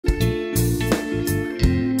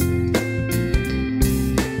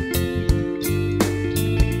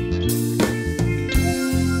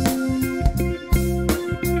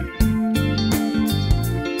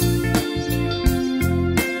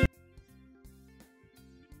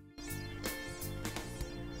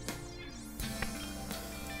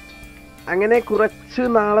അങ്ങനെ കുറച്ച്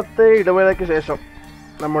നാളത്തെ ഇടവേളയ്ക്ക് ശേഷം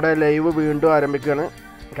നമ്മുടെ ലൈവ് വീണ്ടും ആരംഭിക്കുകയാണ്.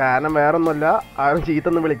 കാരണം വേറൊന്നുമല്ല, ആരും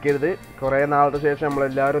ചീത്തൊന്നും വിളിക്കരുത്. കുറേ നാളത്തെ ശേഷം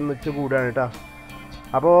നമ്മളെല്ലാവരും ഒന്നിച്ച് കൂടുകയാണ് കേട്ടോ.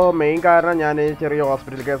 അപ്പോൾ മെയിൻ കാരണം ഞാൻ ചെറിയ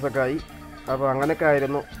ഹോസ്പിറ്റൽ കേസൊക്കെ ആയി. അപ്പോൾ അങ്ങനെയൊക്കെ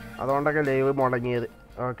ആയിരുന്നു, അതുകൊണ്ടൊക്കെ ലൈവ് മുടങ്ങിയത്.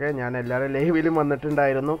 ഓക്കെ, ഞാൻ എല്ലാവരും ലൈവിലും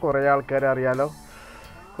വന്നിട്ടുണ്ടായിരുന്നു. കുറേ ആൾക്കാർ അറിയാലോ,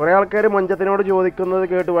 കുറേ ആൾക്കാർ മൊഞ്ചത്തിനോട് ചോദിക്കുന്നത്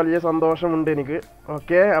കേട്ട് വലിയ സന്തോഷമുണ്ട് എനിക്ക്.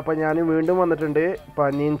 ഓക്കെ, അപ്പോൾ ഞാൻ വീണ്ടും വന്നിട്ടുണ്ട്.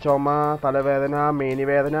 പനിയും ചുമ, തലവേദന,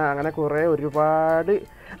 മേനിവേദന, അങ്ങനെ കുറേ ഒരുപാട്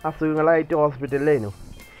അസുഖങ്ങളായിട്ട് ഹോസ്പിറ്റലിലായിരുന്നു.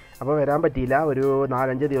 അപ്പോൾ വരാൻ പറ്റിയില്ല ഒരു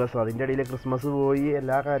 4-5 ദിവസം. അതിൻ്റെ ഇടയിൽ ക്രിസ്മസ് പോയി,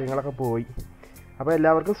 എല്ലാ കാര്യങ്ങളൊക്കെ പോയി. അപ്പോൾ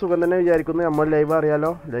എല്ലാവർക്കും സുഖം തന്നെ വിചാരിക്കുന്നു. നമ്മൾ ലൈവ്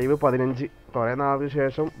അറിയാലോ, ലൈവ് 15 കുറേ നാൾക്ക്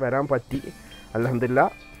ശേഷം വരാൻ പറ്റി, അൽഹംദുലില്ലാ.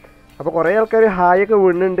 അപ്പോൾ കുറേ ആൾക്കാർ ഹായൊക്കെ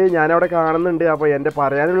വീണുണ്ട്, ഞാനവിടെ കാണുന്നുണ്ട്. അപ്പോൾ എൻ്റെ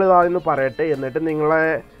പറയാനുള്ളതാണെന്ന് പറയട്ടെ, എന്നിട്ട് നിങ്ങളെ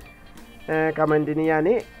കമൻറ്റിന് ഞാൻ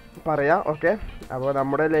പറയാം. ഓക്കെ, അപ്പോൾ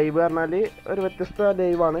നമ്മുടെ ലൈവ് പറഞ്ഞാൽ ഒരു വ്യത്യസ്ത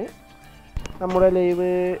ലൈവാണ്. നമ്മുടെ ലൈവ്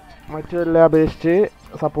മറ്റെല്ലാം അപേക്ഷിച്ച്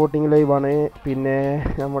സപ്പോർട്ടിങ് ലൈവാണ്. പിന്നെ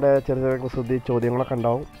നമ്മുടെ ചെറിയ ചെറിയ കുസൃതി ചോദ്യങ്ങളൊക്കെ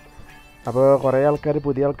ഉണ്ടാവും. അപ്പോൾ കുറേ ആൾക്കാർ,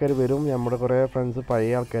 പുതിയ ആൾക്കാർ വരും. നമ്മുടെ കുറേ ഫ്രണ്ട്സ്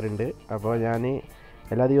പഴയ ആൾക്കാരുണ്ട്. അപ്പോൾ ഞാൻ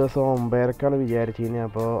എല്ലാ ദിവസവും 9:30 വിചാരിച്ചിരുന്നത്.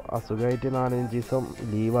 അപ്പോൾ അസുഖമായിട്ട് 4-5 ദിവസം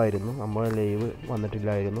ലീവായിരുന്നു, നമ്മൾ ലൈവ്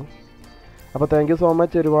വന്നിട്ടില്ലായിരുന്നു. അപ്പോൾ താങ്ക് യു സോ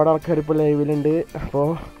മച്ച്. ഒരുപാട് ആൾക്കാർ ഇപ്പോൾ ലൈവിലുണ്ട്. അപ്പോൾ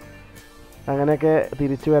അങ്ങനെയൊക്കെ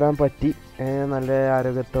തിരിച്ചു വരാൻ പറ്റി. നല്ല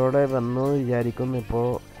ആരോഗ്യത്തോടെ വന്നു വിചാരിക്കുന്നു. ഇപ്പോൾ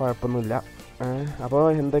കുഴപ്പമൊന്നുമില്ല. അപ്പോൾ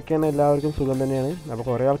എന്തൊക്കെയാണ്, എല്ലാവർക്കും സുഖം തന്നെയാണ്. അപ്പോൾ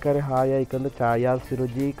കുറേ ആൾക്കാർ ഹായ് അയക്കുന്നത്. ചായ,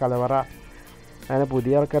 സുരുചി, കലവറ, അങ്ങനെ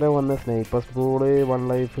പുതിയ ആൾക്കാരെ വന്ന് sniper school, one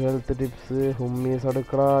life health tips, ഹുമ്മീസ്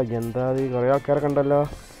അടുക്കള, എന്താ കുറേ ആൾക്കാരൊക്കെ ഉണ്ടല്ലോ.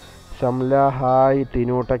 Shamla hi,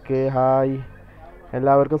 ടിനൂട്ടക്ക് hi.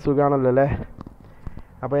 എല്ലാവർക്കും സുഖമാണല്ലോ അല്ലേ?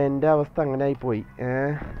 അപ്പോൾ എൻ്റെ അവസ്ഥ അങ്ങനെ ആയിപ്പോയി.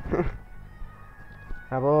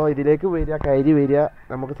 അപ്പോൾ ഇതിലേക്ക് വരിക, കയറി വരിക,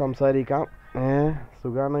 നമുക്ക് സംസാരിക്കാം.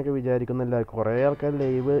 സുഖമാണെന്നൊക്കെ വിചാരിക്കുന്നില്ല. കുറേ ആൾക്കാർ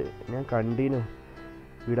ലൈവ് ഞാൻ കണ്ടിനു,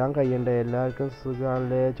 വിടാൻ കഴിയണ്ടേ. എല്ലാവർക്കും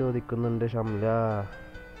സുഖമാണല്ലേ ചോദിക്കുന്നുണ്ട് ഷംല.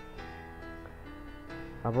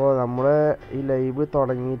 അപ്പോൾ നമ്മുടെ ഈ ലൈവ്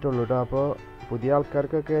തുടങ്ങിയിട്ടുള്ളൂ കേട്ടോ. അപ്പോൾ പുതിയ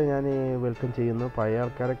ആൾക്കാർക്കൊക്കെ ഞാൻ വെൽക്കം ചെയ്യുന്നു. പഴയ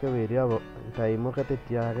ആൾക്കാരൊക്കെ വരിക. ടൈമൊക്കെ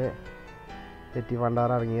തെറ്റി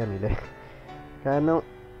പണ്ടാറിറങ്ങിയാണില്ലേ. കാരണം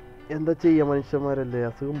എന്താ ചെയ്യുക, മനുഷ്യന്മാരല്ലേ,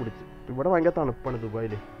 അസുഖം പിടിച്ചു. ഇവിടെ ഭയങ്കര തണുപ്പാണ്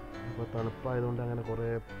ദുബായിൽ. അപ്പോൾ തണുപ്പായതുകൊണ്ട് അങ്ങനെ കുറേ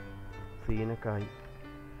സീനൊക്കെ ആയി.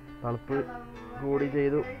 തണുപ്പ് കൂടി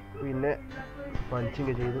ചെയ്തു, പിന്നെ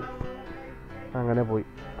പഞ്ചിങ് ചെയ്തു, അങ്ങനെ പോയി.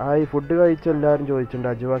 ഈ ഫുഡ് കഴിച്ച എല്ലാവരും ചോദിച്ചിട്ടുണ്ട്.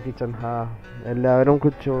 അജുവ കിച്ചൺ എല്ലാവരും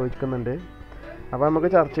ചോദിക്കുന്നുണ്ട്. അപ്പോൾ നമുക്ക്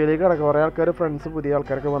ചർച്ചയിലേക്ക് കിടക്കാം. കുറേ ആൾക്കാർ ഫ്രണ്ട്സ് പുതിയ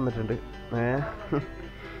ആൾക്കാരൊക്കെ വന്നിട്ടുണ്ട്.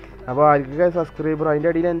 അപ്പോൾ ആർക്കൊക്കെ സബ്സ്ക്രൈബർ, അതിൻ്റെ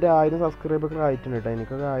ഇടയിൽ എൻ്റെ 1000 സബ്സ്ക്രൈബറൊക്കെ ആയിട്ടുണ്ട് കേട്ടോ.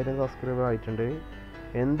 എനിക്കൊക്കെ 1000 സബ്സ്ക്രൈബർ ആയിട്ടുണ്ട്.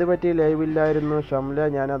 എന്ത് പറ്റി ലൈവ് ഇല്ലായിരുന്നു ഷംല?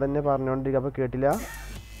 ഞാൻ അതന്നെ പറഞ്ഞുകൊണ്ടിരിക്കുക. അപ്പോൾ കേട്ടില്ല.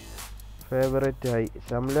 ഫേവറേറ്റ് ആയി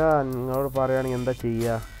ഷംല. നിങ്ങളോട് പറയുകയാണെങ്കിൽ എന്താ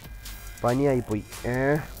ചെയ്യുക, പനിയായിപ്പോയി.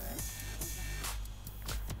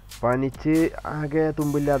 പനിച്ച് ആകെ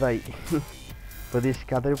തുമ്പില്ലാതായി.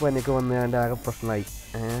 പ്രതീക്ഷിക്കാത്തൊരു പനിയൊക്കെ വന്ന് എൻ്റെ ആകെ പ്രശ്നമായി.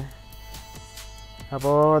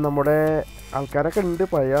 അപ്പോൾ നമ്മുടെ ആൾക്കാരൊക്കെ ഉണ്ട്,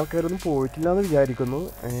 പഴയ ആൾക്കാരൊന്നും പോയിട്ടില്ല എന്ന് വിചാരിക്കുന്നു.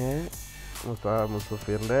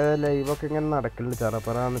 മുസഫീറിൻ്റെ ലൈവൊക്കെ ഇങ്ങനെ നടക്കലുണ്ട്,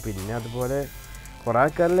 ചെറപ്പറാന്ന്. പിന്നെ അതുപോലെ കുറേ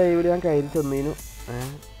ആൾക്കാർ ലൈവിൽ ഞാൻ കയറി ചെന്നീനു.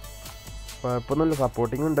 കുഴപ്പമൊന്നുമില്ല,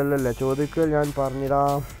 സപ്പോർട്ടിങ് ഉണ്ടല്ലോ അല്ലേ. ചോദിക്കുക, ഞാൻ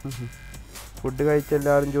പറഞ്ഞിടാം. ഫുഡ് കഴിച്ച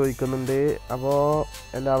എല്ലാവരും ചോദിക്കുന്നുണ്ട്. അപ്പോൾ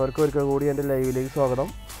എല്ലാവർക്കും ഒരിക്കൽ കൂടി എൻ്റെ ലൈവിലേക്ക് സ്വാഗതം.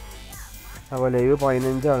 അപ്പോൾ ലൈവ്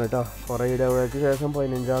 15 കേട്ടോ. കുറേ ഇടവേളയ്ക്ക് ശേഷം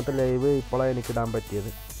 15ാമത്തെ ലൈവ് ഇപ്പോഴാണ് എനിക്കിടാൻ പറ്റിയത്.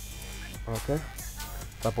 Okay,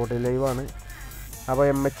 supportive ലൈവാണ്. അപ്പോൾ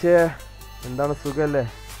MH എന്താണ്, സുഖമല്ലേ?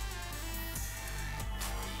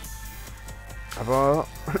 അപ്പോൾ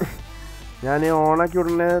ഞാൻ ഓണാക്കി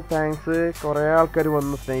ഉടനെ താങ്ക്സ്. കുറേ ആൾക്കാർ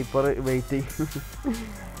വന്നു, sniper wait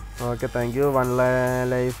okay, thank you. One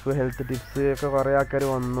life health tips ഒക്കെ കുറേ ആൾക്കാർ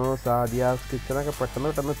വന്നു. സാദിയാസ് കിച്ചണൊക്കെ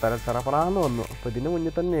പെട്ടെന്ന് ചെറപ്പറാന്ന് വന്നു. അപ്പോൾ ഇതിന്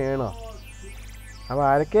മുന്നിൽ തന്നെയാണോ? അപ്പോൾ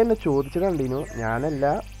ആരൊക്കെ എന്നെ ചോദിച്ചിട്ടുണ്ടീനു, ഞാനല്ല,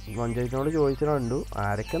 പഞ്ചായത്തിനോട് ചോദിച്ചിട്ടുണ്ടു.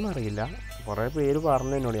 ആരൊക്കെയെന്ന് അറിയില്ല. കുറേ പേര്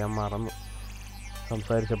പറഞ്ഞു എന്നോട്, ഞാൻ മറന്നു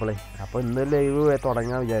സംസാരിച്ചപ്പോഴേ. അപ്പോൾ ഇന്ന് ലൈവ്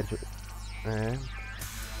തുടങ്ങാൻ വിചാരിച്ചു.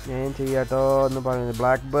 ഞാൻ ചെയ്യാട്ടോ എന്ന് പറയുന്നത്.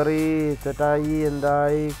 ബ്ലാക്ക്ബെറി സെറ്റായി,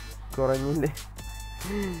 എന്തായി, കുറഞ്ഞില്ലേ?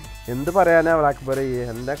 എന്ത് പറയാനാ ബ്ലാക്ക്ബെറി,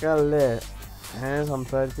 എന്തൊക്കെ അല്ലേ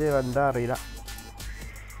സംസാരിച്ച്, എന്താ അറിയില്ല.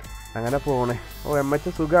 അങ്ങനെ പോണേ. MH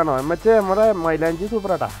സുഖമാണോ? MH നമ്മുടെ മൈലാഞ്ചി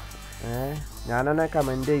സൂപ്പറാട്ടാ. ഞാനെന്നെ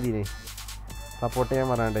കമൻറ്റ് ചെയ്തിന്, സപ്പോർട്ട് ചെയ്യാൻ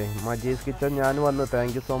പറയണ്ടേ. മജീസ് കിച്ചൺ ഞാൻ വന്നു,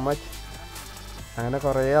 താങ്ക് യു സോ മച്ച്. അങ്ങനെ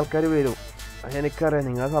കുറേ ആൾക്കാർ വരും, എനിക്കറിയാം.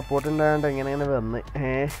 നിങ്ങളെ സപ്പോർട്ട് ഉണ്ടായതുകൊണ്ട് എങ്ങനെ വന്ന്.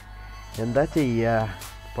 എന്താ ചെയ്യുക,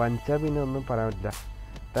 പഞ്ച പിന്നെ ഒന്നും പറയാൻ പറ്റില്ല.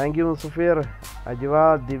 താങ്ക് യു മുസഫീർ, അജുവ,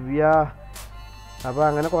 ദിവ്യ. അപ്പോൾ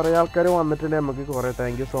അങ്ങനെ കുറേ ആൾക്കാർ വന്നിട്ടുണ്ട് നമുക്ക്. കുറേ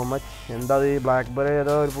താങ്ക് യു സോ മച്ച്. എന്താ ഈ ബ്ലാക്ക്ബെറി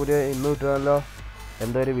ഏതോ ഒരു പുതിയ ഇന്ന് കിട്ടുമല്ലോ,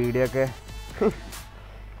 എന്തോ ഒരു വീഡിയോ ഒക്കെ.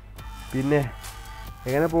 പിന്നെ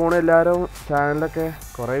എങ്ങനെ പോകണം എല്ലാവരും? ചാനലൊക്കെ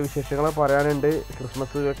കുറേ വിശേഷങ്ങൾ പറയാനുണ്ട്.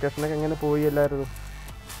 ക്രിസ്മസ് വെക്കേഷനൊക്കെ എങ്ങനെ പോയി എല്ലാവരും?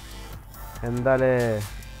 എന്താലേ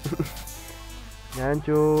ഞാൻ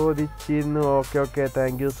ചോദിച്ചിരുന്നു. Okay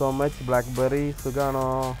thank you so much. Blackberry സുഖാണോ?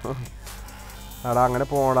 അടാ അങ്ങനെ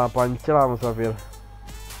പോണടാ. പഞ്ചടാ മുസാഫിർ.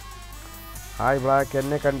 ഹായ് ബ്ലാക്ക്,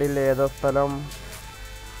 എന്നെ കണ്ടില്ലേ? ഏതോ സ്ഥലം?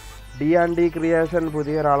 D&D ക്രിയേഷൻ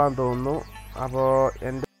പുതിയ ഒരാളാന്ന് തോന്നുന്നു. അപ്പോൾ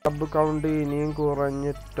എൻ്റെ സബ് കൗണ്ട് ഇനിയും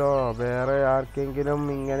കുറഞ്ഞിട്ടോ? വേറെ ആർക്കെങ്കിലും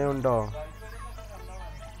ഇങ്ങനെ ഉണ്ടോ?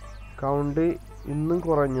 കൗണ്ട് ഇന്നും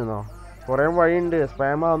കുറഞ്ഞെന്നോ? കുറേ വഴിയുണ്ട്.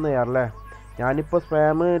 സ്പാം ആവുന്നയാറല്ലേ? ഞാനിപ്പോൾ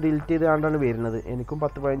സ്പാം ഡിലീറ്റ് ചെയ്ത് കണ്ടാണ് വരുന്നത്. എനിക്കും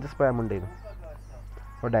 10-15 സ്പാം ഉണ്ടായിരുന്നു.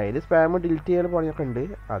 അപ്പോൾ ഡെയിലി സ്പാം ഡിലീറ്റ് ചെയ്യാൻ പണിയൊക്കെ ഉണ്ട്.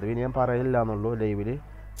 അത് പിന്നെ ഞാൻ പറയില്ല എന്നുള്ളൂ ലൈവിൽ.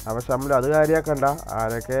 അപ്പോൾ നമ്മൾ അത് കാര്യമാക്കണ്ട.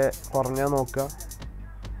 ആരൊക്കെ കുറഞ്ഞാൽ നോക്കുക,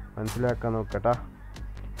 മനസ്സിലാക്കാൻ നോക്കട്ടാ.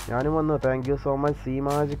 ഞാനും വന്നു. Thank you so much.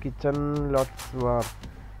 സീമാജ് kitchen lots war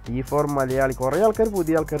E4 Malayali. കുറേ ആൾക്കാർ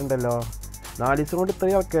പുതിയ ആൾക്കാരുണ്ടല്ലോ. 4 ദിവസം കൊണ്ട്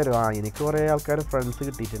ഇത്രയും ആൾക്കാരോ? എനിക്ക് കുറേ ആൾക്കാർ ഫ്രണ്ട്സ്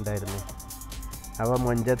കിട്ടിയിട്ടുണ്ടായിരുന്നു. അപ്പോൾ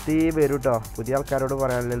മൊഞ്ചത്തി വരൂ കേട്ടോ. പുതിയ ആൾക്കാരോട്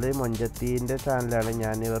പറയാനുള്ളത് മൊഞ്ചത്തീൻ്റെ ചാനലാണ്.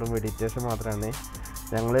 ഞാൻ വെറും മെഡിറ്റേഷൻ മാത്രമാണ്.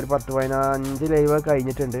 ഞങ്ങളൊരു 10-15 ലൈവ്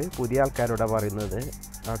കഴിഞ്ഞിട്ടുണ്ട്. പുതിയ ആൾക്കാരോടാണ് പറയുന്നത്.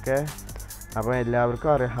 ഓക്കെ, അപ്പോൾ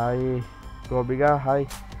എല്ലാവർക്കും അറിയാം. Hi Gopika, hi.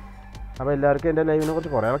 അപ്പോൾ എല്ലാവർക്കും എൻ്റെ ലൈവിനെ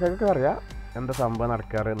കുറിച്ച് കുറേ ആൾക്കാർക്ക് അറിയാം എന്താ സംഭവം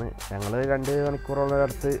നടക്കാറെന്ന്. ഞങ്ങൾ 2 മണിക്കൂറോളം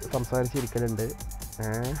അടുത്ത് സംസാരിച്ചിരിക്കലുണ്ട്.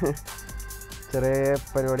 ചെറിയ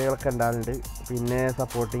പരിപാടികളൊക്കെ ഉണ്ടാകുന്നുണ്ട്. പിന്നെ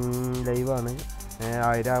സപ്പോർട്ടിങ് ലൈവാണ്.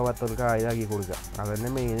 1000 ആവാത്തവർക്ക് 1000 ആക്കി കൊടുക്കുക. അതുതന്നെ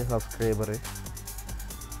മെയിൻ സബ്സ്ക്രൈബർ.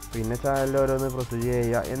 പിന്നെ ചാനലിൽ ഓരോന്ന് പ്രൊസീജ്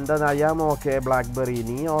ചെയ്യുക. എന്താ അയാം ഓക്കെ ബ്ലാക്ക്ബെറി?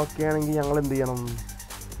 നീ ഓക്കെ ആണെങ്കിൽ ഞങ്ങൾ എന്ത് ചെയ്യണം?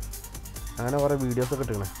 അങ്ങനെ കുറേ വീഡിയോസൊക്കെ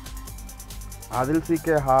ഇട്ടിക്കണേ. അതിൽ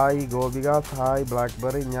CK ഹായ്. ഗോപികാസ് ഹായ്.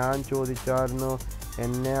 ബ്ലാക്ക്ബെറി ഞാൻ ചോദിച്ചായിരുന്നു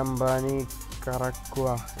എന്നെ അംബാനി കറക്കുക.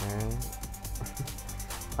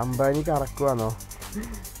 അംബാനി കറക്കുവാന്നോ?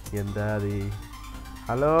 എന്താ അത്?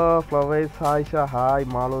 Hello flowers hi hi.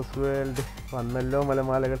 Malu's world വന്നല്ലോ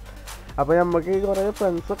മലമാലകൾ. അപ്പോൾ നമുക്ക് കുറേ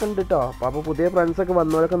ഫ്രണ്ട്സൊക്കെ ഉണ്ട് കേട്ടോ. അപ്പോൾ പുതിയ ഫ്രണ്ട്സൊക്കെ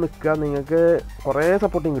വന്നവരൊക്കെ നിൽക്കുക. നിങ്ങൾക്ക് കുറേ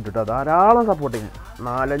സപ്പോർട്ടിങ് കിട്ടും കേട്ടോ. ധാരാളം സപ്പോർട്ടിങ്.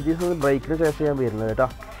 4-5 ദിവസം ബ്രേക്കിന് ശേഷം ഞാൻ വരുന്നത് കേട്ടോ.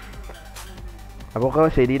 അപ്പോൾ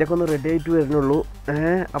ശരീരമൊക്കെ ഒന്ന് റെഡി ആയിട്ട് വരുന്നുള്ളൂ.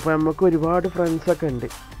 അപ്പോൾ നമുക്ക് ഒരുപാട് ഫ്രണ്ട്സൊക്കെ ഉണ്ട്.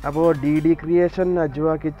 അപ്പോൾ DD ക്രിയേഷൻ,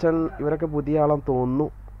 അജ്വ കിച്ചൺ ഇവരൊക്കെ പുതിയ ആളെന്ന് തോന്നുന്നു.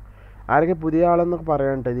 ആരൊക്കെ പുതിയ ആളെന്നൊക്കെ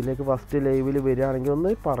പറയണ്ട. ഇതിലേക്ക് ഫസ്റ്റ് ലൈവിൽ വരികയാണെങ്കിൽ ഒന്ന്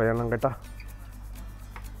പറയണം കേട്ടോ.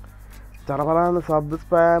 ചറപറാന്ന് സബ്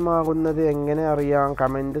സ്പാം ആകുന്നത് എങ്ങനെ അറിയാം?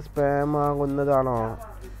 Comment spam ആകുന്നതാണോ?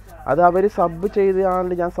 അത് അവർ സബ്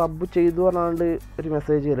ചെയ്താണ്ട് ഞാൻ സബ് ചെയ്തു പറഞ്ഞാണ്ട് ഒരു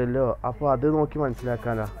മെസ്സേജ് തരുമല്ലോ. അപ്പോൾ അത് നോക്കി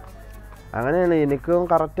മനസ്സിലാക്കാനാ. അങ്ങനെയാണ്. എനിക്കും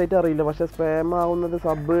കറക്റ്റായിട്ട് അറിയില്ല. പക്ഷേ സ്പാം ആകുന്നത്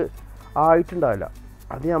സബ് ആയിട്ടുണ്ടാവില്ല.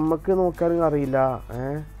 അത് നമുക്ക് നോക്കാനും അറിയില്ല.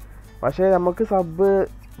 പക്ഷേ നമുക്ക് സബ്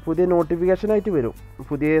പുതിയ നോട്ടിഫിക്കേഷനായിട്ട് വരും.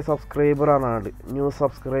 പുതിയ സബ്സ്ക്രൈബറാണ്, ന്യൂ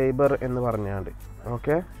സബ്സ്ക്രൈബർ എന്ന് പറഞ്ഞാണ്ട്.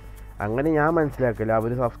 ഓക്കെ, അങ്ങനെ ഞാൻ മനസ്സിലാക്കില്ല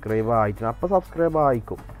അവർ സബ്സ്ക്രൈബർ ആയിട്ടുണ്ട്. അപ്പോൾ സബ്സ്ക്രൈബർ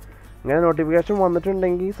ആയിക്കും. ഇങ്ങനെ നോട്ടിഫിക്കേഷൻ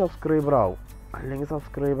വന്നിട്ടുണ്ടെങ്കിൽ സബ്സ്ക്രൈബർ ആവും, അല്ലെങ്കിൽ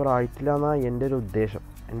സബ്സ്ക്രൈബർ ആയിട്ടില്ല എന്നാണ് എൻ്റെ ഒരു ഉദ്ദേശം,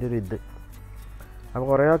 എൻ്റെ ഒരു ഇത്. അപ്പോൾ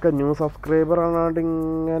കുറേ ആൾക്ക് ന്യൂ സബ്സ്ക്രൈബർ ആണാണ്ട്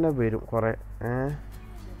ഇങ്ങനെ വരും കുറേ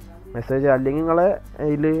മെസ്സേജ്. അല്ലെങ്കിൽ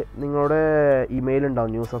ഇതിൽ നിങ്ങളുടെ ഇമെയിൽ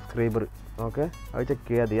ഉണ്ടാവും ന്യൂ സബ്സ്ക്രൈബർ. ഓക്കെ, അത് ചെക്ക്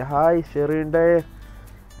ചെയ്യാതെ മതി. ഹായ് ഷെറിൻ്റെ,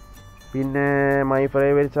 പിന്നെ മൈ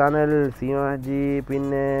ഫേവറേറ്റ് ചാനൽ സീമാജി,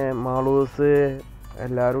 പിന്നെ മാളൂസ്,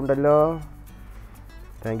 എല്ലാവരും ഉണ്ടല്ലോ.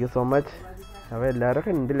 Thank you so much. അപ്പോൾ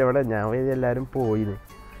എല്ലാവരും ഉണ്ടല്ലോ ഇവിടെ. ഞാൻ എല്ലാവരും പോയിന്ന്.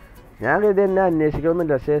 ഞാൻ ഇത് എന്നെ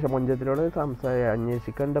അന്വേഷിക്കണമെന്നില്ല. പക്ഷേ മൊഞ്ചത്തിനോട്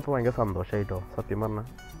അന്വേഷിക്കേണ്ടപ്പോൾ ഭയങ്കര സന്തോഷമായിട്ടോ സത്യം പറഞ്ഞാൽ.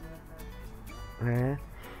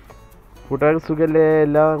 കൂട്ടുകാർക്ക് സുഖമല്ലേ?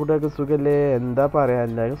 എല്ലാ കൂട്ടുകാർക്കും സുഖമല്ലേ? എന്താ പറയുക,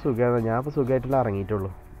 എല്ലാവർക്കും സുഖമാണ്. ഞാൻ ഇപ്പോൾ സുഖമായിട്ടുള്ള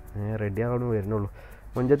ഇറങ്ങിയിട്ടുള്ളൂ. റെഡി ആകാൻ വരുന്നുള്ളൂ.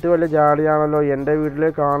 മൊഞ്ചത്തി വലിയ ജാളിയാണല്ലോ. എൻ്റെ വീട്ടിൽ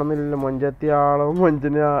കാണുന്നില്ലല്ലോ മൊഞ്ചത്തി. ആളും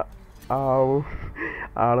മൊഞ്ചിന്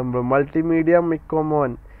ആളും മൾട്ടിമീഡിയ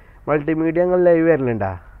മിക്കോമോൻ. മൾട്ടിമീഡിയങ്ങൾ ലൈവ്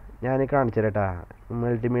വരലുണ്ടാ? ഞാൻ കാണിച്ചു തരട്ടാ.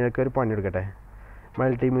 മൾട്ടിമീഡിയക്ക് ഒരു പണി എടുക്കട്ടെ.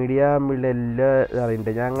 മൾട്ടിമീഡിയ എല്ലാം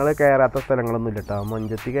അറിയണ്ടേ. ഞങ്ങൾ കയറാത്ത സ്ഥലങ്ങളൊന്നും ഇല്ല കേട്ടോ.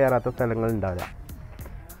 മൊഞ്ചത്തി കയറാത്ത സ്ഥലങ്ങളുണ്ടാവില്ല.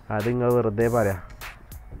 അത് നിങ്ങൾ വെറുതെ പറയാം.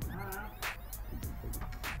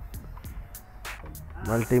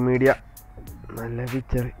 മൾട്ടിമീഡിയ നല്ല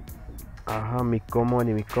പിക്ചർ. ആഹാ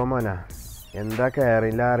മിക്കോമോനാ. എന്താ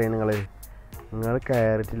കയറില്ല അറിയാം നിങ്ങൾ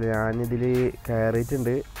കയറിയിട്ടില്ല. ഞാനിതിൽ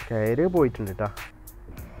കയറിയിട്ടുണ്ട്, കയറി പോയിട്ടുണ്ട് കേട്ടോ.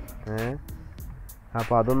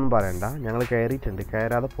 അപ്പോൾ അതൊന്നും പറയണ്ട. ഞങ്ങൾ കയറിയിട്ടുണ്ട്,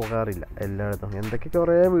 കയറാതെ പോകാറില്ല എല്ലായിടത്തും. എന്തൊക്കെ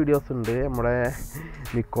കുറേ വീഡിയോസ് ഉണ്ട് നമ്മുടെ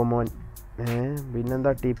മിക്കോമോൻ.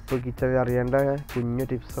 പിന്നെന്താ ടിപ്പ് കിച്ചൺ അറിയേണ്ട കുഞ്ഞു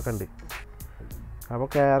ടിപ്സൊക്കെ ഉണ്ട്. അപ്പോൾ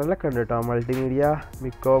കയറലൊക്കെ ഉണ്ട് കേട്ടോ മൾട്ടിമീഡിയ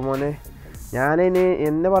മിക്കോമോനെ. ഞാനിനി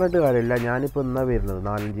എന്നെ പറഞ്ഞിട്ട് കാര്യമില്ല. ഞാനിപ്പോൾ എന്നാ വരുന്നത്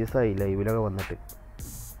 4-5 ദിവസമായി ലൈവിലൊക്കെ വന്നിട്ട്.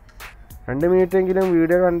 2 മിനിറ്റെങ്കിലും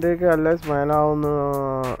വീഡിയോ കണ്ടേക്ക് നല്ല സ്മൈലാവുന്ന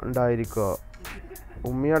ഉണ്ടായിരിക്കുമോ?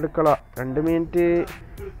 ഉമ്മി അടുക്കള 2 മിനിറ്റ്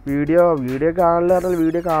വീഡിയോ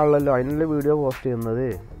കാണില്ലല്ലോ, അതിനുള്ള വീഡിയോ പോസ്റ്റ് ചെയ്യുന്നത്.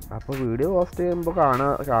 അപ്പോൾ വീഡിയോ പോസ്റ്റ് ചെയ്യുമ്പോൾ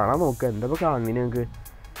കാണാൻ നോക്കുക, എന്താ ഇപ്പോൾ കാണുന്നത് നിങ്ങൾക്ക്.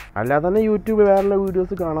 അല്ലാതെ തന്നെ യൂട്യൂബ് വേറെയുള്ള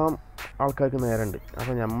വീഡിയോസ് കാണാൻ ആൾക്കാർക്ക് നേരമുണ്ട്.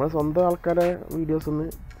 അപ്പോൾ നമ്മൾ സ്വന്തം ആൾക്കാരെ വീഡിയോസൊന്നും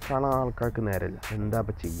കാണാൻ ആൾക്കാർക്ക് നേരമില്ല. എന്താ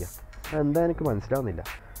ഇപ്പോൾ ചെയ്യുക, എന്താ എനിക്ക് മനസ്സിലാവുന്നില്ല.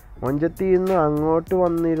 മൊഞ്ചത്തി ഇന്ന് അങ്ങോട്ട്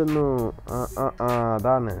വന്നിരുന്നു.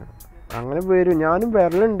 അതാണ് അങ്ങനെ വരും. ഞാനും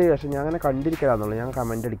വരലുണ്ട്, പക്ഷെ ഞാൻ അങ്ങനെ കണ്ടിരിക്കലാന്നുള്ളൂ, ഞാൻ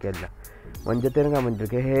കമൻ്റ് അടിക്കാറില്ല. മൊഞ്ചത്തേനും കമൻ്റ്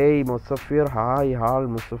അടിക്കുക. ഹേയ് മുസഫിർ, ഹായ്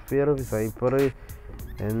മുസഫിർ, സൈഫർ,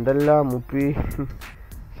 എന്തെല്ലാം മുപ്പി,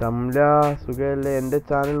 ഷംല, സുഖമല്ലേ? എൻ്റെ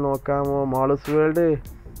ചാനൽ നോക്കാമോ? മാളൂസ് വേൾഡ്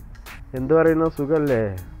എന്ത് പറയുന്നു, സുഖമല്ലേ?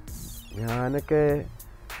 ഞാനൊക്കെ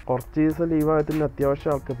കുറച്ച് ദിവസം ലീവായതിന്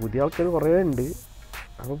അത്യാവശ്യം പുതിയ ആൾക്കാർ കുറേ ഉണ്ട്.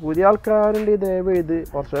 അപ്പോൾ പുതിയ ആൾക്കാരുണ്ട്, ദയവ് ചെയ്ത്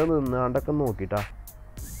കുറച്ച് നിന്നാണ്ടൊക്കെ നോക്കിയിട്ടാ,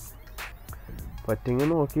 പറ്റിങ്ങി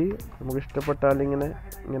നോക്കി നമുക്ക് ഇഷ്ടപ്പെട്ടാൽ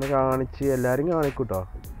ഇങ്ങനെ കാണിച്ച് എല്ലാവരും കാണിക്കും കേട്ടോ.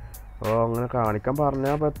 അപ്പോൾ അങ്ങനെ കാണിക്കാൻ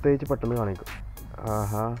പറഞ്ഞാൽ പ്രത്യേകിച്ച് പെട്ടെന്ന് കാണിക്കും.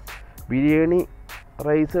 ബിരിയാണി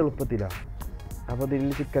റൈസ് എളുപ്പത്തിലാണ്. അപ്പോൾ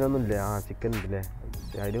ഇതിൽ ചിക്കനൊന്നും ഇല്ലേ? ചിക്കൻ ഉണ്ടല്ലേ,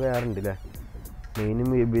 അതിൽ വേറെ ഉണ്ടല്ലേ.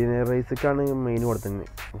 ബിരിയാണി റൈസൊക്കെയാണ് മെയിൻ കൊടുത്തത്.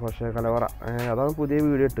 പക്ഷേ കലവറ അതാണ് പുതിയ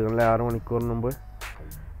വീഡിയോ ഇട്ടത് 6 മണിക്കൂറിന് മുമ്പ്.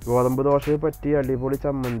 ഗോതമ്പ് ദോശയെ പറ്റി അടിപൊളി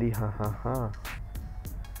ചമ്മന്തി,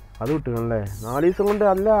 അത് കിട്ടുകയാണല്ലേ. 4 ദിവസം കൊണ്ട്.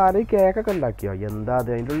 അല്ല, ആരെയും കേക്കൊക്കെ ഉണ്ടാക്കിയോ? എന്താ അത്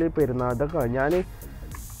അതിൻ്റെ ഉള്ളിൽ പെരുന്നാൾ ഇതൊക്കെ. ഞാൻ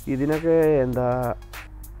ഇതിനൊക്കെ എന്താ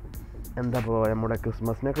ഇപ്പോൾ നമ്മുടെ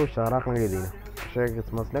ക്രിസ്മസിനൊക്കെ ഉഷാറാക്കണം കരുതിന്. പക്ഷേ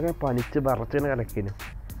ക്രിസ്മസിനൊക്കെ പനിച്ച് വിറച്ചിന് കിടക്കിന്,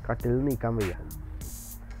 കട്ടിൽ നീക്കാൻ വയ്യ.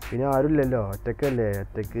 പിന്നെ ആരുമില്ലല്ലോ, ഒറ്റയ്ക്കല്ലേ,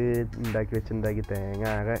 ഒറ്റയ്ക്ക് ഉണ്ടാക്കി തേങ്ങ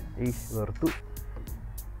ആകെ വെറുത്തു.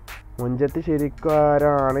 മൊഞ്ചത്തി ശരിക്കും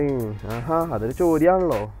ആരാണ്? അതൊരു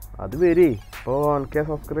ചോദ്യമാണല്ലോ. അത് വരി, ഇപ്പോൾ 1K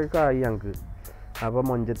സബ്സ്ക്രൈബ് ആയി ഞങ്ങൾക്ക്. അപ്പോൾ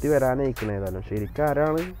മൊഞ്ചത്തി വരാനായിക്കണേ. ഏതായാലും ശരിക്കും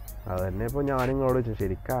ആരാണ്? അത് തന്നെ ഇപ്പോൾ ഞാനും ഇങ്ങോട്ട് ചോദിച്ചു,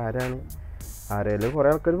 ശരിക്കും ആരാണ്? ആരെങ്കിലും കുറേ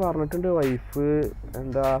ആൾക്കാർ പറഞ്ഞിട്ടുണ്ട്, വൈഫ്,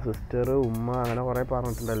 എന്താ സിസ്റ്റർ, ഉമ്മ, അങ്ങനെ കുറേ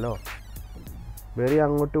പറഞ്ഞിട്ടുണ്ടല്ലോ. വരി,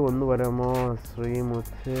 അങ്ങോട്ട് ഒന്ന് വരാമോ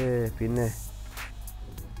ശ്രീമുത്ത്? പിന്നെ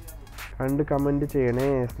കണ്ട് കമൻറ്റ് ചെയ്യണേ.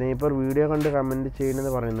 സ്നേപ്പർ വീഡിയോ കണ്ട് കമൻറ്റ്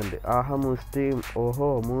ചെയ്യണമെന്ന് പറയുന്നുണ്ട്.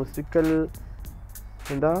 മ്യൂസിക്കൽ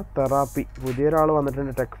എന്താ തെറാപ്പി പുതിയൊരാൾ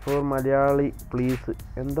വന്നിട്ടുണ്ട്. Tech four Malayali please.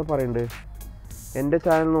 എന്താ പറയണ്ടേ? എൻ്റെ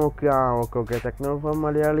ചാനൽ നോക്കുക. Okay techno four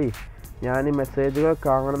Malayali. ഞാൻ മെസ്സേജുകൾ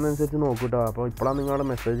കാണുന്നതനുസരിച്ച് നോക്കൂട്ടോ. അപ്പോൾ ഇപ്പോഴാണ് നിങ്ങളുടെ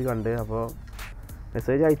മെസ്സേജ് കണ്ട്. അപ്പോൾ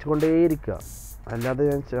മെസ്സേജ് അയച്ചുകൊണ്ടേയിരിക്കുക, അല്ലാതെ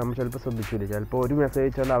നമ്മൾ ചിലപ്പോൾ ശ്രദ്ധിച്ചില്ല. ചിലപ്പോൾ ഒരു മെസ്സേജ്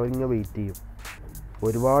അയച്ചാൽ അവരിങ്ങനെ വെയിറ്റ് ചെയ്യും.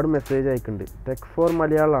 ഒരുപാട് മെസ്സേജ് അയക്കുന്നുണ്ട്. Tech four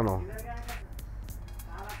മലയാളാണോ?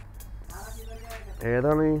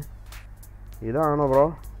 ഏതാണ്? ഇതാണോ ബ്രോ?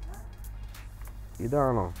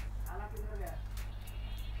 ഇതാണോ?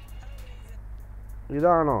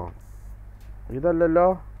 ഇതല്ലല്ലോ,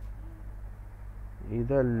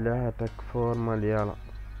 ഇതല്ല. Tech four Malayalam,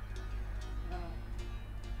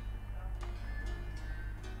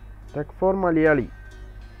 tech four Malayali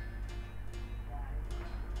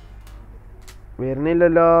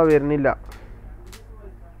വരുന്നില്ല.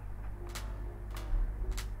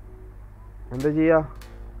 എന്താ ചെയ്യാ?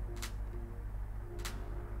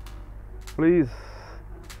 പ്ലീസ്.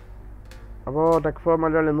 അപ്പോൾ ടെക് ഫോർ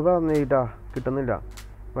മലയാളി എന്ന് പറഞ്ഞിട്ടാ കിട്ടുന്നില്ല.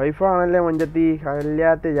 വൈഫാണല്ലേ മൊഞ്ചത്തി,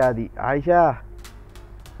 കല്യാത്ത ജാതി. ആയിഷ,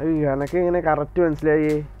 എനക്ക് ഇങ്ങനെ കറക്റ്റ്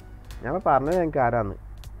മനസ്സിലായി. ഞാൻ പറഞ്ഞത് ഞങ്ങൾക്ക് ആരാന്ന്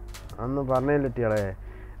അന്ന് പറഞ്ഞില്ല കുട്ടികളെ.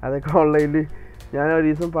 അതൊക്കെ ഓൺലൈനിൽ ഞാൻ ഒരു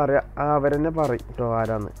ദിവസം പറയാം, അവരെന്നെ പറയും കേട്ടോ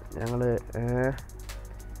ആരാന്ന്. ഞങ്ങൾക്ക്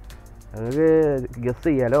ഗസ്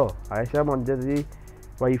ചെയ്യാലോ. ആയിഷ മൊഞ്ചത്തി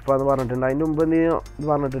വൈഫാന്ന് പറഞ്ഞിട്ടുണ്ട്. അതിൻ്റെ മുമ്പ് എന്തെങ്കിലും ഇത്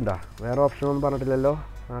പറഞ്ഞിട്ടുണ്ടോ? വേറെ ഓപ്ഷനൊന്നും പറഞ്ഞിട്ടില്ലല്ലോ.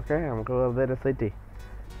 ഓക്കെ, നമുക്ക് വെറുതെ രസമായിട്ടേ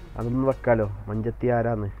അതൊന്നും വെക്കാലോ. മൊഞ്ചത്തി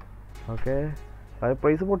ആരാന്ന്. ഓക്കെ, അത്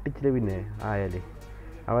പ്രൈസ് പൊട്ടിച്ചില്ല പിന്നെ ആയാലേ.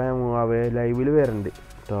 അവൻ ലൈവിൽ വരുന്നുണ്ട്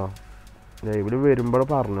കേട്ടോ. ലൈവിൽ വരുമ്പോൾ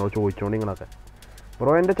പറഞ്ഞോ, ചോദിച്ചോണ്ട് നിങ്ങളൊക്കെ.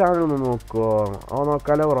 ബ്രോ എൻ്റെ ചാനൽ ഒന്ന് നോക്കുമോ?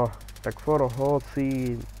 നോക്കാലോ ബ്രോ. ടെക് ഫോർ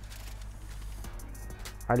ഹോസീൻ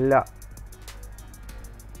അല്ല.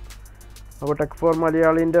 അപ്പോൾ ടെക് ഫോർ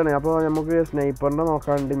മലയാളീൻ്റെ ആണ്. അപ്പോൾ നമുക്ക് സ്നൈപ്പറിൻ്റെ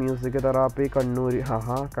നോക്കാനുണ്ട്. Music therapy Kannur.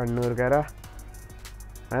 കണ്ണൂർക്കാരാ.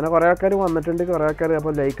 അങ്ങനെ കുറേ ആൾക്കാർ വന്നിട്ടുണ്ട്, കുറേ ആൾക്കാർ.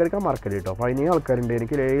 അപ്പോൾ ലൈക്ക് അടിക്കാൻ മറക്കല്ലേ കേട്ടോ. 15 ആൾക്കാരുണ്ട്.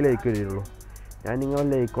 എനിക്ക് ലൈക്ക് തരുള്ളൂ. ഞാൻ നിങ്ങളെ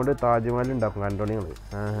ലൈക്ക് കൊണ്ട് താജ്മഹൽ ഉണ്ടാക്കും, കണ്ടോണി നിങ്ങൾ.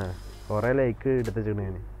 കുറേ ലൈക്ക് എടുത്തിട്ടുണ്ട്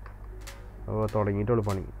ഞാൻ. അപ്പോൾ തുടങ്ങിയിട്ടുള്ളൂ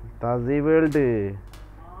പണി. തസി വേൾഡ്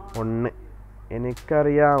 1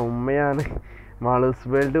 എനിക്കറിയാം, ഉമ്മയാണ്. മാളൂസ്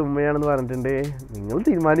വേൾഡ് ഉമ്മയാണെന്ന് പറഞ്ഞിട്ടുണ്ട്. നിങ്ങൾ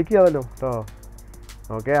തീരുമാനിക്കാമല്ലോ കേട്ടോ.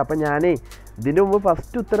 ഓക്കെ, അപ്പം ഞാനേ ഇതിൻ്റെ മുമ്പ്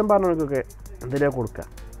ഫസ്റ്റ് ഉത്തരം പറഞ്ഞവർക്കൊക്കെ എന്തിനാ കൊടുക്കുക.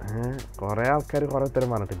 കുറേ ആൾക്കാർ കുറേ ഉത്തരം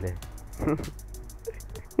പറഞ്ഞിട്ടില്ലേ.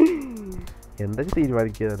 എന്താ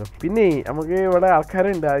തീരുമാനിക്കാമല്ലോ. പിന്നെ നമുക്ക് ഇവിടെ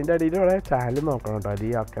ആൾക്കാരുണ്ട്, അതിൻ്റെ അടിയിൽ ഇവിടെ ചാനൽ നോക്കണം കേട്ടോ.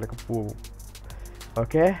 അതിൽ ആൾക്കാരൊക്കെ പോകും.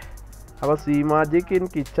 ഓക്കെ, അപ്പോൾ സീമാജിക് ഇൻ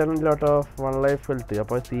കിച്ചണിലോട്ട് ഓഫ് 1 ലൈഫ് ഹെൽത്ത്.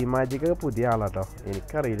 അപ്പോൾ സീമാജിക്ക് പുതിയ ആളാട്ടോ.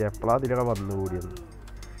 എനിക്കറിയില്ല എപ്പോഴാണ് അതിലൊക്കെ വന്നുകൂടിയെന്ന്.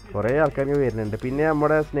 കുറേ ആൾക്കാർക്ക് വരുന്നുണ്ട്. പിന്നെ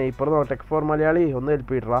നമ്മുടെ സ്നൈപ്പർ ടെക് ഫോർ മലയാളി ഒന്ന്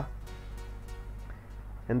ഹെൽപ്പ് ചെയ്യട്ടാ.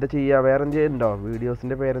 എന്താ ചെയ്യുക, വേറെ എന്തെങ്കിലും ഉണ്ടോ?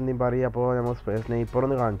 വീഡിയോസിൻ്റെ പേരെന്തെങ്കിലും പറയുക. അപ്പോൾ നമ്മൾ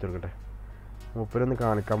സ്നൈപ്പറൊന്ന് കാണിച്ചു കൊടുക്കട്ടെ. മൂപ്പരൊന്ന്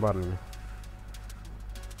കാണിക്കാൻ പറഞ്ഞു.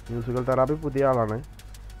 മ്യൂസിക്കൽ തെറാപ്പി പുതിയ ആളാണ്.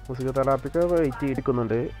 Musical തെറാപ്പിക്ക് wait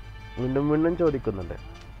ചെയ്തിരിക്കുന്നുണ്ട്. വീണ്ടും വീണ്ടും ചോദിക്കുന്നുണ്ട്.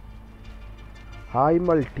 Hi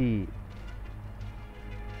multi.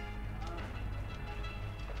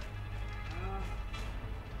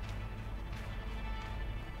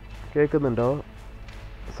 കേൾക്കുന്നുണ്ടോ?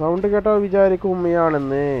 സൗണ്ട് കേട്ടാൽ വിചാരിക്കും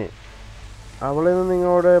ഉമ്മയാണെന്ന്. അവളിൽ നിന്ന്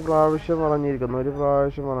നിങ്ങളോട് പ്രാവശ്യം പറഞ്ഞിരിക്കുന്നു. ഒരു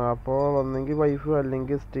പ്രാവശ്യം പറഞ്ഞു. അപ്പോൾ ഒന്നെങ്കിൽ വൈഫ്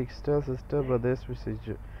അല്ലെങ്കിൽ സിസ്റ്റർ ബ്രദേഴ്സ്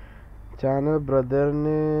വിശ്വസിച്ചു. ചാനൽ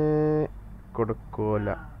ബ്രദറിന് കൊടുക്കൂല.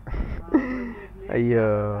 അയ്യോ,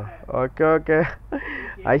 ഓക്കെ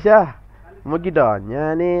ആയിഷ നോക്കിട്ടോ.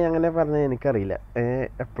 ഞാൻ അങ്ങനെ പറഞ്ഞത് എനിക്കറിയില്ല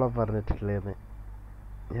എപ്പോഴാണ് പറഞ്ഞിട്ടുള്ളതെന്ന്.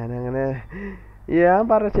 ഞാൻ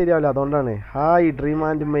പറഞ്ഞ ശരിയാവില്ല, അതുകൊണ്ടാണ്. Hi dream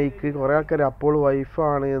and make. കുറേ ആൾക്കാർ അപ്പോൾ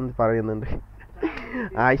വൈഫാണ് എന്ന് പറയുന്നുണ്ട്.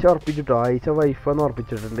 ആയിഷ ഉറപ്പിച്ചിട്ടോ, ആയിഷ വൈഫാന്ന്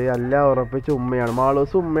ഉറപ്പിച്ചിട്ടുണ്ട്. അല്ല ഉറപ്പിച്ച് ഉമ്മയാണ്.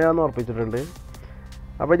 മാളൂസ് ഉമ്മയാന്ന് ഉറപ്പിച്ചിട്ടുണ്ട്.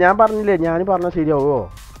 അപ്പോൾ ഞാൻ പറഞ്ഞില്ലേ, ഞാൻ പറഞ്ഞാൽ ശരിയാവോ?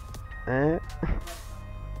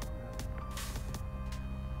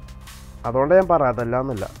 അതുകൊണ്ട് ഞാൻ പറയാത്തല്ല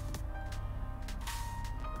എന്നല്ല.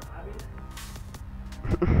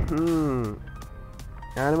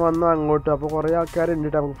 ഞാൻ വന്നു അങ്ങോട്ട്. അപ്പോൾ കുറേ ആൾക്കാരുണ്ട്,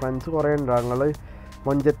 നമുക്ക് ഫ്രണ്ട്സ് കുറേ ഉണ്ട്. ഞങ്ങൾ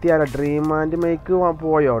മൊഞ്ചത്തിയാല ഡ്രീം ആൻഡ് മേക്ക്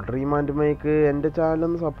പോയോ? ഡ്രീം ആൻഡ് മേക്ക് എൻ്റെ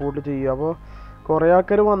ചാനലൊന്ന് സപ്പോർട്ട് ചെയ്യും. അപ്പോൾ കുറേ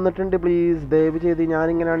ആൾക്കാർ വന്നിട്ടുണ്ട്. പ്ലീസ് ദയവ് ചെയ്ത്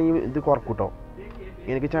ഞാനിങ്ങനെയാണ് ഇത് കുറക്കൂട്ടോ.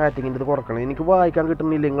 എനിക്ക് ചാറ്റിങ്ങിൻ്റെ ഇത് കുറക്കണം. എനിക്ക് വായിക്കാൻ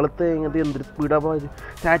കിട്ടുന്നില്ല. നിങ്ങളത്തെ ഇങ്ങനത്തെ എന്തൊരു സ്പീഡാണ്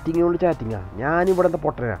ചാറ്റിങ് കൊണ്ട്. ചാറ്റിങ്ങാണ് ഞാനിവിടെ എന്താ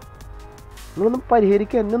പൊട്ടനാ? നിങ്ങളൊന്ന്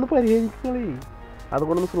പരിഹരിക്കുക, എന്നെ ഒന്ന് പരിഹരിക്കണേ.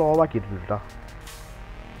 അതുകൊണ്ടൊന്ന് സ്ലോ ആക്കിയിട്ടുണ്ട് കേട്ടോ.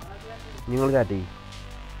 നിങ്ങൾ ചാറ്റ് ചെയ്യും.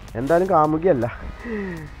 എന്തായാലും കാമുകിയല്ല,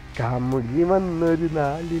 കാമുകി വന്നൊരു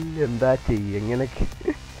നാളിൽ എന്താ ചെയ്യുക എങ്ങനെയൊക്കെ.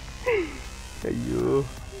 അയ്യോ,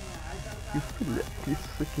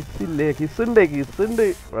 കിസ്സുണ്ട്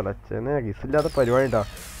വളച്ചനെ. കിസ്സില്ലാത്ത പരിപാടി ഉണ്ടോ?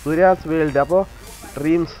 സൂര്യാസ് വേൾഡ്. അപ്പോൾ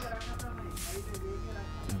ഡ്രീംസ്.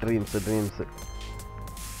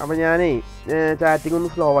 അപ്പോൾ ഞാനേ ചാറ്റിംഗ്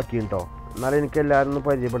ഒന്ന് സ്ലോ ആക്കി കേട്ടോ. എന്നാലും എനിക്ക് എല്ലാവരും ഒന്ന്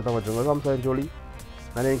പരിചയപ്പെടുത്താൻ പറ്റും. നിങ്ങൾ സംസാരിച്ചോളി,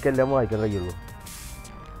 എന്നാലും എനിക്കെല്ലാം വായിക്കാൻ കഴിയുള്ളൂ.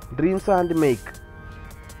 ഡ്രീംസ് ആൻഡ് മേക്ക്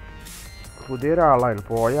പുതിയൊരാളാണ്,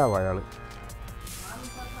 പോയാവോ അയാൾ.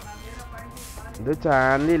 ഇത്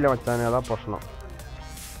ചാനലില്ല മച്ചാനെ, അതാ പ്രശ്നം.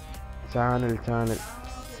 ചാനൽ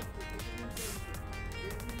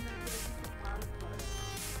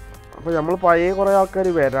അപ്പോൾ നമ്മൾ പഴയ കുറേ ആൾക്കാർ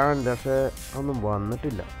വരാനുണ്ട്, പക്ഷെ ഒന്നും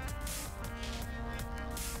വന്നിട്ടില്ല.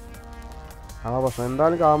 അതാ പ്രശ്നം.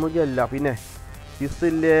 എന്തായാലും കാമുകയല്ല. പിന്നെ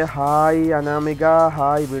കിസ്സില്ലേ. ഹായ് അനാമിക,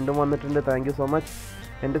 ഹായ് വീണ്ടും വന്നിട്ടുണ്ട്. Thank you so much.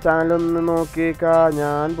 എൻ്റെ ചാനലൊന്ന് നോക്കിയേക്കാ,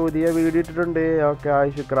 ഞാൻ പുതിയ വീഡിയോ ഇട്ടിട്ടുണ്ട്. Okay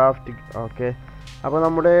Ayush craft. ഓക്കെ, അപ്പോൾ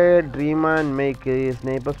നമ്മുടെ dream and make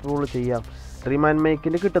sniper spool ചെയ്യാം. ഡ്രീം ആൻഡ്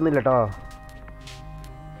മേക്കിന് കിട്ടുന്നില്ല കേട്ടോ.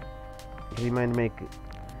 Dream and make.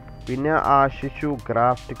 പിന്നെ ആശിഷു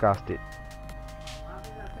ക്രാഫ്റ്റ് കാസ്റ്റ്.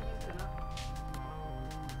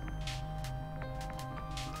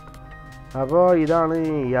 അപ്പോൾ ഇതാണ്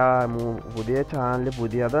പുതിയ ചാനൽ.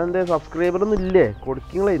 അതെന്താ സബ്സ്ക്രൈബറൊന്നും ഇല്ലേ?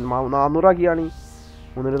 കൊടുക്കിങ്ങളെ 400 ആക്കിയാണ്.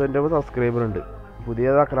 399 സബ്സ്ക്രൈബർ ഉണ്ട്.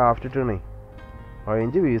 പുതിയതാ ക്രാഫ്റ്റ് ഇട്ടണേ.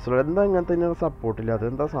 15 വ്യൂസുള്ള. എന്താ ഇങ്ങനത്തെ തന്നെ സപ്പോർട്ടില്ല?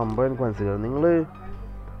 അതെന്താ സംഭവം എനിക്ക് മനസ്സിലാവും. നിങ്ങൾ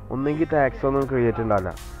ഒന്നെങ്കിൽ ടാക്സ് ഒന്നും ക്രിയേറ്റ് ഉണ്ടാവില്ല.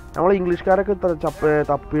 നമ്മൾ ഇംഗ്ലീഷുകാരൊക്കെ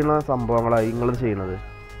തപ്പിയുള്ള സംഭവങ്ങളാണ് നിങ്ങൾ ചെയ്യുന്നത്.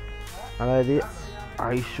 അതായത്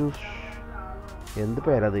ഐഷു എന്ത്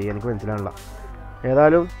പേരത് എനിക്ക് മനസ്സിലാവില്ല.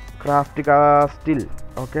 ഏതായാലും ക്രാഫ്റ്റ് കാസ്റ്റിൽ.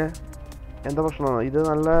 ഓക്കെ, എന്താ പ്രശ്നം? ഇത്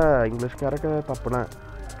നല്ല ഇംഗ്ലീഷുകാരൊക്കെ തപ്പണ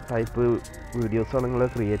ടൈപ്പ് വീഡിയോസാണ് നിങ്ങൾ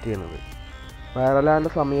ക്രിയേറ്റ് ചെയ്യുന്നത്.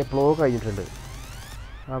 വൈറലാൻ്റെ സമയം എപ്പോഴോ കഴിഞ്ഞിട്ടുണ്ട്.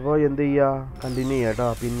 അപ്പോൾ എന്ത് ചെയ്യുക, കണ്ടിന്യൂ ചെയ്യുക കേട്ടോ.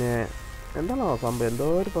 പിന്നെ എന്താണോ സംഭവം? എന്തോ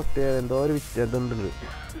ഒരു പ്രത്യേകത, എന്തോ ഒരു ഇതുണ്ട്,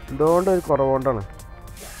 എന്തുകൊണ്ടൊരു കുറവുകൊണ്ടാണ്.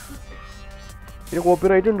 പിന്നെ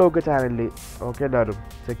കോപ്പിറൈറ്റ് ഉണ്ടാവുക ചാനലിൽ. ഓക്കെ, എല്ലാവരും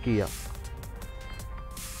ചെക്ക് ചെയ്യാം.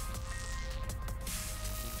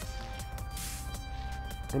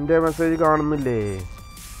 എൻ്റെ മെസ്സേജ് കാണുന്നില്ലേ?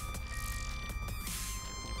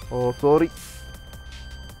 ഓ സോറി,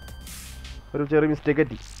 ഒരു ചെറിയ മിസ്റ്റേക്ക്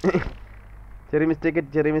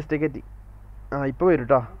പറ്റി. ഇപ്പോൾ വരും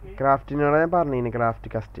കേട്ടോ. ക്രാഫ്റ്റിനോടെ ഞാൻ പറഞ്ഞിന്, ക്രാഫ്റ്റ്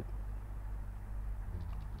കാസ്റ്റ്.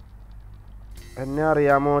 എന്നെ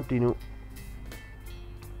അറിയാമോ ടിനു?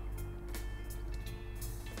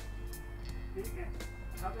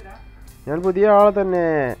 ഞാൻ പുതിയ ആളെ തന്നെ.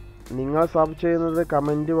 നിങ്ങൾ സബ് ചെയ്യുന്നത്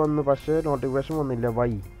കമൻറ്റ് വന്നു, പക്ഷേ നോട്ടിഫിക്കേഷൻ വന്നില്ല.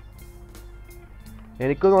 വൈ?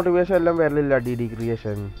 എനിക്ക് നോട്ടിഫിക്കേഷൻ എല്ലാം വരലില്ല. ഡി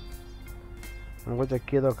ക്രിയേഷൻ നമുക്ക്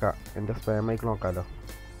ചെക്ക് ചെയ്ത് നോക്കാം. എൻ്റെ സ്പാമേക്ക് നോക്കാമല്ലോ.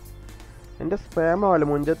 എൻ്റെ സ്പാം ആവല്ലോ.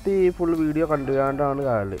 മുഞ്ചത്തി ഫുൾ വീഡിയോ കണ്ടുകൊണ്ടാണ്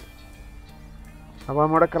കാല്. അപ്പോൾ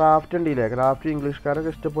നമ്മുടെ ക്രാഫ്റ്റ് ഉണ്ടല്ലേ, ക്രാഫ്റ്റ്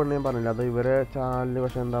ഇംഗ്ലീഷുകാരൊക്കെ ഇഷ്ടപ്പെടുന്ന ഞാൻ പറഞ്ഞില്ല, അത് ഇവരെ ചാനൽ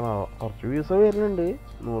പക്ഷേ എന്താണോ കുറച്ച് വ്യൂസ് വരുന്നുണ്ട്.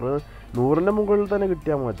 100ൻ്റെ മുകളിൽ തന്നെ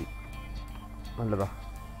കിട്ടിയാൽ മതി. നല്ലതാ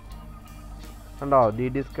ഉണ്ടോ. ദി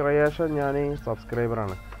ഡിസ്ക്രിയേഷൻ ഞാൻ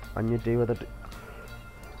സബ്സ്ക്രൈബറാണ് 578.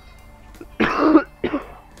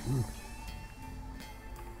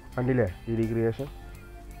 കണ്ടില്ലേ ഡി ക്രിയേഷൻ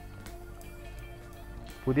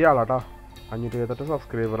പുതിയ ആളാട്ടോ. 578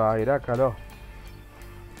 സബ്സ്ക്രൈബർ, 1000 ആക്കാലോ.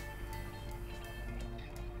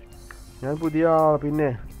 ഞാൻ പുതിയ പിന്നെ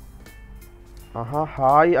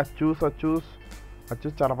ഹായ് അച്ചൂസ്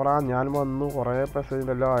ചറപ്പറ, ഞാൻ വന്നു. കുറേ മെസ്സേജ്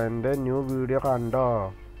ഉണ്ടല്ലോ. എൻ്റെ ന്യൂ വീഡിയോ കണ്ടോ?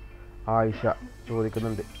 ആയിഷ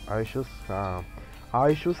ചോദിക്കുന്നുണ്ട്.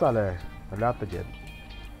 ആയിഷൂസ് അല്ലേ, വല്ലാത്ത ചേരി.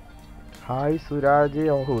 Hi Suraj,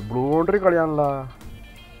 ബ്ലൂണ്ടറി കളിയാണല്ലോ.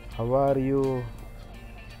 How are you?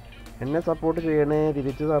 എന്നെ സപ്പോർട്ട് ചെയ്യണേ,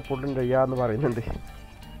 തിരിച്ച് സപ്പോർട്ടും ചെയ്യാമെന്ന് പറയുന്നുണ്ട്.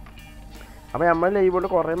 അപ്പോൾ നമ്മൾ ലൈവ് കൊണ്ട്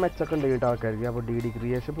കുറേ മെച്ചൊക്കെ ഉണ്ട് കേട്ടോ ആൾക്കാർക്ക്. അപ്പോൾ ഡി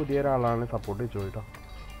ക്രിയേഷൻ പുതിയ ഒരാളാണ്, സപ്പോർട്ട് ചെയ്തു കേട്ടോ.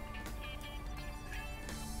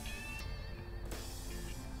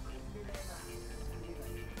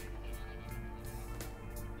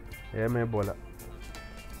 मैं बोला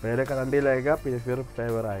मेरे करंडी लगेगा फिर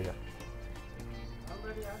फेवर आएगा.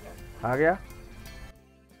 आ गया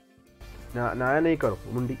ഞാൻ नहीं करो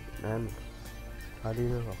मुंडी ഞാൻ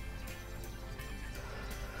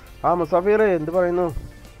മുസാഫിർ എന്ത് പറയുന്നു?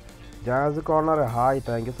 Jazz corner hi,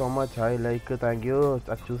 thank you so much. Hi like, thank you.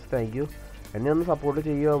 Achus thank you. എന്നെ ഒന്ന് സപ്പോർട്ട്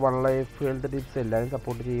ചെയ്യുമോ? 1 ലൈഫ് ഹെൽത്ത് ടിപ്സ് എല്ലാവരും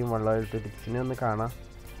സപ്പോർട്ട് ചെയ്യും. 1 ലൈഫ് ഹെൽത്ത് ടിപ്സിനെ ഒന്ന് കാണാം.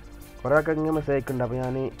 കുറേ ഒക്കെ ഇങ്ങനെ മെസ്സേജ് ഉണ്ട്. അപ്പോൾ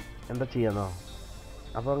ഞാൻ എന്താ ചെയ്യാന്നോ,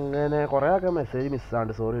 അപ്പോൾ ഇങ്ങനെ കുറേ ഒക്കെ മെസ്സേജ്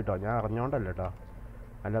മിസ്സാണ്ട്. സോറി കേട്ടോ, ഞാൻ അറിഞ്ഞോണ്ടല്ല കേട്ടോ,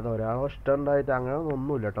 അല്ലാതെ ഒരാളോ ഇഷ്ടം ഉണ്ടായിട്ട് അങ്ങനെ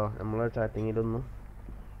ഒന്നുമില്ല കേട്ടോ. നമ്മളെ ചാറ്റിങ്ങിലൊന്നും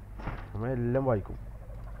നമ്മളെല്ലാം വായിക്കും.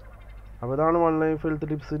 അപ്പോൾ ഇതാണ് 1 ലൈഫ് ഹെൽത്ത്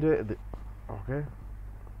ടിപ്സിൻ്റെ ഇത്. ഓക്കെ,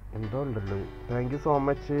 എന്തോ ഉണ്ടല്ലോ. Thank you so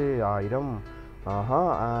much. 1000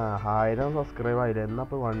 1000 subscribe ആയില്ലേ. എന്നാൽ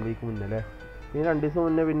ഇപ്പോൾ 1 വീക്ക് മുന്നേ അല്ലേ, പിന്നെ 2 ദിവസം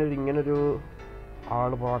മുന്നേ പിന്നെ ഇങ്ങനൊരു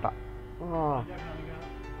ആൾ പോട്ട.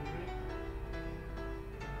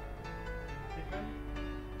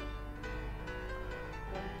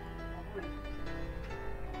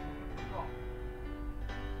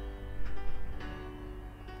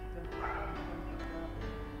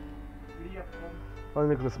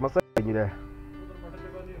 അതിന് ക്രിസ്മസ് കഴിഞ്ഞില്ലേ.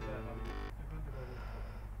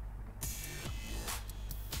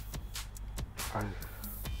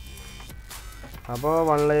 അപ്പോൾ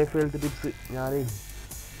 1 ലൈഫ് ഹെൽത്ത് ടിപ്സ് ഞാൻ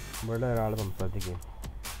ഇവിടെ ഒരാൾ സംസാരിക്കുക,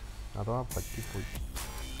 അതോ പറ്റിപ്പോയി.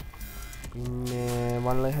 പിന്നെ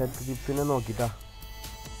 1 ലൈഫ് ഹെൽത്ത് ടിപ്സിനെ നോക്കിയിട്ടാ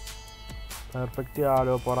പെർഫെക്റ്റ്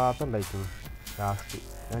ആലോ പൊറാത്ത ഉണ്ടായിരുന്നു ലാസ്റ്റ്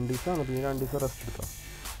 2 ദിവസമാണ്. പിന്നെ 2 ദിവസം റെസ്റ്റ് എടുക്കാം.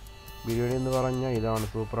 ബിരിയാണി എന്ന് പറഞ്ഞാൽ ഇതാണ്,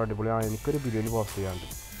 സൂപ്പർ അടിപൊളിയാണ്. എനിക്കൊരു ബിരിയാണി പോസ്റ്റ് ചെയ്യാണ്ട്,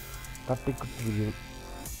 തട്ടിക്കുട്ടി ബിരിയാണി.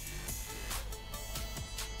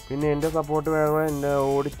 പിന്നെ എൻ്റെ സപ്പോർട്ട് വേറെ എന്നെ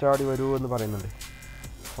ഓടിച്ചാടി വരൂ എന്ന് പറയുന്നുണ്ട്.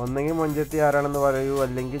 ഒന്നെങ്കിൽ മൊഞ്ചത്തി ആരാണെന്ന് പറയൂ,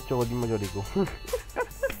 അല്ലെങ്കിൽ ചോദ്യം ചോദിക്കൂ.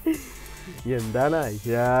 എന്താണ്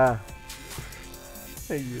ആയിഷാ?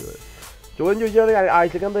 അയ്യോ, ചോദ്യം ചോദിച്ചാൽ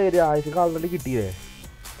ആഴ്ചക്ക് എന്താ തരിക? ആഴ്ചക്ക് ആൾറെഡി കിട്ടിയേ.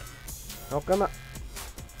 നോക്കന്നാ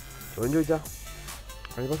ചോദ്യം ചോദിച്ചാ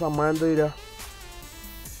അതിപ്പോൾ സമ്മാനം എന്താ തരിക?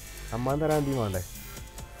 സമ്മാനം തരാൻ എന്തെങ്കിലും വേണ്ടേ?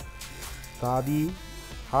 Saadi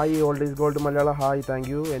hi, old is gold Malayala hi, thank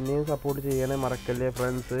you. എന്നെയും സപ്പോർട്ട് ചെയ്യണേ മറക്കല്ലേ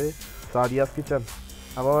ഫ്രണ്ട്സ്. സാദിയാസ് കിച്ചൺ.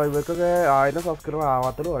 അപ്പോൾ ഇവർക്കൊക്കെ 1000 സബ്സ്ക്രൈബർ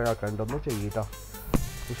ആവാത്തത് കുറേ ആൾക്കാരുണ്ട്. ഒന്ന് ചെയ്യട്ടോ.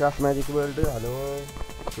 വിഷാസ് മാജിക് വേൾഡ് ഹലോ.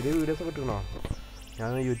 പുതിയ വീഡിയോസ് കിട്ടണോ?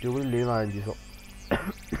 ഞാൻ യൂട്യൂബിൽ ഇല്ലേ 4-5 ദിവസം.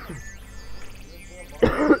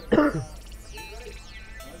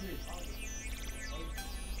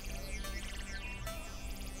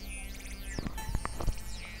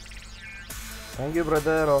 Thank you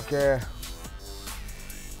brother. Okay,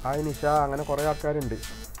 hi Nisha. അങ്ങനെ കുറേ ആൾക്കാരുണ്ട്.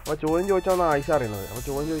 അപ്പോൾ ചോദ്യം ചോദിച്ചാൽ ആയിഷ അറിയണത്. അപ്പോൾ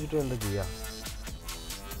ചോദ്യം ചോദിച്ചിട്ട് എന്താ ചെയ്യുക?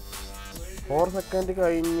 4 സെക്കൻഡ്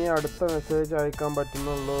കഴിഞ്ഞ് അടുത്ത മെസ്സേജ് അയക്കാൻ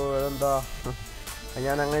പറ്റുന്നുള്ളൂ. അതെന്താ?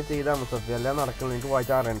 ഞാൻ അങ്ങനെ ചെയ്താൽ മുസഫി എല്ലാം നടക്കുള്ളൂ. എനിക്ക്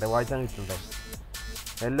വായിച്ചാൽ അറിയണ്ടേ, വായിച്ചാൽ കിട്ടണ്ടേ,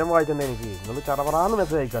 എല്ലാം വായിച്ചണ്ടേ എനിക്ക്. നിങ്ങൾ ചറപറാന്ന്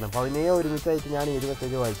മെസ്സേജ് അയക്കണം. 17 ഒരുമിച്ച് അയച്ച് ഞാൻ 7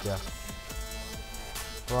 മെസ്സേജ് വായിക്കുക.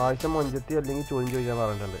 വായിച്ച മൊഞ്ചത്തി അല്ലെങ്കിൽ ചോദ്യം ചോദിക്കാൻ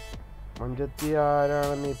പറഞ്ഞിട്ടുണ്ട്. മൊഞ്ചത്തി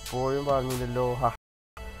ആരാണെന്ന് ഇപ്പോഴും പറഞ്ഞില്ലല്ലോ.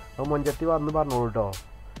 അപ്പോൾ മൊഞ്ചത്തി വന്ന് പറഞ്ഞോളൂ കേട്ടോ.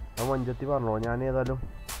 അപ്പോൾ മൊഞ്ചത്തി പറഞ്ഞോളൂ. ഞാൻ ഏതായാലും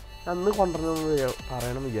അന്ന് കൊണ്ടുവരണമെന്ന്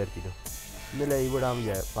പറയണം വിചാരിച്ചിരുന്നു. ഇന്ന് ലൈവ് ഇടാൻ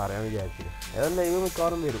പറയാൻ വിചാരിച്ചിരുന്നു. ഏതായാലും ലൈവ്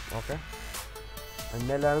മിക്കവാറും വരും. ഓക്കെ,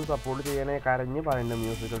 എന്നെ എല്ലാവരും സപ്പോർട്ട് ചെയ്യണേ. കരഞ്ഞ് പറയണ്ട.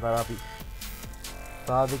 Musical therapy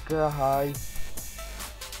Sadiq hi.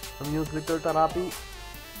 Musical therapy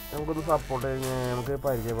നമുക്കൊന്ന് സപ്പോർട്ട് കഴിഞ്ഞ് നമുക്ക്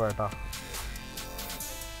പരിചയപ്പെടാം.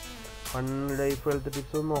 1 ലൈഫ് ഹെൽത്ത്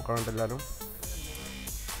ടിപ്സ് ഒന്ന് നോക്കണം എല്ലാവരും.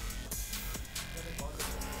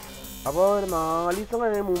 അപ്പോൾ ഒരു 4 ദിവസം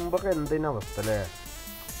കഴിഞ്ഞ മുമ്പൊക്കെ എന്തിനാ അവസ്ഥ അല്ലേ?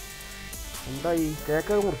 എന്തായി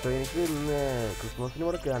കേക്കൊക്കെ മുറിച്ചോ? എനിക്ക് ഇന്ന് ക്രിസ്മസിന്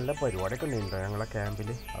ഇവിടെ നല്ല പരിപാടിയൊക്കെ ഉണ്ടായിട്ടുണ്ടോ ഞങ്ങളെ ക്യാമ്പിൽ?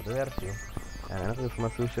 അത് വേറെ ചെയ്യും. അങ്ങനെ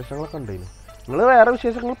ക്രിസ്മസ് വിശേഷങ്ങളൊക്കെ ഉണ്ടായിരുന്നു. നിങ്ങൾ വേറെ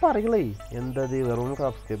വിശേഷങ്ങൾ പറയണേ. എന്തത് വെറും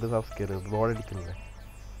സബ്സ്ക്രൈബ് ബോർഡടിക്കുന്നില്ലേ?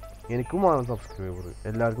 എനിക്കും വേണം സബ്സ്ക്രൈബർ,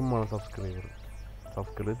 എല്ലാവർക്കും വേണം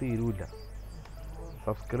സബ്സ്ക്രൈബ് തീരൂല്ല.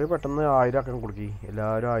 സബ്സ്ക്രൈബ് പെട്ടെന്ന് 1000 ആക്കാൻ കൊടുക്കി.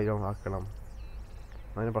 എല്ലാവരും 1000 ആക്കണം.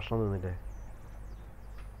 അതിന് പ്രശ്നം തോന്നില്ലേ?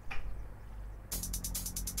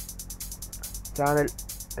 ചാനൽ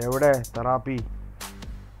എവിടെ? തെറാപ്പി,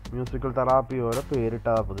 മ്യൂസിക്കൽ തെറാപ്പി ഓരോ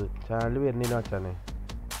പേരിട്ടത് ചാനൽ വരുന്നില്ല അച്ഛനെ.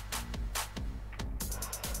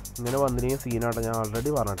 ഇങ്ങനെ വന്നില്ലെങ്കിൽ സീനാട്ടോ. ഞാൻ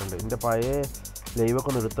ഓൾറെഡി പറഞ്ഞിട്ടുണ്ട്. എൻ്റെ പഴയ ലൈവൊക്കെ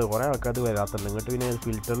ഒന്ന് എടുത്ത് കുറേ ആൾക്കാർ വരാത്തുണ്ട്. എന്നിട്ട് പിന്നെ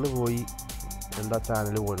ഫിൽറ്ററിൽ പോയി എന്താ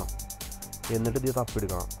ചാനൽ പോകണം, എന്നിട്ട് ഇത്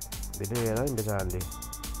തപ്പിയെടുക്കണം. ഇതിൽ ഏതാ എൻ്റെ ചാനൽ?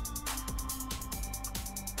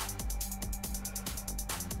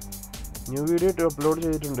 ന്യൂ വീഡിയോ അപ്ലോഡ്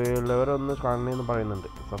ചെയ്തിട്ടുണ്ട്. എല്ലാവരൊന്ന് കാണണമെന്ന് പറയുന്നുണ്ട്.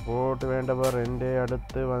 സപ്പോർട്ട് വേണ്ടവർ എൻ്റെ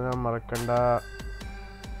അടുത്ത് വരാൻ മറക്കണ്ട.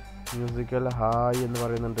 മ്യൂസിക്കൽ ഹായ് എന്ന്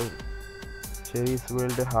പറയുന്നുണ്ട്. ഷെരീസ്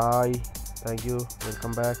world hi, thank you,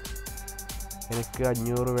 welcome back. എനിക്ക്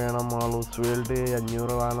 500 വേണം. മാളൂസ് വേൾഡ്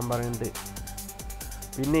 500 വേണം പറയുന്നുണ്ട്.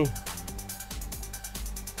 പിന്നെ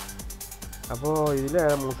അപ്പോൾ ഇതിലെ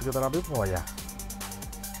മ്യൂസിക്കൽ തെറാപ്പി പോയാ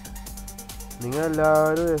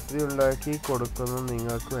നിങ്ങളെല്ലാവരും എസ് ഉണ്ടാക്കി കൊടുക്കുന്നു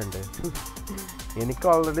നിങ്ങൾക്ക് വേണ്ടേ? എനിക്ക്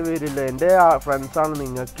ഓൾറെഡി വരില്ല. എൻ്റെ ഫ്രണ്ട്സാണ്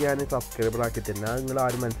നിങ്ങൾക്ക് ഞാൻ സബ്സ്ക്രൈബർ ആക്കി തരുന്നത്. അത് നിങ്ങൾ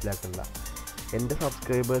ആരും മനസ്സിലാക്കണ്ട. എൻ്റെ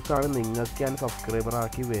സബ്സ്ക്രൈബേഴ്സാണ് നിങ്ങൾക്ക് ഞാൻ സബ്സ്ക്രൈബർ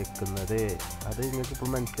ആക്കി വെക്കുന്നത്. അത് നിങ്ങൾക്ക്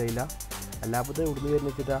ഇപ്പോൾ മനസ്സിലായില്ല. അല്ലാതെ എവിടുന്ന്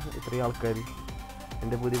വരുന്ന വെച്ചിട്ടാ ഇത്രയും ആൾക്കാർ?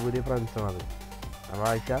 എൻ്റെ പുതിയ ഫ്രണ്ട്സാണത്. അപ്പോൾ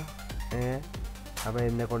ആഴ്ച അപ്പോൾ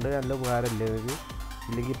എന്നെക്കൊണ്ട് നല്ല ഉപകാരമല്ലേ നിങ്ങൾക്ക്?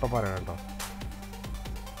 ഇല്ലെങ്കിൽ ഇപ്പം പറയണം കേട്ടോ.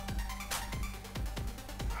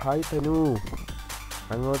 ഹായ് തനു,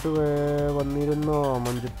 അങ്ങോട്ട് വന്നിരുന്നോ?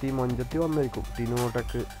 മൊഞ്ചത്തി വന്നിരിക്കും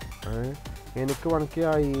ടിനുട്ടക്ക്. എനിക്ക്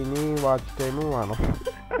മണിക്കായി. ഇനി വാച്ച് ടൈം വേണം.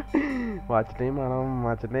 വാച്ച് ടൈം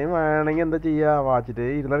വേണമെങ്കിൽ എന്താ ചെയ്യുക? വാച്ച്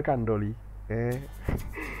ടൈം ഇരുന്നാൽ കണ്ടോളി.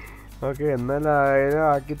 ഓക്കെ, എന്നാൽ 1000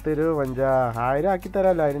 ആക്കിത്തരൂ മഞ്ച. 1000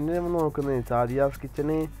 ആക്കിത്തരാമല്ലോ. അതിന് നമ്മൾ നോക്കുന്നത്. സാദിയാസ്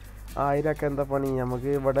കിച്ചന് 1000 ആക്കാൻ എന്താ പണി? നമുക്ക്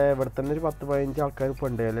ഇവിടെ തന്നെ ഒരു 10-15 ആൾക്കാർ ഇപ്പോൾ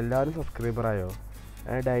ഉണ്ട്. എല്ലാവരും സബ്സ്ക്രൈബറായോ?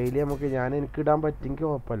 ഡെയിലി നമുക്ക് എനിക്ക് ഇടാൻ പറ്റുമെങ്കിൽ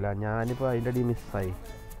കുഴപ്പമില്ല. ഞാനിപ്പോൾ അതിൻ്റെ അടി മിസ്സായി.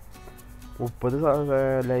 30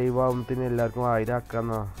 ലൈവ് ആകുമ്പത്തിന് എല്ലാവർക്കും 1000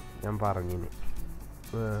 ആക്കാമെന്നാണ് ഞാൻ പറഞ്ഞിന്.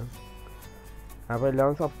 അപ്പോൾ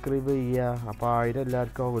എല്ലാവരും സബ്സ്ക്രൈബ് ചെയ്യുക. അപ്പോൾ 1000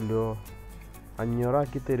 എല്ലാവർക്കും ആവുമല്ലോ. 500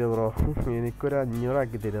 ആക്കി തരുമോ ബ്രോ? എനിക്കൊരു 500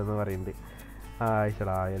 ആക്കി തരുമെന്ന് പറയുന്നുണ്ട്.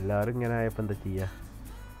 ആയിച്ചടാ, എല്ലാവരും ഇങ്ങനെ ആയപ്പോൾ എന്താ ചെയ്യുക?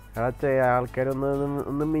 ആൾക്കാരൊന്ന്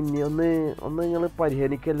നിങ്ങൾ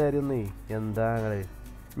പരിഹരിക്കുക എല്ലാവരും ഒന്ന്. എന്താ നിങ്ങൾ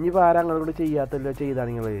ഇനിയിപ്പോൾ ആരാ നിങ്ങൾ കൂടെ ചെയ്യാത്തല്ലോ? ചെയ്താണ്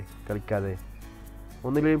നിങ്ങൾ കളിക്കാതെ.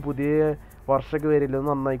 ഒന്നില്ലെങ്കിൽ പുതിയ വർഷമൊക്കെ വരില്ല,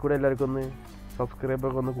 ഒന്ന് നന്നായിക്കൂടെ? എല്ലാവർക്കും ഒന്ന്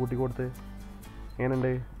സബ്സ്ക്രൈബൊക്കെ ഒന്ന് കൂട്ടിക്കൊടുത്ത്.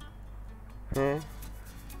 എങ്ങനെയുണ്ട്?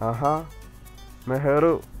 ആഹാ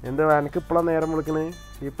മെഹറു, എന്താ എനിക്ക് ഇപ്പോഴാണ് നേരം വിളിക്കണേ?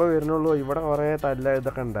 ഇപ്പോൾ വരുന്നുള്ളൂ. ഇവിടെ കുറേ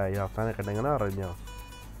ഇതൊക്കെ ഉണ്ടായി, അവസാനമൊക്കെ ഉണ്ട്. ഇങ്ങനെ അറിഞ്ഞോ?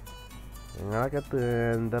 നിങ്ങളൊക്കെ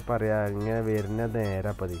എന്താ പറയുക, ഇങ്ങനെ വരുന്ന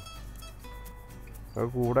നേരം പതി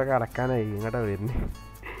കൂടെ കടക്കാനായി ഇങ്ങോട്ടാ വരുന്നത്.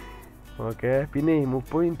 ഓക്കെ, പിന്നെ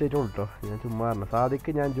 30 മിനിറ്റ് ആയിട്ടുള്ളൂ കേട്ടോ. ഞാൻ ചുമ്മാ പറഞ്ഞു.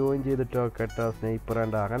 സാധിക്ക് ഞാൻ ജോയിൻ ചെയ്തിട്ടോ കേട്ടോ. സ്നേഹിപ്പർ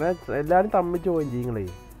വേണ്ട, അങ്ങനെ എല്ലാവരും തമ്മിൽ ജോയിൻ ചെയ്യുങ്ങളേ.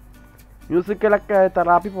 മ്യൂസിക്കലൊക്കെ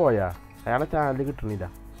തെറാപ്പി പോയാ അയാളെ ചാനൽ കിട്ടണില്ല.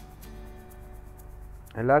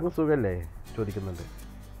 എല്ലാവർക്കും സുഖമല്ലേ ചോദിക്കുന്നുണ്ട്.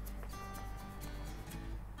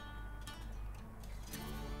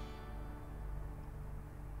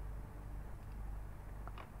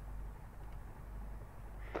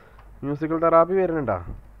 മ്യൂസിക്കൽ തെറാപ്പി വരുന്നുണ്ടോ?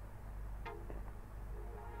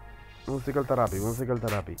 മ്യൂസിക്കൽ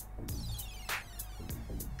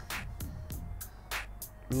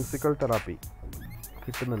തെറാപ്പി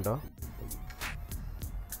കിട്ടുന്നുണ്ടോ?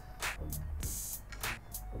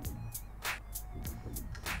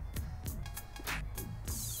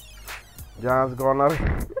 Jazz corner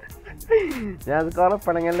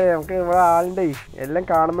പണങ്ങല്ലേ? നമുക്ക് ഇവിടെ ആളുണ്ടേ, എല്ലാം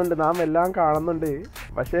കാണുന്നുണ്ട്, നാം എല്ലാം കാണുന്നുണ്ട്.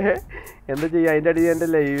 പക്ഷേ എന്താ ചെയ്യുക? അതിൻ്റെ അടിയിൽ എൻ്റെ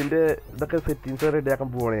ലൈവിൻ്റെ ഇതൊക്കെ സെറ്റിങ്സ് റെഡിയാക്കാൻ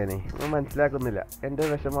പോകണേ. ഞാൻ മനസ്സിലാക്കുന്നില്ല. എൻ്റെ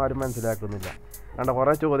വിഷമം ആരും മനസ്സിലാക്കുന്നില്ല. കണ്ടോ,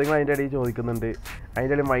 കുറേ ചോദ്യങ്ങൾ അതിൻ്റെ അടിയിൽ ചോദിക്കുന്നുണ്ട്.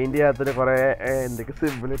 അതിൻ്റെ ഇടയിൽ മൈൻഡ് ചെയ്യാത്തൊരു കുറേ എന്തൊക്കെ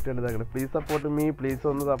സിമ്പിൾ ഇട്ടുണ്ട്. അങ്ങനെ പ്ലീസ് സപ്പോർട്ട് മീ, പ്ലീസ്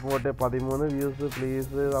ഒന്ന് സപ്പോർട്ട്. 13 views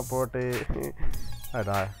please support.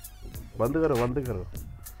 എടാ വന്ന് കയറും.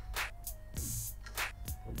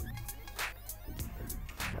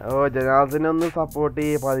 ഓ ജനാസിനൊന്ന് സപ്പോർട്ട്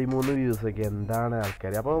ചെയ്യ്. 13 വ്യൂസൊക്കെ എന്താണ്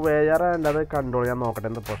ആൾക്കാർ? അപ്പോൾ വേറെ അത് കണ്ടോളൂ. ഞാൻ നോക്കട്ടെ,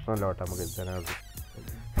 എന്താ പ്രശ്നമല്ല കേട്ടോ. നമുക്ക്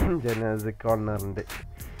ജനാസ് കോർണറിൻ്റെ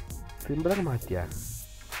സിമ്പിളൊക്കെ മാറ്റിയാ.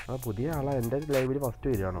 ആ പുതിയ ആളാ എൻ്റെ ലൈവിൽ ഫസ്റ്റ്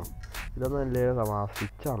വരികയാണോ? ഇതൊന്നും അല്ലേ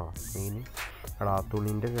സ്വിച്ചാണോ മെയിൻ? എടാ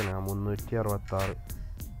തുണിൻ്റെ ഒക്കെ 366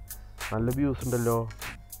 നല്ല വ്യൂസ് ഉണ്ടല്ലോ.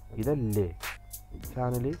 ഇതല്ലേ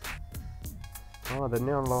ചാനൽ? ആ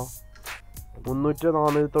അതന്നെയാണല്ലോ. 300,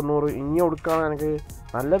 490 ഇനി കൊടുക്കാൻ എനിക്ക്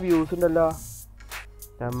നല്ല വ്യൂസ് ഉണ്ടല്ലോ.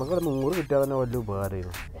 നമുക്ക് 100 കിട്ടിയാൽ തന്നെ വലിയ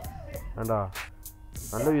ഉപകാരമായിരുന്നു. വേണ്ടാ,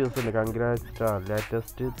 നല്ല വ്യൂസ് ഉണ്ട്. കൺഗ്രാറ്റ്സ്.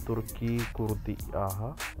 ലേറ്റസ്റ്റ് തുർക്കി കുർത്തി. ആഹാ,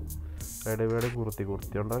 റെഡിമേഡ് കുർത്തി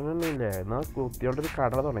കൊണ്ടല്ലേ. എന്നാൽ കുർത്തി കൊണ്ടൊരു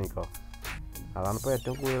കട തുടങ്ങിക്കോ. അതാണിപ്പോൾ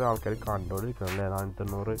ഏറ്റവും കൂടുതൽ ആൾക്കാർ കണ്ടുകൊണ്ടിരിക്കുന്നത് അല്ലേ.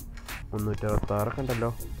 490, 366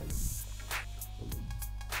 ഉണ്ടല്ലോ.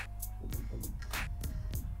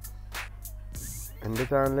 എൻ്റെ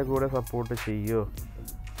ചാനലിൽ കൂടെ സപ്പോർട്ട് ചെയ്യോ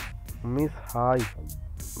മിസ്? ഹായ്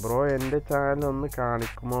ബ്രോ, എൻ്റെ ചാനൽ ഒന്ന്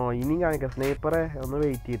കാണിക്കുമോ? ഇനിയും കാണിക്കാം. സ്നേപ്പറെ ഒന്ന്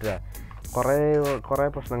വെയിറ്റ് ചെയ്തിട്ടാ. കുറേ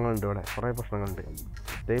പ്രശ്നങ്ങളുണ്ട് ഇവിടെ, കുറേ പ്രശ്നങ്ങളുണ്ട്.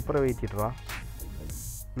 സ്നേപ്പറെ വെയിറ്റ് ചെയ്തിട്ടാ.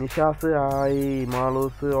 Nisha's hi,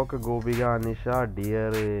 Malu's okay, Gopika, Nisha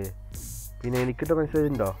dear. പിന്നെ എനിക്കിട്ട മെസ്സേജ്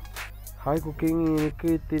ഉണ്ടോ? ഹായ് കുക്കിംഗ്, എനിക്ക്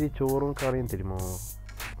ഇത്തിരി ചോറും കറിയും തരുമോ?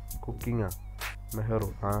 കുക്കിങ്ങാ മെഹറു.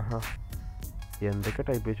 ആഹാ, എന്തൊക്കെ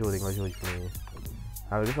ടൈപ്പ് ചോദ്യങ്ങളാണ് ചോദിക്കുന്നത്.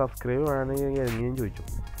 അവർ സബ്സ്ക്രൈബ് വേണമെങ്കിൽ എങ്ങനെയും ചോദിച്ചു.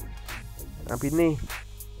 പിന്നെ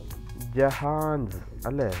ജഹാൻസ്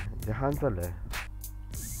അല്ലേ,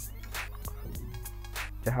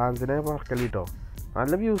 ജഹാൻസിനെ മറക്കല്ല കേട്ടോ.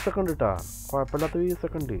 നല്ല വ്യൂസൊക്കെ ഉണ്ട് കേട്ടോ, കുഴപ്പമില്ലാത്ത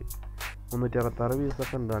വ്യൂസൊക്കെ ഉണ്ട്. 366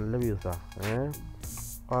 വ്യൂസൊക്കെ ഉണ്ട്, നല്ല വ്യൂസാണ്.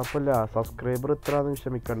 കുഴപ്പമില്ല. സബ്സ്ക്രൈബർ ഇത്രയാണെന്ന്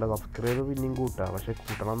വിഷമിക്കണ്ട. സബ്സ്ക്രൈബ് പിന്നെയും കൂട്ടാം, പക്ഷേ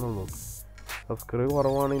കൂട്ടണം എന്നുള്ളൂ. സബ്സ്ക്രൈബ്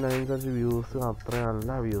കുറവാണെങ്കിൽ അതിനനുസരിച്ച് വ്യൂസ് അത്ര നല്ല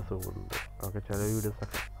വ്യൂസ് ഉണ്ട്. ഓക്കെ, ചില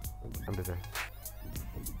വീഡിയോസൊക്കെ കണ്ടിട്ടേ.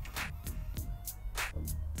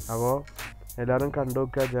 അപ്പോൾ എല്ലാവരും കണ്ടു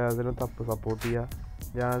നോക്കുക. ജാസിനെ സപ്പോർട്ട് ചെയ്യുക.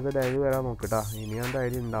 ജാസ് ലൈവ് വരാൻ നോക്കട്ടാ. ഇനി ഞാൻ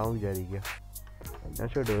ഡയറി ഉണ്ടാവും വിചാരിക്കുക. ഞാൻ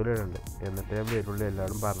ഷെഡ്യൂൾ ഇടുന്നുണ്ട്, എന്നിട്ട് ഞാൻ വരുള്ളൂ.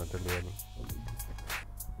 എല്ലാവരും പറഞ്ഞിട്ടുണ്ട് ഞാൻ.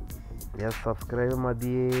 സബ്സ്ക്രൈബ്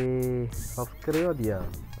മതിയാ.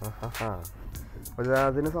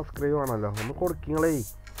 ജാസിന് സബ്സ്ക്രൈബ് ആണല്ലോ, ഒന്ന് കൊടുക്കിങ്ങളേ.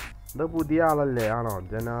 ഇത് പുതിയ ആളല്ലേ? ആണോ?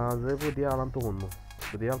 ജനാസ് പുതിയ ആളാന്ന് തോന്നുന്നു.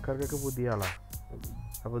 പുതിയ ആൾക്കാർക്കൊക്കെ പുതിയ ആളാണ്.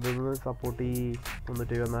 അപ്പോൾ ഇതൊന്ന് സപ്പോർട്ട് ചെയ്യ്.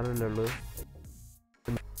 374 ഉള്ളൂ,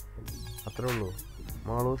 അത്രേ ഉള്ളൂ.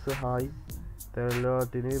 മാളൂസ് ഹായ്.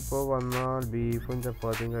 തെലോത്തിന് ഇപ്പോൾ വന്നാൽ ബീഫും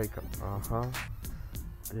ചപ്പാത്തിയും കഴിക്കാം. ആഹാ,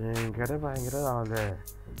 ഭയങ്കര ആളല്ലേ.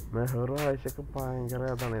 മെഹറു ആഴ്ചക്ക് ഭയങ്കര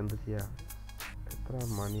അതാണ്. എന്ത് ചെയ്യാ? എത്ര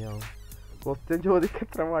മണിയാവും? ക്വസ്റ്റ്യൻ ചോദിക്കുക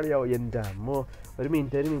എത്ര മണിയാവും? എൻ്റെ അമ്മോ, ഒരു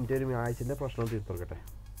മിനിറ്റ് ആഴ്ചൻ്റെ പ്രശ്നം തീർത്തു കൊടുക്കട്ടെ.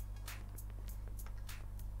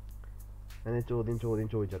 ഞാൻ ചോദ്യം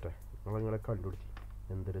ചോദിച്ചോട്ടെ. നിങ്ങളെ കണ്ടുപിടിച്ച്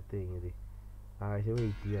എന്തൊരു തേങ്ങത്. ആഴ്ച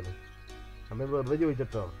വെയിറ്റ് ചെയ്യാണ്. അപ്പം വെറുതെ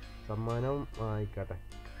ചോദിച്ചിട്ടോ. സമ്മാനം ആയിക്കോട്ടെ.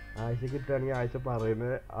 ആഴ്ച കിട്ടുകയാണെങ്കിൽ ആഴ്ച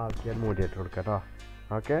പറയുന്നത് ആൾക്കാർ മോട്ടിവേറ്റ് കൊടുക്കാം കേട്ടോ.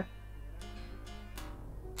 ഓക്കെ,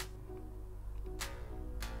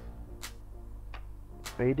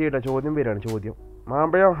 വെയിറ്റ് ചെയ്യട്ടെ. ചോദ്യം വരികയാണ്. ചോദ്യം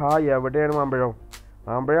മാമ്പഴം ഹായ്. എവിടെയാണ് മാമ്പഴം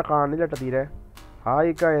കാണില്ല കേട്ടോ തീരെ.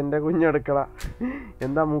 ഹായിക്ക, എൻ്റെ കുഞ്ഞടുക്കള.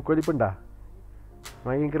 എന്താ മൂക്കൊലിപ്പുണ്ടാ?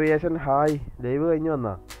 My creation hi. ലൈവ് കഴിഞ്ഞ്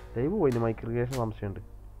വന്നാ? ലൈവ് പോയിന്. മൈ ക്രിയേഷൻ സംശയമുണ്ട്.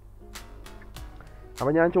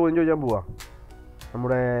 അപ്പം ഞാൻ ചോദ്യം ചോദിക്കാൻ പോവാ.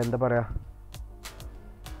 നമ്മുടെ എന്താ പറയുക,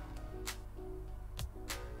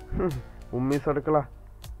 ഉമ്മീസ് അടുക്കള,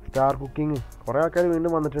 സ്റ്റാർ കുക്കിങ്. കുറേ ആൾക്കാർ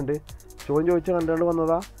വീണ്ടും വന്നിട്ടുണ്ട്. ചോദ്യം ചോദിച്ച് കണ്ടുകൊണ്ട്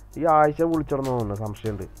വന്നതാ. ഈ ആഴ്ച വിളിച്ചിടന്നു തോന്നുന്നു,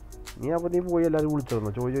 സംശയമുണ്ട്. അപ്പോൾ നീ പോയി എല്ലാവരും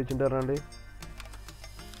വിളിച്ചിടന്നു ചോദ്യം ചോദിച്ചിട്ട് പറഞ്ഞാണ്ട്.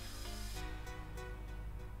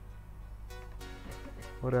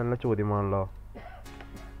 ഒരു നല്ല ചോദ്യമാണല്ലോ.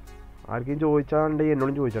 ആർക്കും ചോദിച്ചാലുണ്ടെങ്കിൽ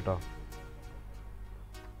എന്നോടും ചോദിച്ചോട്ടോ.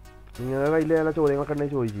 നിങ്ങളുടെ കയ്യിൽ എല്ലാ ചോദ്യങ്ങളൊക്കെ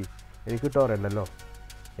ഉണ്ടെങ്കിൽ ചോദിച്ചു. എനിക്ക് കിട്ടാറില്ലല്ലോ,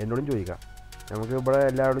 എന്നോടും ചോദിക്കാം. നമുക്ക് ഇവിടെ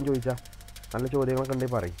എല്ലാവരോടും ചോദിച്ചാൽ നല്ല ചോദ്യങ്ങളൊക്കെ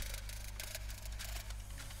ഉണ്ടെങ്കിൽ പറയും.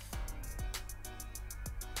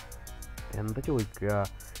 എന്താ ചോദിക്കുക?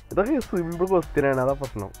 ഇതൊക്കെ സിമ്പിൾ ക്വസ്റ്റ്യനാണ്, അതാ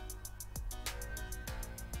പ്രശ്നം.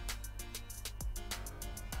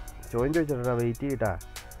 ചോദ്യം ചോദിച്ചിട്ടാ, വെയിറ്റ് ചെയ്യട്ടാ.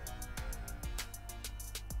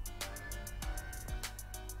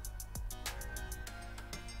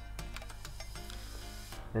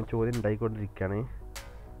 ഞാൻ ചോദ്യം ഉണ്ടായിക്കൊണ്ടിരിക്കുകയാണ്.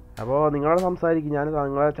 അപ്പോൾ നിങ്ങളോട് സംസാരിക്കും. ഞാൻ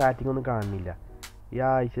നിങ്ങളെ ചാറ്റിംഗ് ഒന്നും കാണുന്നില്ല. ഈ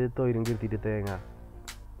ആഴ്ച തൊയിലും കിട്ടിയിട്ട് തേങ്ങ.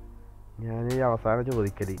 ഞാൻ ഈ അവസാനം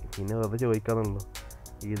ചോദിക്കല്, പിന്നെ വെറുതെ ചോദിക്കാന്നുള്ളൂ.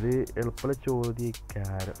 ഇത് എളുപ്പമുള്ള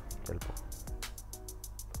ചോദ്യക്കാരം ചിലപ്പോൾ.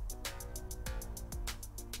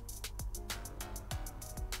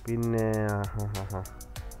 പിന്നെ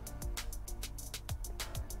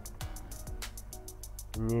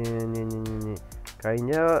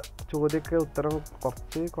കഴിഞ്ഞ ചോദ്യമൊക്കെ ഉത്തരം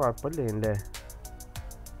കുറച്ച് കുഴപ്പമില്ലേ അല്ലേ?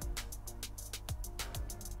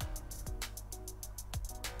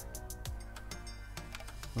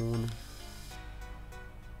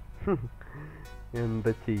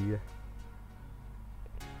 എന്താ ചെയ്യ?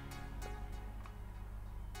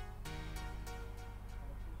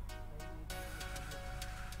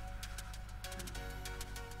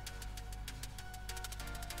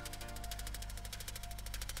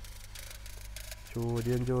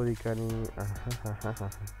 ചോദ്യം ചോദിക്കാൻ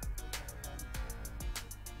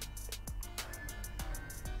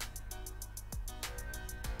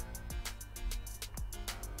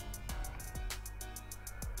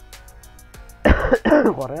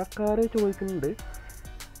കുറേ ആൾക്കാർ ചോദിക്കുന്നുണ്ട്,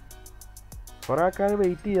 കുറേ ആൾക്കാർ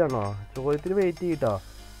വെയിറ്റ് ചെയ്യാണോ, ചോദ്യത്തിന് വെയിറ്റ് ചെയ്യട്ടോ.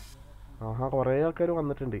 ആഹാ കുറേ ആൾക്കാർ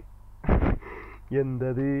വന്നിട്ടുണ്ട്.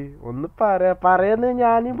 എന്തത് ഒന്ന് പറയുന്നത്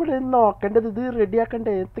ഞാനിവിടെ നോക്കേണ്ടത്, ഇത്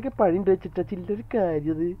റെഡിയാക്കണ്ടേ, എന്തൊക്കെ പണിയുണ്ട് വെച്ചിട്ടാ ചില്ലൊരു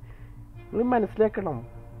കാര്യം. ഇത് നിങ്ങൾ മനസ്സിലാക്കണം,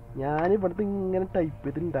 ഞാനിവിടുത്തെ ഇങ്ങനെ ടൈപ്പ്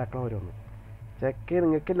ചെയ്ത് ഉണ്ടാക്കണം ഓരോന്ന്. ചെക്ക്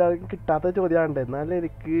നിങ്ങൾക്ക് എല്ലാവർക്കും കിട്ടാത്ത ചോദ്യമാണ്ട്, എന്നാലും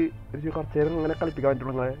എനിക്ക് കുറച്ച് നേരം ഇങ്ങനെ കളിപ്പിക്കാൻ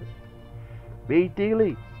പറ്റുള്ളൂ. നിങ്ങളെ വെയിറ്റ് ചെയ്യളേ,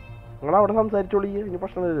 നിങ്ങളവിടെ സംസാരിച്ചോളി, ഇനി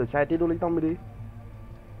പ്രശ്നമില്ലല്ലോ, ചാറ്റ് ചെയ്തോളി തമ്മിൽ.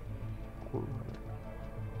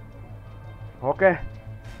 ഓക്കെ,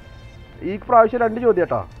 ഈ പ്രാവശ്യം 2 ചോദ്യം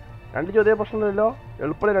കേട്ടോ, 2 ചോദ്യം പ്രശ്നമില്ലല്ലോ,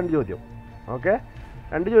 എളുപ്പമുള്ള 2 ചോദ്യം. ഓക്കെ,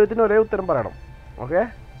 2 ചോദ്യത്തിന് ഒരേ ഉത്തരം പറയണം. ഓക്കെ,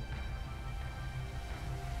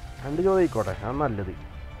 2 ചോദ്യം ആയിക്കോട്ടെ, അത് നല്ലത്.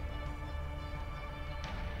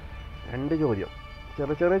 2 ചോദ്യം,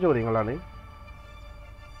 ചെറിയ ചെറിയ ചോദ്യങ്ങളാണ്.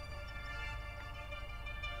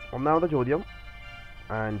 ഒന്നാമത്തെ ചോദ്യം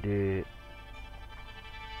ആൻഡ്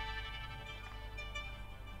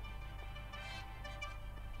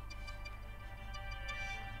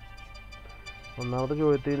ഒന്നാമത്തെ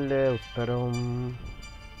ചോദ്യത്തിൻ്റെ ഉത്തരം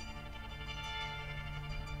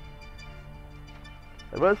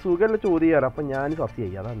ഇപ്പോൾ സുഖമല്ല ചോദ്യം ചെയ്യാറ്, അപ്പം ഞാൻ സത്യം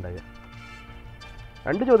ചെയ്യാം, അതാ ഉണ്ടാവുക.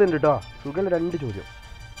 2 ചോദ്യം ഉണ്ട് കേട്ടോ, സുഖമല്ല 2 ചോദ്യം.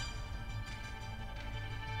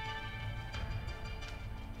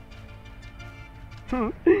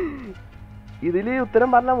 ഇതിൽ ഉത്തരം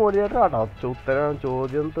പറഞ്ഞ മോഡിയേറ്റർ കേട്ടോ.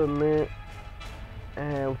 ചോദ്യം തന്ന്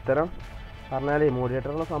ഉത്തരം പറഞ്ഞാലേ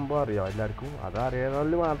മോഡിയേറ്ററുള്ള സംഭവം അറിയാം എല്ലാവർക്കും,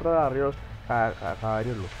 അതറിയാവുന്നതിൽ മാത്രമേ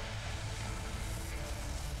കാര്യമുള്ളൂ.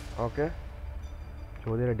 ഓക്കെ,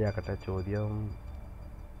 ചോദ്യം റെഡിയാക്കട്ടെ. ചോദ്യം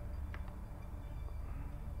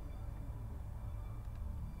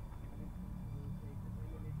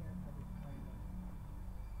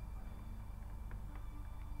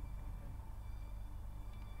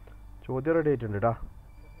റെഡി ആയിട്ടുണ്ട് കേട്ടോ.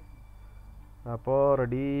 അപ്പോൾ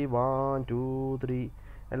റെഡി, 1 2 3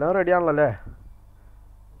 എല്ലാം റെഡി ആണല്ലോ അല്ലേ?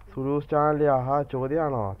 സുരൂസ് ചാനൽ, ആഹാ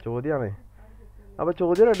ചോദ്യമാണോ? ചോദ്യമാണ്. അപ്പോൾ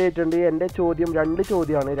ചോദ്യം റെഡി ആയിട്ടുണ്ട്. എൻ്റെ ചോദ്യം 2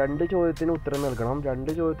 ചോദ്യമാണ്. 2 ചോദ്യത്തിന് ഉത്തരം നൽകണം.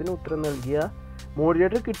 2 ചോദ്യത്തിന് ഉത്തരം നൽകിയ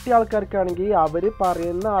മോഡിയേറ്റർ കിട്ടിയ ആൾക്കാർക്കാണെങ്കിൽ അവർ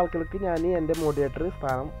പറയുന്ന ആൾക്കാർക്ക് ഞാൻ എൻ്റെ മോഡിയേറ്റർ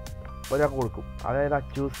സ്ഥാനം ഒരാൾക്ക് കൊടുക്കും. അതായത്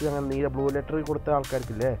അച്ചൂസ് അങ്ങനെ നീല ബ്ലൂ ലെറ്റർ കൊടുത്ത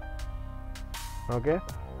ആൾക്കാർക്കില്ലേ? ഓക്കെ,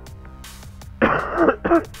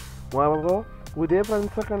 അപ്പോൾ പുതിയ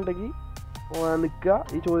ഫ്രണ്ട്സൊക്കെ ഉണ്ടെങ്കിൽ നിൽക്കുക,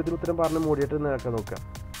 ഈ ചോദ്യത്തിന് ഉത്തരം പറഞ്ഞ് മോഡിയേറ്റർ നേക്കാൻ നോക്കുക.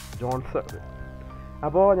 ജോൺസൺ.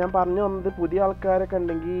 അപ്പോൾ ഞാൻ പറഞ്ഞു വന്നത്, പുതിയ ആൾക്കാരൊക്കെ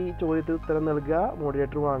ഉണ്ടെങ്കിൽ ഈ ചോദ്യത്തിന് ഉത്തരം നൽകുക,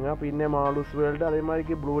 മോഡിയേറ്റർ വാങ്ങുക. പിന്നെ മാളൂസ് വേൾഡ്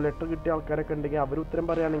അതേമാതിരി ബ്ലൂ ലെറ്റർ കിട്ടിയ ആൾക്കാരൊക്കെ ഉണ്ടെങ്കിൽ അവർ ഉത്തരം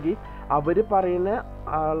പറയുകയാണെങ്കിൽ അവർ പറയുന്ന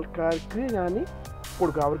ആൾക്കാർക്ക് ഞാൻ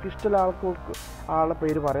കൊടുക്കുക. അവർക്ക് ഇഷ്ടമുള്ള ആളുടെ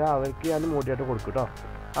പേര് പറയാം, അവർക്ക് ഞാൻ മോഡിയേറ്റർ കൊടുക്കും കേട്ടോ.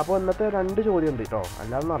 അപ്പോൾ ഇന്നത്തെ 2 ചോദ്യം ഉണ്ട് കേട്ടോ,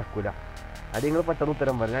 അല്ലാതെ നടക്കില്ല. അത് നിങ്ങൾ പെട്ടെന്ന്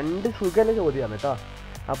ഉത്തരം പറയും. 2 സുഖമുള്ള ചോദ്യമാണ് കേട്ടോ.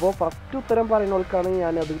 അപ്പോൾ ഫസ്റ്റ് ഉത്തരം പറയുന്നവർക്കാണ്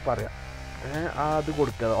ഞാനത് പറയാം, അത്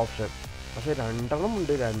കൊടുക്കുക ഓപ്ഷൻ. പക്ഷേ 2 എണ്ണം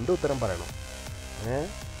ഉണ്ട്, 2 ഉത്തരം പറയണം.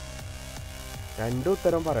 2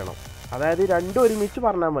 ഉത്തരം പറയണം, അതായത് 2 ഒരുമിച്ച്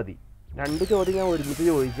പറഞ്ഞാൽ മതി. 2 ചോദ്യം ഞാൻ ഒരുമിച്ച്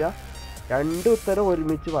ചോദിച്ചാൽ 2 ഉത്തരം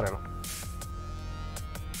ഒരുമിച്ച് പറയണം.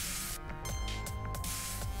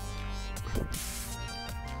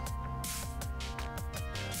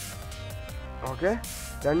 ഓക്കെ,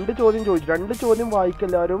 2 ചോദ്യം ചോദിച്ചു, 2 ചോദ്യം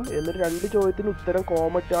വായിക്കെല്ലാവരും. എന്നിട്ട് 2 ചോദ്യത്തിന് ഉത്തരം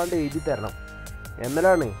കോമറ്റാണ്ട് എഴുതി തരണം,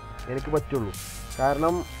 എന്നാലാണ് എനിക്ക് പറ്റുള്ളൂ.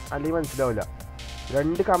 കാരണം അല്ലെങ്കിൽ മനസ്സിലാവില്ല.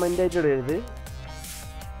 2 കമൻ്റായിട്ട് ഇടരുത്,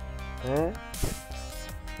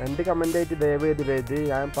 2 കമൻ്റായിട്ട് ദയവേത്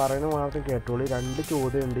ഞാൻ പറയുന്നത് മാത്രം കേട്ടോളൂ. 2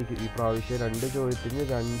 ചോദ്യം ഉണ്ട് ഈ പ്രാവശ്യം. 2 ചോദ്യത്തിന്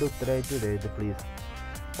 2 ഉത്തരമായിട്ട് ഇടരുത് പ്ലീസ്.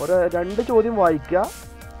 2 ചോദ്യം വായിക്കുക,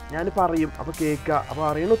 ഞാൻ പറയും, അപ്പോൾ കേൾക്കുക. അപ്പോൾ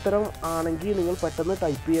അറിയുന്ന ഉത്തരം ആണെങ്കിൽ നിങ്ങൾ പെട്ടെന്ന്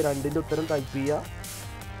ടൈപ്പ് ചെയ്യുക, 2ൻ്റെ ഉത്തരം ടൈപ്പ് ചെയ്യുക.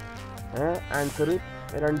 ആൻസർ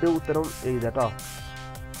 2 ഉത്തരം എഴുതുക കേട്ടോ.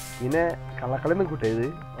 പിന്നെ കള്ളക്കളിയൊന്നും കൂട്ടരുത്.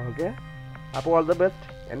 ഓക്കെ, അപ്പോൾ ഓൾ ദ ബെസ്റ്റ്.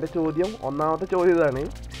 എൻ്റെ ചോദ്യം, ഒന്നാമത്തെ ചോദ്യം ഇതാണ്,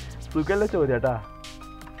 സുഖമുള്ള ചോദ്യം കേട്ടോ.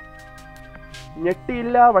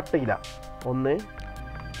 ഞെട്ടിയില്ല വട്ടയില്ല 1.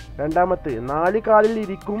 രണ്ടാമത്തെ 4 കാലിൽ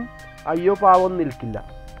ഇരിക്കും അയ്യോ പാവം നിൽക്കില്ല.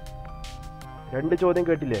 2 ചോദ്യം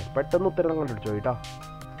കേട്ടില്ലേ? പെട്ടെന്ന് ഉത്തരം കണ്ടുപിടിച്ചോ കേട്ടോ.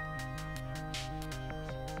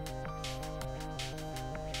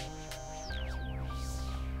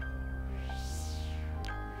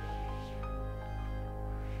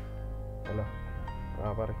 ഹലോ,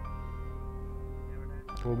 പറ.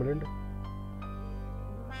 റൂമിലുണ്ട്.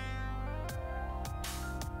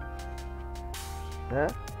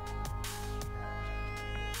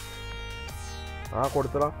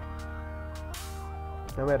 കൊടുത്തടാ,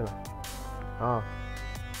 ഞാൻ വരണം.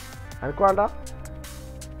 എനിക്ക് വേണ്ട.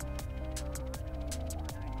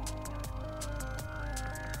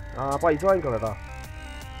 പൈസ വാങ്ങിക്കോളൂ കേട്ടോ.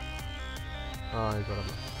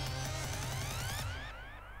 ആയിക്കോട്ടെ.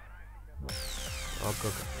 ഓക്കെ.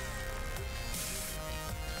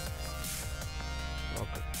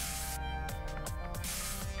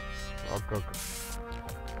 ഓക്കെ ഓക്കെ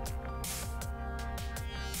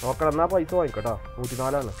നോക്കണം. എന്നാൽ പൈസ വാങ്ങിക്കോട്ടോ.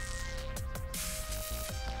 104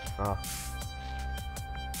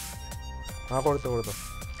 കൊടുത്തു.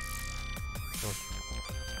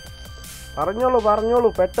 പറഞ്ഞോളൂ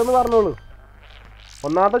പെട്ടെന്ന് പറഞ്ഞോളൂ.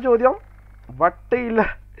 ഒന്നാമത്തെ ചോദ്യം വട്ടയില്ല.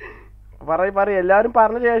 പറയും എല്ലാവരും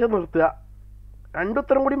പറഞ്ഞ ശേഷം നിർത്തുക. 2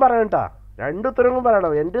 ഉത്തരം കൂടി പറയണം കേട്ടാ. 2 ഉത്തരം കൂടി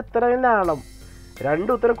പറയണം. എൻ്റെ ഉത്തരം തന്നെ ആണോ?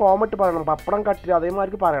 2 ഉത്തരം കോമറ്റ് പറയണം. പപ്പടം കട്ടി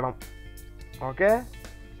അതേമാതിരി പറയണം. ഓക്കെ.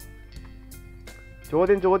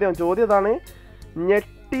 ചോദ്യം ഇതാണ്.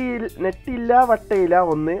 നെറ്റില്ല വട്ടയില്ല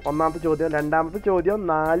ഒന്നാമത്തെ ചോദ്യം. രണ്ടാമത്തെ ചോദ്യം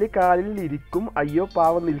 4 കാലിൽ ഇരിക്കും അയ്യോ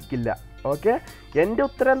പാവം നിൽക്കില്ല. ഓക്കെ. എൻ്റെ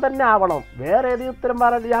ഉത്തരം തന്നെ ആവണം. വേറെ ഏതെങ്കിലും ഉത്തരം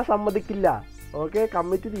പറയാൻ ഞാൻ സമ്മതിക്കില്ല. ഓക്കെ.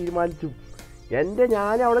 കമ്മിറ്റി തീരുമാനിച്ചു.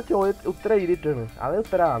 ഞാൻ അവിടെ ഉത്തരം എഴുതിയിട്ടാണ്. അത്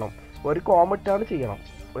ഉത്തരമാണോ? ഒരു കോമറ്റാണ് ചെയ്യണം.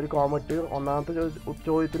 ഒരു കോമറ്റ്. ഒന്നാമത്തെ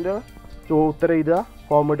ചോദ്യത്തിൻ്റെ ഉത്തരം എഴുതുക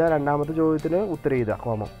കോമിടുക. രണ്ടാമത്തെ ചോദ്യത്തിന് ഉത്തരം എഴുതുക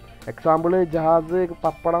കോമം. എക്സാമ്പിൾ ജഹാസ്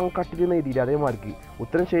പപ്പടം കട്ടിലെന്ന് എഴുതിയില്ല. അതേമാതിരിക്ക്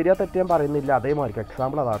ഉത്തരം ശരിയാ തെറ്റാൻ പറയുന്നില്ല. അതേമാതിരിക്ക്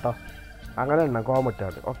എക്സാമ്പിൾ അതാട്ടോ. അങ്ങനെ എണ്ണം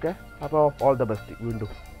കോമറ്റാണ്. ഓക്കെ. അപ്പോൾ ഓൾ ദ ബെസ്റ്റ്.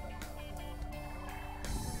 വീണ്ടും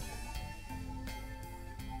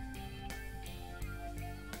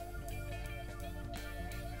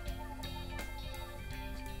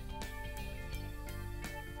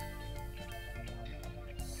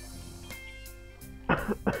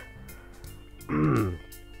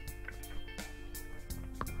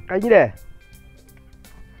കഴിഞ്ഞില്ലേ?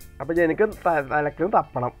 അപ്പം എനിക്ക് തലക്കിന്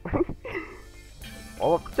തപ്പണം.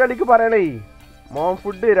 ഒറ്റടിക്ക് പറയണേ. മോം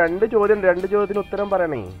ഫുഡ് 2 ചോദ്യത്തിന് ഉത്തരം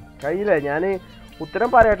പറയണേ. കഴിഞ്ഞില്ലേ? ഞാൻ ഉത്തരം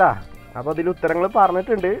പറയട്ടാ. അപ്പോൾ അതിൽ ഉത്തരങ്ങൾ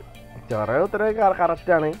പറഞ്ഞിട്ടുണ്ട്. ചെറിയ ഉത്തരം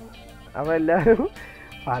കറക്റ്റാണ്. അപ്പോൾ എല്ലാവരും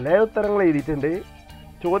പല ഉത്തരങ്ങൾ എഴുതിയിട്ടുണ്ട്.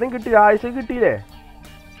 ചോദ്യം കിട്ടി. ആഴ്ച കിട്ടിയില്ലേ?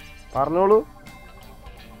 പറഞ്ഞോളൂ.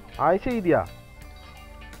 ആഴ്ച എഴുതിയാ?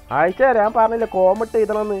 ആഴ്ച ഞാൻ പറഞ്ഞില്ല കോമറ്റ്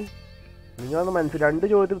എഴുതണമെന്ന്. നിങ്ങളൊന്ന് മനസ്സിൽ 2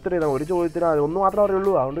 ചോദ്യത്തിന് ഉത്തരം എഴുതാം. ഒരു ചോദ്യത്തിന് ഒന്ന് മാത്രമേ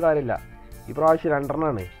അറിയുള്ളൂ. അതുകൊണ്ട് കാര്യമില്ല. ഈ പ്രാവശ്യം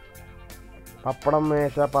 2 പപ്പടം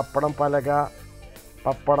മേശ, പപ്പടം പലക,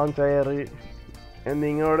 പപ്പടം ചെയർ.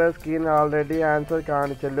 നിങ്ങളുടെ സ്ക്രീൻ ആൾറെഡി ആൻസർ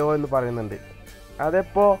കാണിച്ചല്ലോ എന്ന് പറയുന്നുണ്ട്.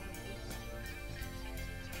 അതെപ്പോ?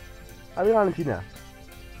 അത് കാണിച്ചില്ല.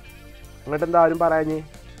 എന്നിട്ട് എന്താ ആരും പറയാഞ്ഞ്?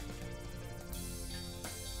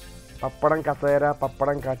 പപ്പടം കസേര,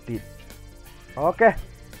 പപ്പടം കാട്ടി. ഓക്കെ.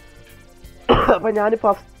 അപ്പം ഞാൻ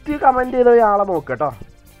ഫസ്റ്റ് കമൻറ്റ് ചെയ്ത ആളെ നോക്കട്ടോ.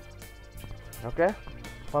 ഓക്കെ.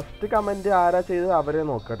 ഫസ്റ്റ് കമൻറ്റ് ആരാ ചെയ്തത് അവരെ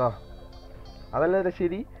നോക്കട്ടോ. അതല്ലേ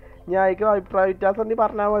ശരി. ഞാൻ എനിക്ക് അഭിപ്രായ വ്യത്യാസം ഉണ്ടെങ്കിൽ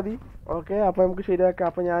പറഞ്ഞാൽ മതി. ഓക്കെ. അപ്പോൾ നമുക്ക് ശരിയാക്കാം.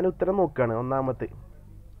 അപ്പോൾ ഞാൻ ഉത്തരം നോക്കുകയാണ്. ഒന്നാമത്തെ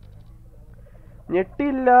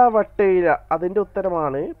ഞെട്ടിയില്ല വട്ടയില്ല. അതിൻ്റെ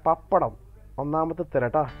ഉത്തരമാണ് പപ്പടം. ഒന്നാമത്തെ ഉത്തരം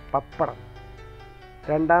കേട്ടോ. പപ്പടം.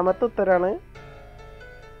 രണ്ടാമത്തെ ഉത്തരമാണ്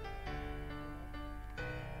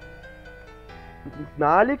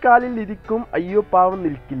 4 കാലിൽ ഇരിക്കും അയ്യോ പാവം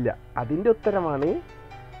നിൽക്കില്ല. അതിൻ്റെ ഉത്തരമാണ്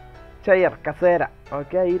ചെയർ, കസേര.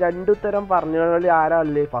 ഓക്കെ. ഈ 2 ഉത്തരം പറഞ്ഞ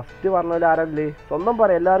ആരല്ലേ? ഫസ്റ്റ് പറഞ്ഞ ആരല്ലേ? സ്വന്തം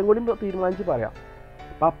പറയാം. എല്ലാവരും കൂടി തീരുമാനിച്ച് പറയാം.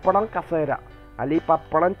 പപ്പടം കസേര അല്ലെങ്കിൽ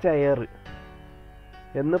പപ്പടം ചെയർ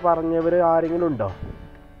എന്ന് പറഞ്ഞവർ ആരെങ്കിലും ഉണ്ടോ?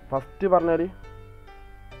 ഫസ്റ്റ് പറഞ്ഞവർ.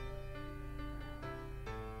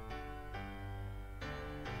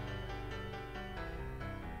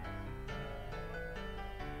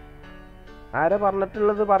 ആരാ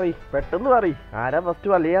പറഞ്ഞിട്ടുള്ളത്? പെട്ടെന്ന് ആരാ ഫസ്റ്റ്?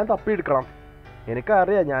 അല്ലെങ്കിൽ ഞാൻ തപ്പി എടുക്കണം.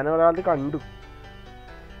 എനിക്കറിയാം. ഞാൻ ഒരാളുടെ കണ്ടു.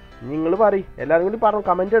 നിങ്ങൾ എല്ലാവരും കൂടി പറഞ്ഞു.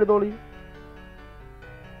 കമൻറ്റ് എടുത്തോളി.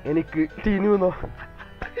 എനിക്ക് ടീനുന്നോ?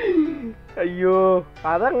 അയ്യോ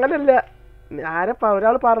അതങ്ങനല്ല.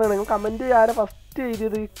 ഒരാൾ പറഞ്ഞു. നിങ്ങൾ കമൻറ്റ് ആരാ ഫസ്റ്റ്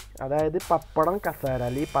എഴുതിയത്? അതായത് പപ്പടം കസാര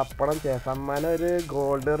അല്ലെങ്കിൽ പപ്പടം സമ്മാനം ഒരു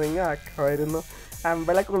ഗോൾഡ് റിങ് ആക്കുമായിരുന്നു.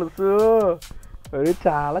 അമ്പല കുളിച്ചു. ഒരു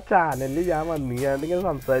ചാനലിൽ ഞാൻ വന്നിങ്ങാണ്ട് ഇങ്ങനെ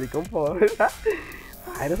സംസാരിക്കും.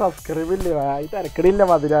 ആരും സബ്സ്ക്രൈബ് ഇല്ല. ആയി തിരക്കടില്ല.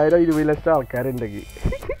 10,000-20 ലക്ഷം ആൾക്കാരുണ്ടെങ്കിൽ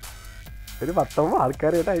ഒരു 19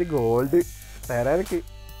 ആൾക്കാർ കേട്ടോ. അതിന് ഗോൾഡ് തരാൻ എനിക്ക്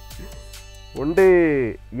ഉണ്ട്.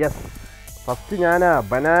 യെസ്. ഫസ്റ്റ് ഞാനാ.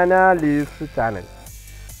 Banana leaves channel.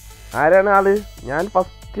 ആരാണ് ആള്? ഞാൻ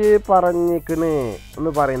ഫസ്റ്റ് പറഞ്ഞേക്കണ്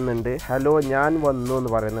എന്ന് പറയുന്നുണ്ട്. ഹലോ ഞാൻ വന്നു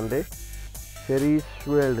എന്ന് പറയുന്നുണ്ട്. Sharif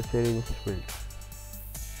world,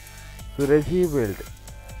 സുരജി world.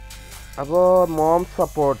 അപ്പോൾ മോം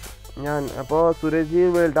സപ്പോർട്ട് ഞാൻ. അപ്പോൾ സുരജി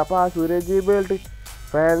വേൾഡ്. അപ്പോൾ ആ സുരജി വേൾഡ്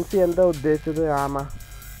ഫാൻസി എന്താ ഉദ്ദേശിച്ചത്?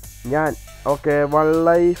 ഞാൻ. Okay. One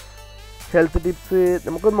life health tips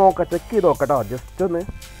നമുക്ക് നോക്കാം. ചെക്ക് ചെയ്ത് നോക്കട്ടോ. ജസ്റ്റ് ഒന്ന്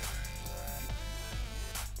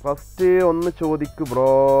ഫസ്റ്റ് ഒന്ന് ചോദിക്കൂ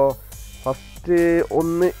ബ്രോ. ഫസ്റ്റ്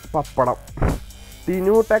ഒന്ന് പപ്പടം.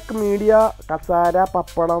 ടിനു ടെക് മീഡിയ കസാര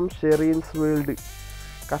പപ്പടം. ഷെറീൻസ് വേൾഡ്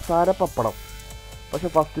കസാര പപ്പടം. പക്ഷെ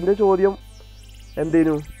ഫസ്റ്റിൻ്റെ ചോദ്യം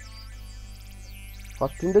എന്തേനു?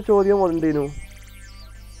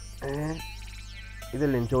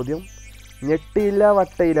 ഇതല്ലേ ചോദ്യം? ഞെട്ടിയില്ല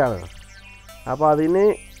വട്ടയിലാണ്. അപ്പോൾ അതിന്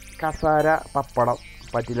കസാര പപ്പടം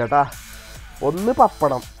പറ്റില്ല കേട്ടാ. ഒന്ന്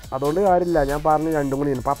പപ്പടം, അതുകൊണ്ട് കാര്യമില്ല. ഞാൻ പറഞ്ഞു രണ്ടും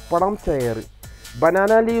കൂടി പപ്പടം chair.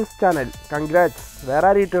 Banana leaves channel congrats. വേറെ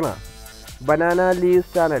ആരും കിട്ടണ? ബനാന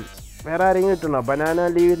ലീവ്സ് ചാനൽ വേറെ ആരെങ്കിലും കിട്ടണോ? ബനാന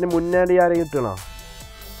ലീവിൻ്റെ മുന്നാടി ആരെങ്കിലും കിട്ടണോ?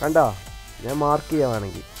 കണ്ടോ, ഞാൻ മാർക്ക്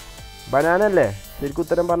ചെയ്യാവാണെങ്കിൽ ബനാന അല്ലേ ശരിക്കും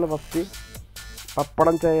ഉത്തരം പറഞ്ഞ ഫസ്റ്റ്.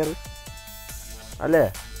 പപ്പടം ചെയർ അല്ലേ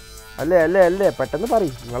അല്ലേ അല്ലേ അല്ലേ പെട്ടെന്ന്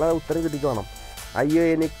പറയും, നിങ്ങളെ ഉത്തരം കിട്ടിക്കോണം. അയ്യോ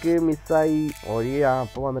എനിക്ക് മിസ്സായി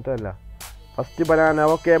അപ്പോൾ വന്നിട്ടല്ല. First banana.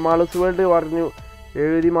 Okay, Malu's world പറഞ്ഞു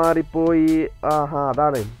എഴുതി മാറിപ്പോയി.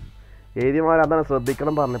 അതാണ് എഴുതി മാറി, അതാണ്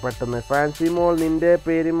ശ്രദ്ധിക്കണം പറഞ്ഞു പെട്ടെന്ന്. ഫാൻസി മോൾ നിൻ്റെ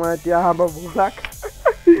പേര് മാറ്റി.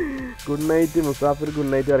 Good night Musafir,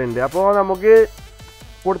 good night പറയുന്നുണ്ട്. അപ്പോൾ നമുക്ക്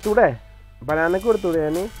കൊടുത്തൂടെ, ബനാനക്ക് കൊടുത്തൂടെ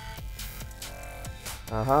ഞാൻ?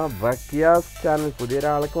 വക്കിയാസ് ചാനൽ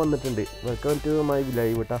പുതിയൊരാളൊക്കെ വന്നിട്ടുണ്ട്. വെൽക്കം ടു മൈ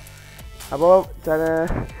ലൈവ് കേട്ടോ. അപ്പോൾ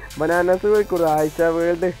ബനാനസ് കൊടുത്തു. ആയിഷ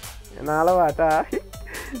വേൾഡ് നാളെ വാട്ടാ,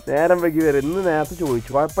 നേരം വൈകി വരും. ഇന്ന് നേരത്തെ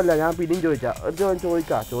ചോദിച്ചു, കുഴപ്പമില്ല, ഞാൻ പിന്നെയും ചോദിച്ചാൽ ഒരു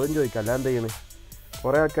ചോദ്യം ചോദിക്കാം അല്ല എന്താ ചെയ്യണേ?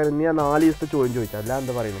 കുറേ ആൾക്കാർ ഇന്ന് ഞാൻ 4 ദിവസത്തെ ചോദ്യം ചോദിച്ചാൽ അല്ല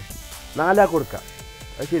എന്താ പറയുന്നത്? 4 കൊടുക്കാം,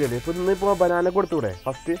 അത് ശരിയല്ലേ? ഇപ്പോൾ ഇന്നിപ്പോൾ ബനാന കൊടുത്തൂടെ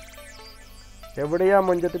ഫസ്റ്റ്? എവിടെയാ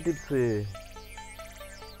മൊഞ്ചത്തെ ടിപ്സ്?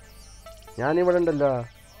 ഞാനിവിടെ ഉണ്ടല്ലോ.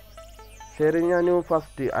 ഷെറിനാനു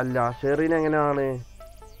ഫസ്റ്റ് അല്ല, ഷെറിൻ എങ്ങനെയാണ്?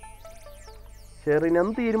 ഷെറിൻ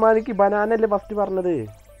ഒന്ന് തീരുമാനിക്ക്. ബനാനല്ലേ ഫസ്റ്റ് പറഞ്ഞത്,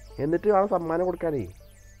 എന്നിട്ട് വേണം സമ്മാനം കൊടുക്കാനേ.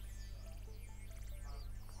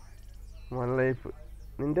 ലൈഫ്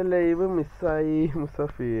നിൻ്റെ ലൈവ് മിസ്സായി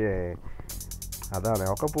മുസഫിയെ. അതാണ്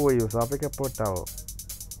ഒക്കെ പോയി. മുസാഫിക്ക് എപ്പോൾ ഇട്ടാവോ?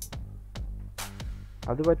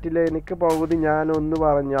 അത് പറ്റില്ല, എനിക്ക് പകുതി ഞാനൊന്ന്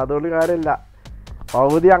പറഞ്ഞു, അതുകൊണ്ട് കാര്യമില്ല.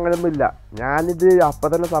 പകുതി അങ്ങനെയൊന്നുമില്ല. ഞാനിത് അപ്പം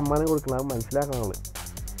തന്നെ സമ്മാനം കൊടുക്കണം, അത് മനസ്സിലാക്കണം നമ്മൾ.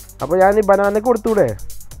 അപ്പോൾ ഞാൻ ഈ ബനാനക്ക് കൊടുത്തൂടെ?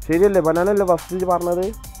 ശരിയല്ലേ, ബനാനല്ലേ ഫസ്റ്റ് പറഞ്ഞത്?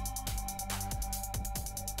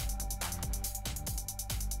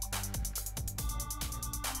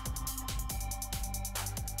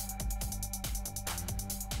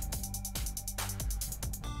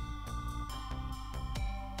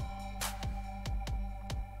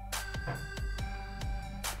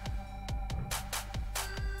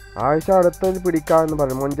 ആഴ്ച അടുത്തത് പിടിക്കാമെന്ന്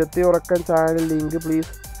പറഞ്ഞു. മൊഞ്ചത്തി ഉറക്കം ചാനൽ ലിങ്ക്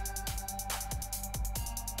പ്ലീസ്.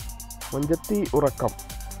 മൊഞ്ചത്തി ഉറക്കം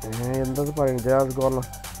എന്താ പറയുന്നത്? ജയാസ് കോർണർ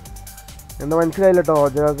എന്താ മനസ്സിലായില്ല കേട്ടോ.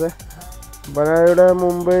 ജയാസ് ബനാനയുടെ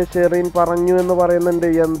മുമ്പ് ഷെറിൻ പറഞ്ഞു എന്ന് പറയുന്നുണ്ട്.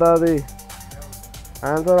 എന്താ അത്?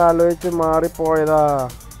 ആൻസർ ആലോചിച്ച് മാറിപ്പോയതാ.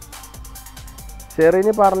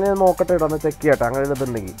 ഷെറിന് പറഞ്ഞ് നോക്കട്ടെ കേട്ടോ, ഒന്ന് ചെക്ക് ചെയ്യട്ടെ. അങ്ങനെ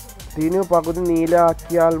ഇതുണ്ടെങ്കിൽ ടീനു പകുതി നീല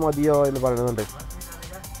ആക്കിയാൽ മതിയോ എന്ന് പറയുന്നുണ്ട്.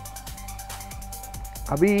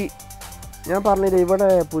 അബി ഞാൻ പറഞ്ഞില്ല, ഇവിടെ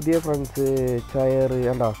പുതിയ ഫ്രണ്ട്സ് ചെയർ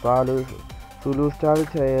എന്താ സുലു സ്റ്റാൾ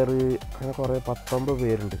ചെയർ അങ്ങനെ കുറേ 19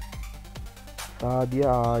 പേരുണ്ട്. സാധ്യ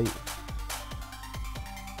ആയി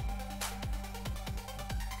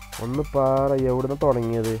ഒന്ന് പാറ, എവിടുന്ന്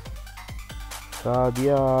തുടങ്ങിയത്?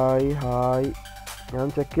 സാധ്യ ആയി ഹായ്, ഞാൻ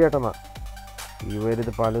ചെക്ക് ചെയ്യട്ടെന്നാ.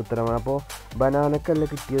 ഇവരിത് പല ഉത്തരമാണ്. അപ്പോൾ ബനാനക്കല്ലേ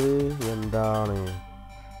കിട്ടിയത്? എന്താണ്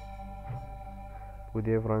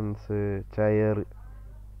പുതിയ ഫ്രണ്ട്സ് ചെയർ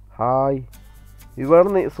ഹായ്.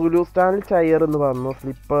 ഇവിടുന്ന് സുലു സ്റ്റാൻഡിൽ ചെയർ എന്ന് പറഞ്ഞു.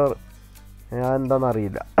 സ്ലിപ്പർ ഞാൻ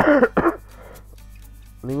എന്താണെന്നറിയില്ല.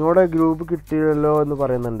 നിങ്ങളുടെ ഗ്രൂപ്പ് കിട്ടിയല്ലോ എന്ന്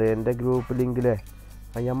പറയുന്നുണ്ട്. എൻ്റെ ഗ്രൂപ്പ് ലിങ്കിലേ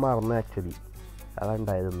ഞാൻ മറന്നു ആക്ച്വലി,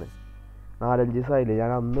 അതുണ്ടായതെന്ന് 4-5 ദിവസമായില്ലേ.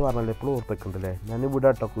 ഞാൻ അന്ന് പറഞ്ഞല്ലേ, എപ്പോഴും ഓർത്തേക്കുണ്ടല്ലേ. ഞാൻ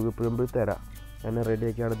വിടാം കേട്ടോ, ഗ്രൂപ്പ് നമ്പർ തരാം. ഞാൻ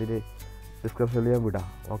റെഡിയാക്കിയാണ് ഇതിൽ ഡിസ്ക്രിപ്ഷനിൽ ഞാൻ വിടാം.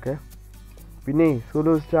 ഓക്കെ. പിന്നെ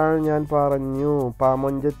സുലു സ്റ്റാൻ ഞാൻ പറഞ്ഞു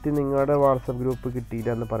പാമൊഞ്ചത്തി നിങ്ങളുടെ വാട്സപ്പ് ഗ്രൂപ്പ് കിട്ടിയില്ല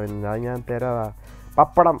എന്ന് പറയുന്നത്. അത് ഞാൻ തരാം.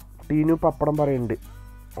 പപ്പടം ടീനു പപ്പടം പറയുന്നുണ്ട്.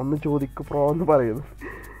 ഒന്ന് ചോദിക്കു പ്രോ എന്ന് പറയുന്നു.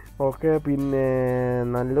 ഓക്കെ. പിന്നെ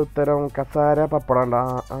നല്ല ഉത്തരം കസാര പപ്പടം ഉണ്ട്.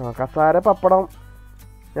 കസാര പപ്പടം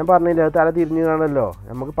ഞാൻ പറഞ്ഞില്ല, അത് തല തിരിഞ്ഞു കാണല്ലോ.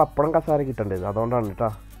 നമുക്ക് പപ്പടം കസാര കിട്ടേണ്ടത്, അതുകൊണ്ടാണ് കേട്ടോ.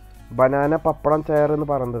 ബനാന പപ്പടം ചെയർ എന്ന്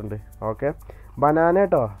പറഞ്ഞിട്ടുണ്ട്. ഓക്കെ, ബനാന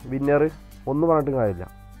കേട്ടോ വിന്നർ. ഒന്നും പറഞ്ഞിട്ടും കാര്യമില്ല.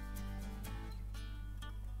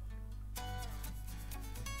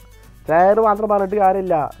 ചെയർ മാത്രം പറഞ്ഞിട്ട്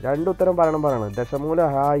കാര്യമില്ല, 2 ഉത്തരം പറയണം. ദശമൂല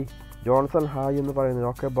ഹായ്, ജോൺസൺ ഹായ് എന്ന് പറയുന്നത്.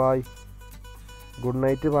 ഓക്കെ ബായ്, ഗുഡ്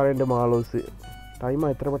നൈറ്റ് പറയുന്നുണ്ട് മാളൂസ്. ടൈം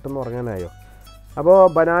എത്ര പെട്ടെന്ന് ഉറങ്ങാനായോ? അപ്പോൾ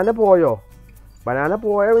ബനാന പോയോ? ബനാന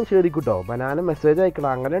പോയാൽ ശരിക്കൂട്ടോ. ബനാന മെസ്സേജ് അയക്കണം,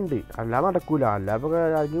 അങ്ങനെ ഉണ്ട്. അല്ലാതെ നടക്കൂല. അല്ലാതെ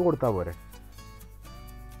ആർക്കും കൊടുത്താൽ പോരെ.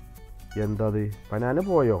 എന്താ അത്? ബനാന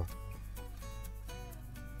പോയോ?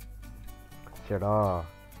 ചേടാ,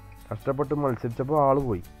 കഷ്ടപ്പെട്ട് മത്സരിച്ചപ്പോൾ ആള്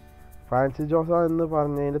പോയി. ഫാൻസി ജോസ എന്ന്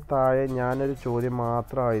പറഞ്ഞതിൻ്റെ താഴെ ഞാനൊരു ചോദ്യം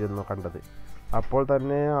മാത്രമായിരുന്നു കണ്ടത്. അപ്പോൾ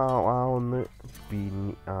തന്നെ ഒന്ന്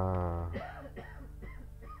പിന്നെ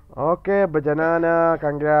ഓക്കെ ബനാന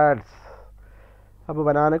കൺഗ്രാറ്റ്സ്. അപ്പോൾ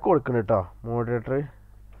ബനാനക്ക് കൊടുക്കണം കേട്ടോ മോഡറേറ്റർ.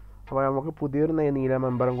 അപ്പോൾ നമുക്ക് പുതിയൊരു നീല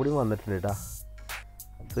മെമ്പറും കൂടി വന്നിട്ടുണ്ട് കേട്ടോ,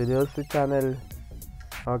 Suresh channel.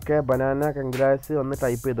 Okay banana congrats ഒന്ന്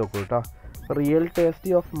ടൈപ്പ് ചെയ്ത് നോക്കൂ കേട്ടോ. Real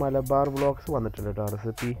tasty of Malabar vlogs വന്നിട്ടുണ്ട് കേട്ടോ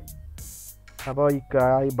റെസിപ്പി. അപ്പോൾ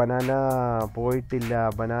ഈ ബനാന പോയിട്ടില്ല.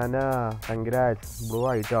 ബനാന കൺഗ്രാറ്റ്സ്, ബ്ലൂ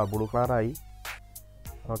ആയിട്ടോ, ബ്ലൂ കളറായി.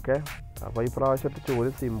 ഓക്കെ, അപ്പോൾ ഈ പ്രാവശ്യത്തെ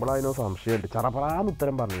ചോദ്യം സിമ്പിളായിരുന്നോ സംശയമുണ്ട്. ചറപറാന്ന്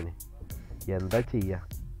ഉത്തരം പറഞ്ഞിന്, എന്താ ചെയ്യുക.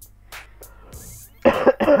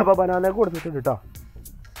 അപ്പോൾ ബനാന കൊടുത്തിട്ടുണ്ട് കേട്ടോ.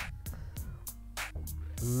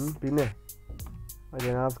 പിന്നെ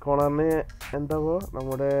ജനാസ് കോണറിന് എന്താവോ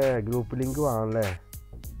നമ്മുടെ ഗ്രൂപ്പ് ലിങ്ക് വേണമല്ലേ.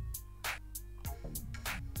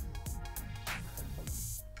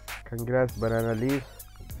 Congrats banana leaves.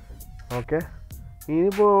 ഓക്കെ,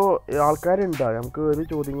 ഇനിയിപ്പോൾ ആൾക്കാരുണ്ടോ? നമുക്ക് ഒരു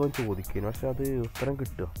ചോദ്യങ്ങളും ചോദിക്കുന്നു, പക്ഷെ അത് ഉത്തരം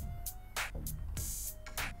കിട്ടുമോ?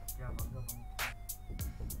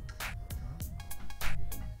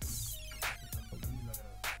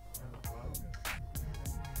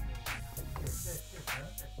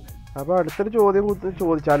 അപ്പോൾ അടുത്തൊരു ചോദ്യം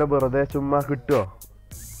ചോദിച്ചാലോ? വെറുതെ ചുമ്മാ കിട്ടുമോ?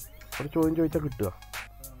 ഒരു ചോദ്യം ചോദിച്ചാൽ കിട്ടുമോ?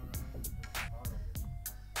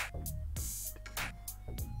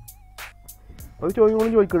 ഒരു ചോദ്യം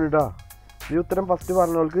കൂടി ചോദിക്കുന്നു കേട്ടോ. ഈ ഉത്തരം ഫസ്റ്റ്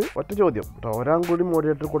പറഞ്ഞവർക്ക് ഒറ്റ ചോദ്യം കേട്ടോ. ഒരാൾ കൂടി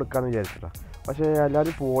മോഡിറേറ്റർ കൊടുക്കാമെന്ന് വിചാരിച്ചിട്ടാ, പക്ഷേ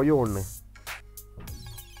എല്ലാവരും പോയോ ഒന്ന്.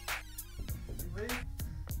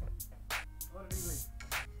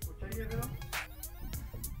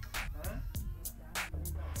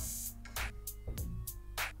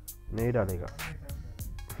 नहीं डालेगा।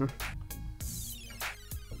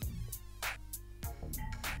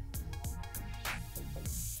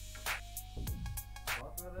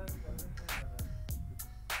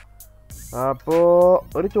 അപ്പോൾ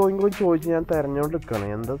ഒരു ചോദ്യം കൂടി ചോദിച്ച് ഞാൻ തിരഞ്ഞുകൊണ്ട്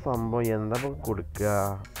നിൽക്കണം. എന്താ സംഭവം, എന്താ കൊടുക്കുക?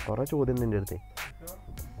 കുറേ ചോദ്യം നിൻ്റെ അടുത്ത്.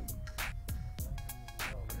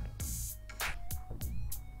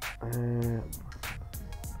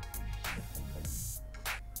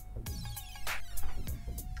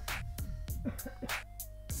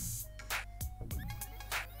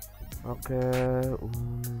 ഓക്കെ,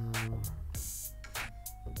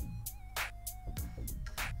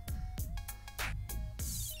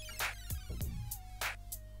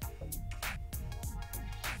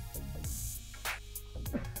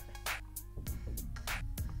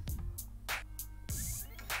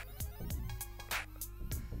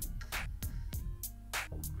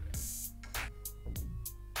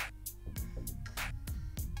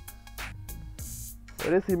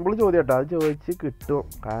 ഒരു സിമ്പിൾ ചോദ്യം കേട്ടോ. അത് ചോദിച്ച് കിട്ടും,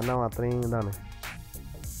 കാരണം അത്രയും ഇതാണ്.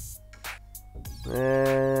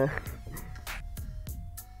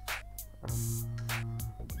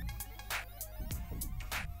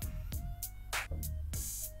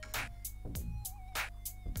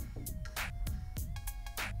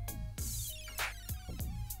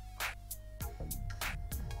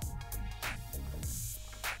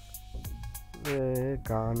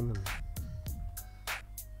 കാണുന്നുണ്ട്,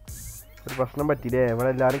 ഒരു പ്രശ്നം പറ്റിയില്ലേ? ഇവിടെ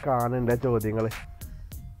എല്ലാവരും കാണുന്നുണ്ട് ചോദ്യങ്ങൾ.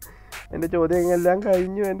 എൻ്റെ ചോദ്യങ്ങളെല്ലാം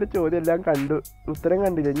കഴിഞ്ഞു, എൻ്റെ ചോദ്യം എല്ലാം കണ്ടു, ഉത്തരം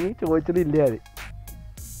കണ്ടില്ല. ഇനി ചോദിച്ചതില്ല അത്.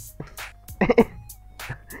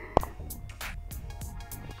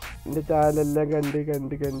 എൻ്റെ ചാനലെല്ലാം കണ്ട്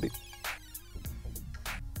കണ്ട് കണ്ട്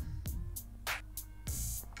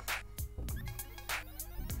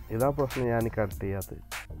ഇതാ പ്രശ്നം, ഞാൻ കട്ട് ചെയ്യാത്തത്.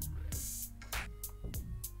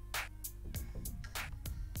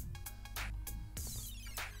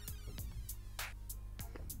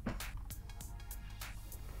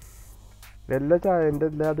 എല്ലാ ചായ എൻ്റെ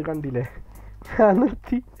എല്ലാം അത് കണ്ടില്ലേ? ഞാൻ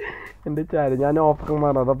നിർത്തി എൻ്റെ ചായ, ഞാൻ ഓഫർ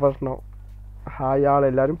മാറും, അതാ പ്രശ്നം. ഹായ്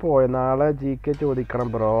ആളെല്ലാവരും പോയ. നാളെ GK ചോദിക്കണം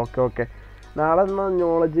ബ്രോ. ഓക്കെ ഓക്കെ, നാളെ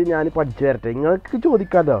നോളജ് ഞാൻ പഠിച്ചു തരട്ടെ. നിങ്ങൾക്ക്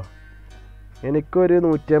ചോദിക്കാമല്ലോ. എനിക്കൊരു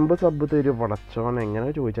 150 സബ് തരും പടച്ചോൻ. എങ്ങനെ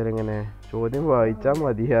ചോദിച്ചാൽ എങ്ങനെ? ചോദ്യം വായിച്ചാൽ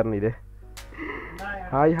മതി പറഞ്ഞില്ലേ?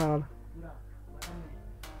 Hi hall.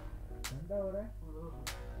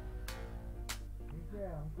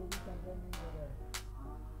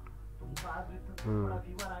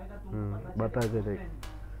 बता दे रे।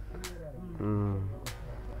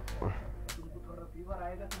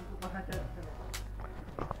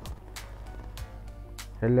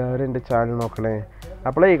 എല്ലാവരും എൻ്റെ ചാനൽ നോക്കണേ.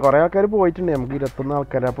 അപ്പോളേ കുറേ ആൾക്കാർ പോയിട്ടുണ്ട്, നമുക്ക് 21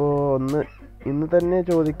 ആൾക്കാർ. അപ്പോൾ ഇന്ന് തന്നെ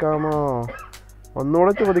ചോദിക്കാമോ?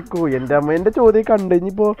 ഒന്നുകൂടെ ചോദിക്കൂ. എൻ്റെ അമ്മേൻ്റെ ചോദ്യം കണ്ടു.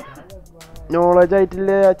 ഇനിയിപ്പോൾ നോളജ്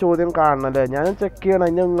ആയിട്ടുള്ള ചോദ്യം കാണണല്ലേ? ഞാൻ ചെക്ക് ചെയ്യണം.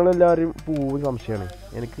 അതിന് നിങ്ങളെല്ലാവരും പോവും സംശയമാണ്.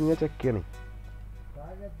 എനിക്കിങ്ങനെ ചെക്ക് ചെയ്യണേ.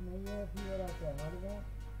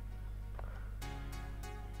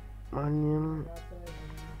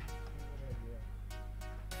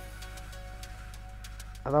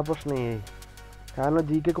 അതാ പ്രശ്നേ. കാരണം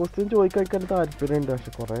GK ക്വസ്റ്റ്യൻ ചോദിക്കാൻ താല്പര്യമുണ്ട്,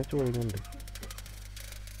 പക്ഷെ കുറേ ചോദ്യങ്ങളുണ്ട്.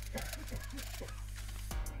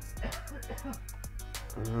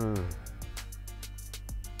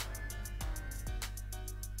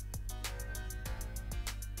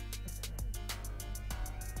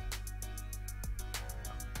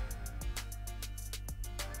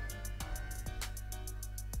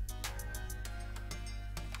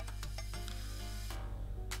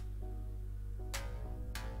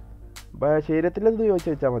 ശരീരത്തിലെന്ത്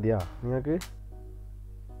ചോദിച്ചാൽ മതിയാ നിങ്ങൾക്ക്?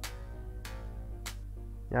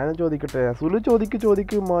 ഞാനും ചോദിക്കട്ടെ. സുലു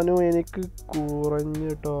ചോദിക്ക് മനു എനിക്ക്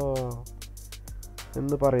കുറഞ്ഞിട്ടോ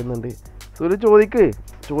എന്ന് പറയുന്നുണ്ട്. സുലു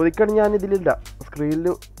ചോദിക്കണം. ഞാൻ ഇതിലില്ല, സ്ക്രീനിൽ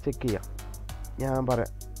ചെക്ക് ചെയ്യാം, ഞാൻ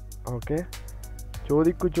പറയാം. ഓക്കെ,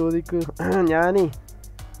 ചോദിക്കൂ. ഞാനേ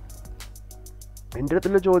എൻ്റെ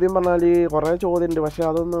അടുത്തുള്ള ചോദ്യം പറഞ്ഞാൽ കുറേ ചോദ്യമുണ്ട്, പക്ഷെ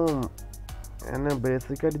അതൊന്നും എന്നെ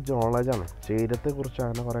ബേസിക്കായിട്ട് നോളജാണ്, ശരീരത്തെക്കുറിച്ച്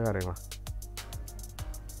അങ്ങനെ കുറേ കാര്യങ്ങളാണ്.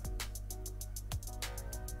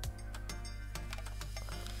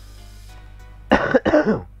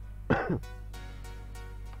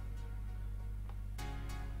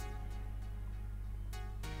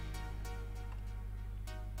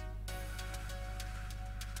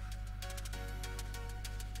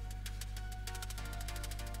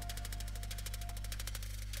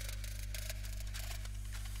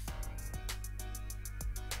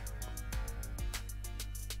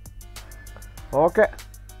 ഓക്കെ,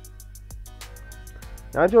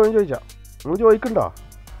 ഞാൻ ചോദിച്ചാ നിങ്ങൾ ചോദിക്കണ്ടോ?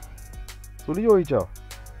 സുലി ചോദിച്ചോ?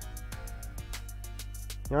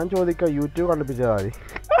 ഞാൻ ചോദിക്കാം, യൂട്യൂബ് കണ്ടുപിടിച്ചാൽ മതി.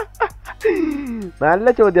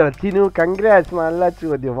 നല്ല ചോദ്യമാണ് ചിനു, കൺഗ്രാറ്റ്സ്, നല്ല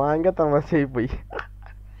ചോദ്യം, ഭയങ്കര തമാശയായി പോയി.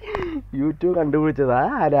 യൂട്യൂബ് കണ്ടുപിടിച്ചതാ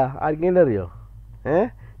ആരാ? ആർക്കെങ്കിലും അറിയോ?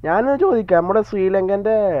 ഞാനൊന്ന് ചോദിക്കാം, നമ്മുടെ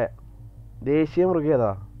ശ്രീലങ്കൻ്റെ ദേശീയ മൃഗം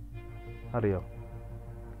ഏതാ അറിയോ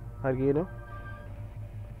ആർക്കെങ്കിലും?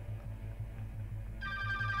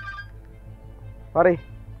 പറയ്.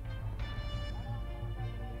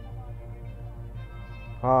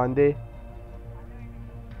 എന്തേ?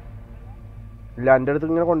 ഇല്ല, എൻ്റെ അടുത്ത്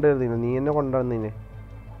ഇങ്ങനെ കൊണ്ടുവരുന്നില്ല, നീ എന്നെ കൊണ്ടുവന്നില്ലേ?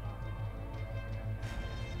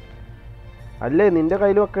 അല്ലേ, നിന്റെ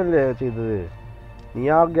കയ്യിൽ വെക്കല്ലേ ചെയ്തത്? നീ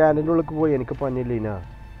ആ ഗ്യാരൻ്റെ ഉള്ളിൽ പോയി, എനിക്ക് പഞ്ഞില്ല ഇനാ.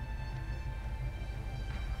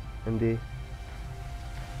 എന്തേ?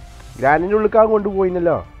 ഗ്രാൻഡിൻ്റെ ഉള്ളിൽ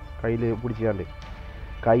കൊണ്ടുപോയിന്നല്ലോ, കയ്യിൽ പിടിച്ചാണ്ട്,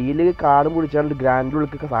 കയ്യിൽ കാടും പിടിച്ചാണ്ട് ഗ്രാൻഡിൻ്റെ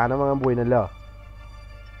ഉള്ളിൽ സാധനം വാങ്ങാൻ പോയിന്നല്ലോ.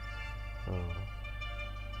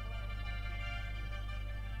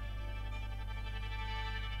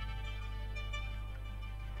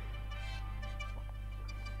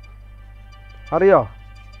 അറിയോ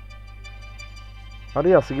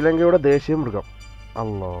ശ്രീലങ്കയുടെ ദേശീയ മൃഗം?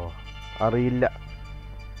 അല്ലോ, അറിയില്ല.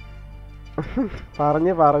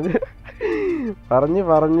 പറഞ്ഞ്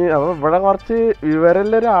അപ്പോൾ ഇവിടെ കുറച്ച്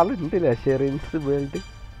വിവരമുള്ള ഒരാളുണ്ടല്ലേ, ഷെറിൻസ് വേൾഡ്,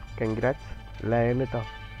 കൺഗ്രാറ്റ്സ്. ലയൺ കേട്ടോ.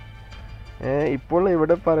 ഇപ്പോൾ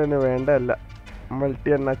ഇവിടെ പറയണ വേണ്ടല്ല, മൾട്ടി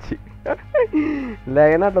എണ്ണാച്ചി.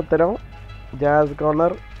 ലയനാട്ടോ ഉത്തരം. Jazz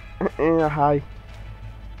corner, hi.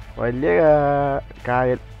 വലിയ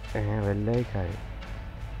കായൽ, വലിയ കായൽ.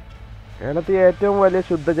 കേരളത്തിൽ ഏറ്റവും വലിയ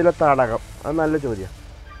ശുദ്ധജല തടാകം? അത് നല്ല ചോദ്യം.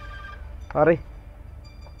 പറയ്.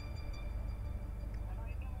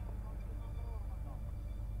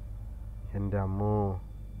 എൻ്റെ അമ്മോ,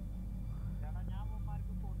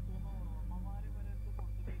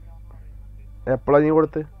 എപ്പോഴാ നീ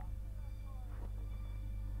കൊടുത്ത്?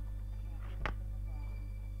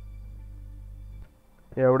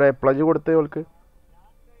 എവിടെ, എപ്പോഴാ നീ കൊടുത്ത് അവൾക്ക്?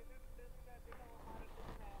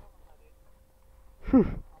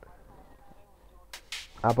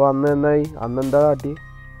 അപ്പോൾ അന്ന് എന്നായി? അന്നെന്താ കാട്ടി?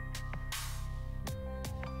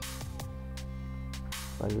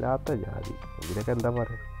 വല്ലാത്ത ജാതി. ഇതിനൊക്കെ എന്താ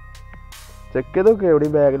പറയുക? ചെക്ക് ചെയ്ത് നോക്ക്,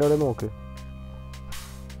 എവിടെയും ബാഗിലെവിടെ നോക്ക്.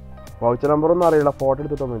 വൗച്ചർ നമ്പറൊന്നും അറിയില്ല, ഫോട്ടോ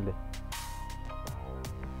എടുത്തിട്ടൊന്നുമില്ലേ?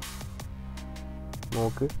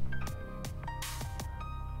 നോക്ക്.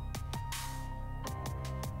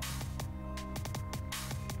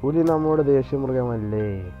 പുലി നമ്മുടെ ദേശീയ മൃഗമല്ലേ?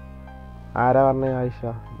 ആരാ പറഞ്ഞേ ആയിഷ?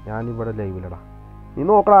 ഞാനിവിടെ ലൈവിലടാ, നീ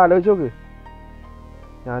നോക്കടാ, ആലോചിച്ച് നോക്ക്.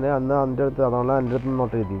 ഞാൻ അന്ന് എൻ്റെ അടുത്ത്, അതുകൊണ്ട് എൻ്റെ അടുത്ത്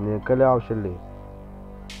നോട്ട് എഴുതി, നിനക്കല്ലേ ആവശ്യമല്ലേ?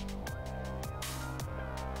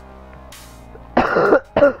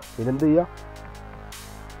 പിന്നെന്ത് ചെയ്യാ?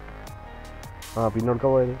 പിന്നോടുക്ക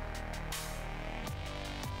പോയത്?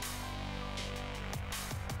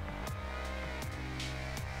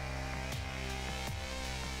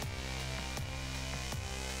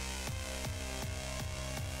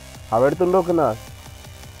 അവരെടുത്തുണ്ട് നോക്കുന്ന,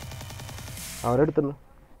 അവരെടുത്തുണ്ട്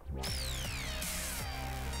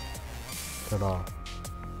ചേടാ.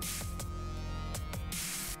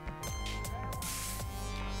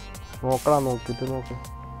 നോക്കടാ, നോക്കിയിട്ട് നോക്ക്.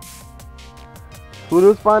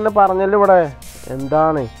 സുരൂസ് പാനെ പറഞ്ഞല്ലോ ഇവിടെ.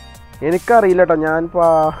 എന്താണ് എനിക്കറിയില്ല കേട്ടോ. ഞാൻ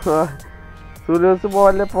സുരൂസ്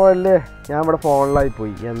പോയല്ലേ, ഞാൻ ഇവിടെ ഫോണിലായി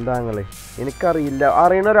പോയി. എന്താ നിങ്ങള്? എനിക്കറിയില്ല.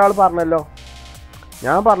 അറിയണ ഒരാൾ പറഞ്ഞല്ലോ,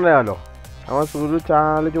 ഞാൻ പറഞ്ഞല്ലോ. അവൻ സുരു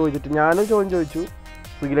ചാനൽ ചോദിച്ചിട്ട് ഞാനും ചോദിച്ചു.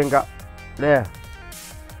 ശ്രീലങ്ക അല്ലേ,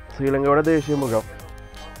 ശ്രീലങ്കയുടെ ദേശീയ മൃഗം.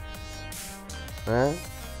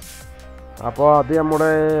 അപ്പോൾ അത് നമ്മുടെ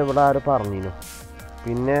ഇവിടെ ആരും പറഞ്ഞിരുന്നു.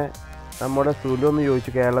 പിന്നെ നമ്മുടെ സുലു ഒന്ന്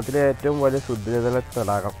ചോദിച്ചു, കേരളത്തിലെ ഏറ്റവും വലിയ ശുദ്ധജല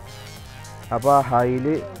തടാകം അപ്പോൾ ഹൈയിൽ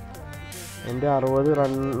എൻ്റെ 60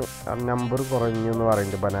 റൺ നമ്പർ കുറഞ്ഞു എന്ന്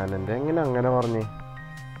പറയുന്നുണ്ട് ബനാനൻ്റെ. എങ്ങനെ അങ്ങനെ പറഞ്ഞ്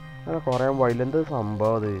അങ്ങനെ കുറയാൻ വൈലെന്ത്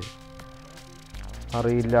സംഭവം അത്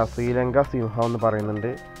അറിയില്ല. ശ്രീലങ്ക സിംഹം എന്ന്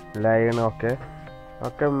പറയുന്നുണ്ട്, ലയൺ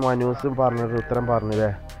ഒക്കെ മനൂസും പറഞ്ഞൊരു ഉത്തരം പറഞ്ഞില്ലേ.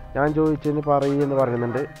 ഞാൻ ചോദിച്ചതിന് പറയുമെന്ന്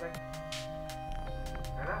പറയുന്നുണ്ട്.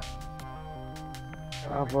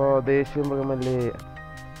 അപ്പോൾ ദേശീയ മൃഗമല്ലേ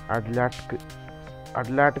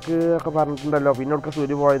അഡ്ലാറ്റിക് ഒക്കെ പറഞ്ഞിട്ടുണ്ടല്ലോ. പിന്നെ ഒക്കെ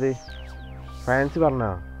സൂര്യ പോയത് ഫാൻസി പറഞ്ഞ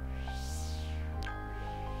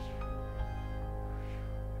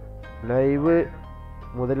ലൈവ്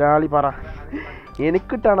മുതലാളി പറ.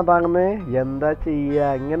 എനിക്കിട്ടാണ് താങ്ങുന്നത്. എന്താ ചെയ്യുക,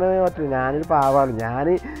 ഇങ്ങനെ പറ്റില്ല. ഞാനൊരു പാവാണ്. ഞാൻ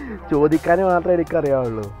ചോദിക്കാൻ മാത്രമേ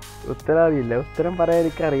എനിക്കറിയാവുള്ളൂ, ഉത്തരം അറിയില്ല. ഉത്തരം പറയാൻ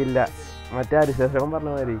എനിക്കറിയില്ല. മറ്റേ അരിശേഷം പറഞ്ഞ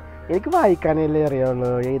മാതിരി എനിക്ക് വായിക്കാനല്ലേ അറിയാവുള്ളൂ,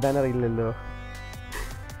 എഴുതാൻ അറിയില്ലല്ലോ.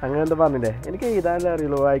 അങ്ങനെ എന്താ പറഞ്ഞില്ലേ, എനിക്ക് എഴുതാനല്ലേ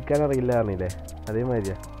അറിയുള്ളൂ, വായിക്കാൻ അറിയില്ല പറഞ്ഞില്ലേ,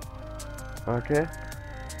 അതേമാതിരിയാ. ഓക്കെ,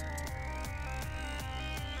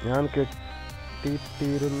 ഞാൻ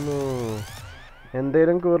കെട്ടിയിട്ടിരുന്നു.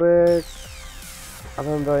 എന്തേലും കുറേ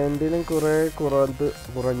അതെന്താ എന്തേലും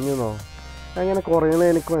കുറഞ്ഞെന്നോ? അങ്ങനെ കുറയണത്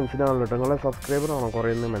എനിക്ക് മനസ്സിലാവണല്ലോ കേട്ടോ. നിങ്ങളെ സബ്സ്ക്രൈബറാണോ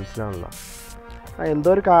കുറയുന്നത് മനസ്സിലാവണില്ല. എന്തോ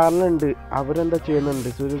ഒരു കാരണമുണ്ട്. അവരെന്താ ചെയ്യുന്നുണ്ട്.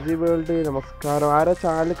 സുരജി വേൾഡ് നമസ്കാരം. ആരാ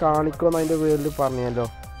ചാനൽ കാണിക്കുമെന്ന് അതിൻ്റെ പേരിൽ പറഞ്ഞല്ലോ.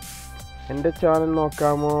 എൻ്റെ ചാനൽ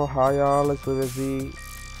നോക്കാമോ? ഹായ് ആള്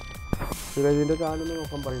സുരജിൻ്റെ ചാനൽ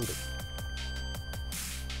നോക്കാൻ പറയുന്നുണ്ട്.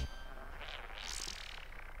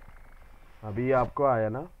 अभी आपको आया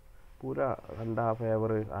ना पूरा घंटा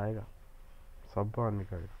फेवर आएगा, सब आने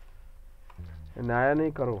का। नया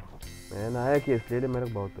नहीं करो, मैं नया किया इसलिए मेरे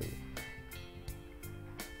को बहुत है।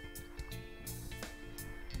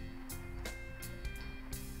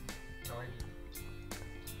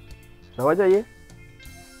 दवा चाहिए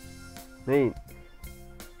नहीं?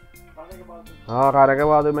 हाँ, खाने के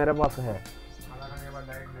बाद मेरे पास है,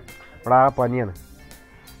 बड़ा पानी है।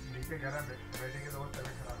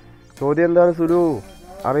 ചോദ്യം എന്താണ് സുലു,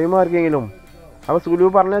 അറിയുമോ ആർക്കെങ്കിലും? അപ്പോൾ സുലു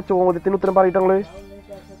പറഞ്ഞ ചോദ്യത്തിന് ഉത്തരം പറയട്ടെ.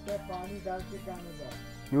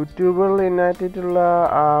 യൂട്യൂബിൽ ഇന്നാറ്റിട്ടുള്ള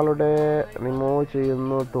ആളുടെ റിമൂവ്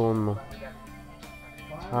ചെയ്യുന്നു തോന്നുന്നു.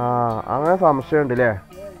 അങ്ങനെ സംശയമുണ്ട് അല്ലേ?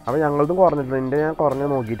 അപ്പോൾ ഞങ്ങളതും കുറഞ്ഞിട്ടുണ്ട്. എൻ്റെ ഞാൻ കുറഞ്ഞ്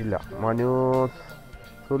നോക്കിയിട്ടില്ല. മനൂസ്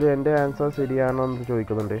സുലു എൻ്റെ ആൻസർ ശരിയാണോ എന്ന്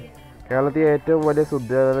ചോദിക്കുന്നുണ്ട്. കേരളത്തിലെ ഏറ്റവും വലിയ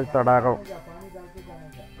ശുദ്ധജല തടാകം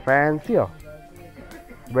ഫാൻസിയോ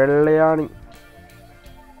വെള്ളയാണി.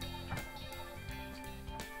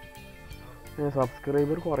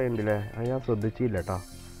 സബ്സ്ക്രൈബർ കുറേ ഉണ്ടല്ലേ, അത് ഞാൻ ശ്രദ്ധിച്ചില്ല കേട്ടോ.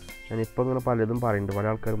 ഞാനിപ്പോൾ ഇങ്ങനെ പലതും പറയുന്നുണ്ട്, പല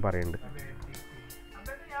ആൾക്കാരും പറയുന്നുണ്ട്.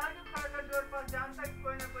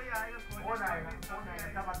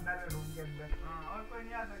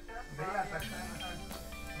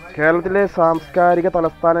 കേരളത്തിലെ സാംസ്കാരിക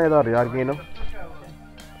തലസ്ഥാനം ഏതാ അറിയാം ആർക്കെങ്കിലും?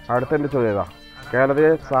 അടുത്ത എൻ്റെ ചോദ്യം ഏതാ?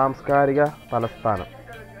 കേരളത്തിലെ സാംസ്കാരിക തലസ്ഥാനം,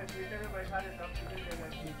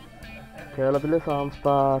 കേരളത്തിലെ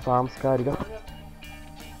സാംസ്കാരിക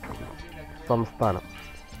സംസ്ഥാനം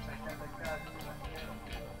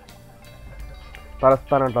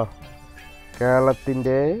തലസ്ഥാനം കേട്ടോ.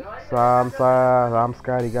 കേരളത്തിൻ്റെ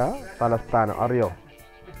സാംസ്കാരിക തലസ്ഥാനം അറിയോ?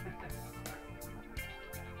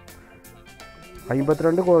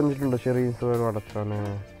 52 കുറഞ്ഞിട്ടുണ്ട്. Sherry's അടച്ചാണ്.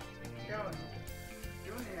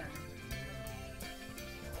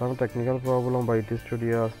 Some technical problem by IT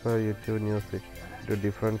studio as per YouTube music to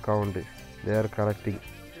different count. They are correcting.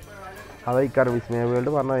 അതായിക്കാരം Vismaya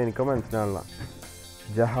world പറഞ്ഞാൽ എനിക്ക് മനസ്സിലാവില്ല.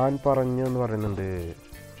 ജഹാൻ പറഞ്ഞു എന്ന് പറയുന്നുണ്ട്.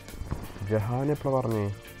 ജഹാൻ എപ്പോഴാണ് പറഞ്ഞേ?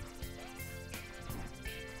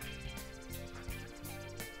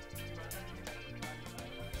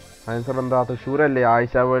 ആൻസർ എന്താ? തൃശ്ശൂരല്ലേ?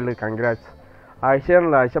 ആയിഷ വേൾഡ്. കൺഗ്രാറ്റ്സ്.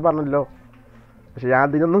 ആയിഷയാണല്ലോ, ആയിഷ പറഞ്ഞല്ലോ. പക്ഷെ ഞാൻ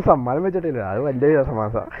ഇതിനൊന്നും സമ്മാനം വെച്ചിട്ടില്ല, അത് വലിയ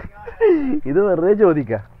സമാസം. ഇത് വെറുതെ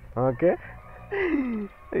ചോദിക്കാം. ഓക്കെ,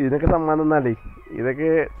 ഇതിനൊക്കെ സമ്മാനം എന്നാലേ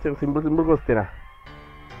ഇതൊക്കെ സിമ്പിൾ ക്വസ്റ്റ്യനാ.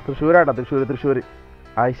 തൃശ്ശൂരാട്ടോ, തൃശ്ശൂർ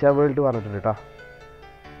ആയിഷ വേൾഡ് പറഞ്ഞിട്ടുണ്ട് കേട്ടോ.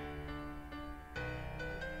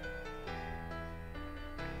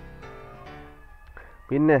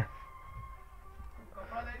 പിന്നെ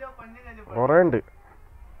കുറേ ഉണ്ട്.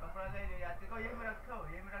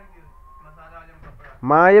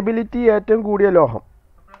 മായബിലിറ്റി ഏറ്റവും കൂടിയ ലോഹം.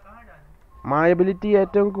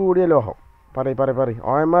 പറയ്.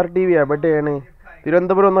 OMR TV എവിടെയാണ്?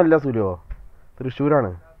 തിരുവനന്തപുരം ഒന്നുമല്ല സുലോ,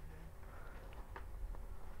 തൃശ്ശൂരാണ്.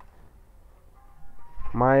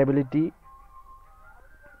 മായബിലിറ്റി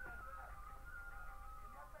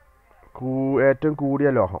ഏറ്റവും കൂടിയ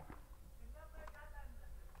ലോഹം.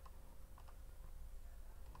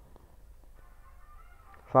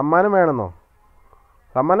 സമ്മാനം വേണമെന്നോ?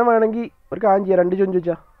 സമ്മാനം വേണമെങ്കിൽ ഒരു കാര്യം ചെയ്യാം, 2 ചോദ്യം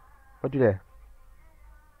ചോദിച്ചാൽ പറ്റൂലേ?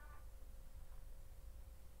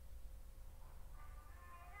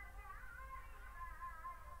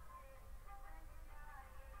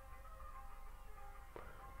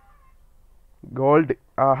 ഗോൾഡ്.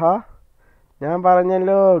 ആഹാ, ഞാൻ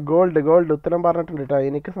പറഞ്ഞല്ലോ ഗോൾഡ് ഉത്തരം പറഞ്ഞിട്ടുണ്ട് കേട്ടോ.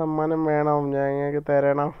 എനിക്ക് സമ്മാനം വേണം, ഞങ്ങൾക്ക്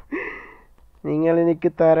തരണം, നിങ്ങൾ എനിക്ക്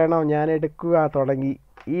തരണം, ഞാൻ എടുക്കുക. തുടങ്ങി.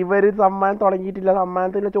 ഇവർ സമ്മാനം തുടങ്ങിയിട്ടില്ല.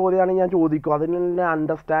 സമ്മാനത്തിൻ്റെ ചോദ്യമാണെങ്കിൽ ഞാൻ ചോദിക്കും. അതിനുള്ള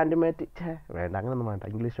അണ്ടർസ്റ്റാൻഡ്മെൻറ്റ് വേണ്ട, അങ്ങനെയൊന്നും വേണ്ട,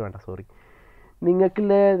 ഇംഗ്ലീഷ് വേണ്ട, സോറി.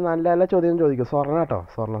 നിങ്ങൾക്കില്ലേ നല്ല നല്ല ചോദ്യം ചോദിക്കും. സ്വർണ്ണം കേട്ടോ,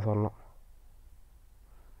 സ്വർണ്ണം.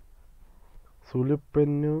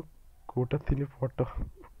 സുലുപ്പെന്നു കൂട്ടത്തിന് ഫോട്ടോ.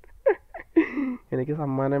 എനിക്ക്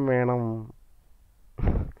സമ്മാനം വേണം.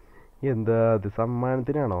 എന്താ അത്,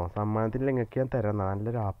 സമ്മാനത്തിനാണോ? സമ്മാനത്തിന് നിങ്ങൾക്ക് ഞാൻ തരാം.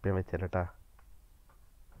 നല്ലൊരു ആപ്യം വെച്ചേട്ടാ.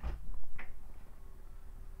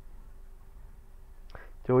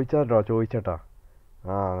 ചോദിച്ചേട്ടാ.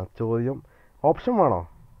 ആ, ചോദ്യം ഓപ്ഷൻ വേണോ?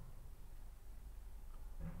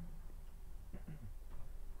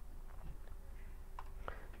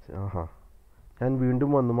 ആഹാ, ഞാൻ വീണ്ടും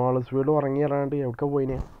വന്നു. മാളസ് വീട് ഉറങ്ങി ഇറങ്ങാണ്ട് എവിടെ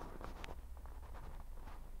പോയിനെ?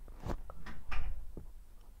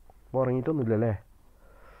 ഉറങ്ങിയിട്ടൊന്നുമില്ലല്ലേ?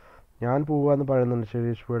 ഞാൻ പോവാന്ന് പറയുന്നുണ്ട്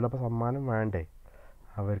ശരീഷ് വീട്. അപ്പോൾ സമ്മാനം വേണ്ടേ?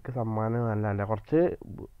 അവർക്ക് സമ്മാനം അല്ല കുറച്ച്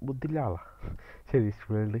ബുദ്ധിയില്ല ആളാ ശരീഷ്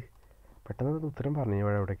വേൾഡ്. പെട്ടെന്ന് ഉത്തരം പറഞ്ഞു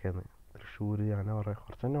ഇവിടെ എവിടെയൊക്കെയാണ്. തൃശ്ശൂർ, അങ്ങനെ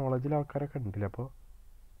കുറച്ച് നോളജിൽ ആൾക്കാരൊക്കെ ഉണ്ടല്ലേ. അപ്പോൾ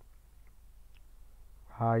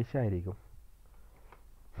ആയിഷ ആയിരിക്കും.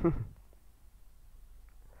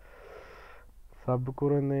 സബ്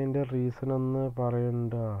കുറയുന്നതിൻ്റെ റീസൺ ഒന്ന്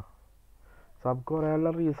പറയണ്ട. സബ്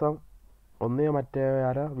കുറയാനുള്ള റീസൺ ഒന്ന് മറ്റേ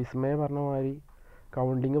ആരാ വിസ്മയ പറഞ്ഞ മാതിരി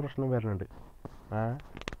കൗണ്ടിങ് പ്രശ്നം വരുന്നുണ്ട്.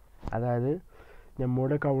 അതായത്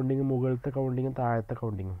നമ്മുടെ കൗണ്ടിങ്, മുകളിലത്തെ കൗണ്ടിങ്ങും താഴത്തെ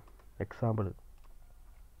കൗണ്ടിങ്ങും. എക്സാമ്പിൾ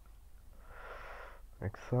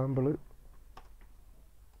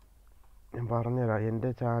ഞാൻ പറഞ്ഞുതരാം. എൻ്റെ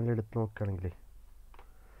ചാനൽ എടുത്ത് നോക്കുകയാണെങ്കിൽ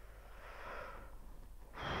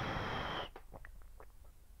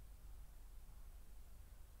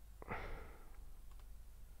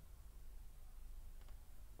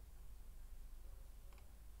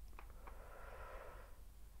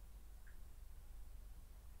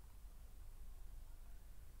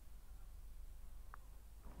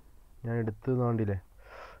ഞാൻ എടുത്ത് നോണ്ടില്ലേ,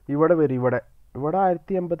 ഇവിടെ വരും. ഇവിടെ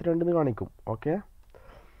 1082 കാണിക്കും. ഓക്കെ,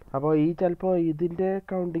 അപ്പോൾ ഈ ചിലപ്പോൾ ഇതിൻ്റെ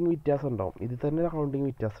കൗണ്ടിങ് വ്യത്യാസം ഉണ്ടാവും, ഇതിൽ തന്നെ കൗണ്ടിങ്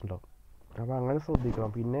വ്യത്യാസം ഉണ്ടാവും. അപ്പോൾ അങ്ങനെ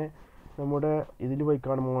ശ്രദ്ധിക്കണം. പിന്നെ നമ്മുടെ ഇതിൽ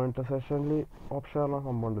പോയിക്കാണ് മോണിറ്റൈസേഷനിൽ ഓപ്ഷൻ പറഞ്ഞ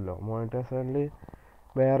സംഭവം ഉണ്ടല്ലോ. മോണിറ്റൈസേഷനിൽ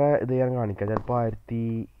വേറെ ഇത് ഞാൻ കാണിക്കാം. ചിലപ്പോൾ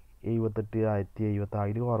 1078, 1070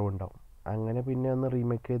 അതിൽ കുറവുണ്ടാവും. അങ്ങനെ പിന്നെ ഒന്ന്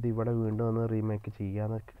റീമേക്ക് ചെയ്ത് ഇവിടെ വീണ്ടും ഒന്ന് റീമേക്ക്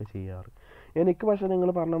ചെയ്യാന്നൊക്കെ ചെയ്യാറ്. എനിക്ക് പക്ഷേ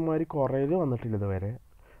നിങ്ങൾ പറഞ്ഞ മാതിരി കുറേയിൽ വന്നിട്ടില്ല ഇതുവരെ.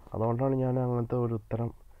 അതുകൊണ്ടാണ് ഞാൻ അങ്ങനത്തെ ഒരു ഉത്തരം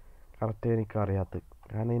കറക്റ്റ് എനിക്കറിയാത്തത്.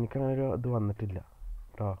 കാരണം എനിക്കങ്ങനെ ഒരു ഇത് വന്നിട്ടില്ല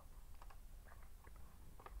കേട്ടോ.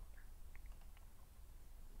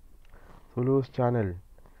 സുലൂസ് ചാനൽ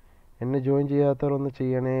എന്നെ ജോയിൻ ചെയ്യാത്തവരൊന്ന്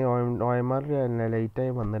ചെയ്യണേ. OMR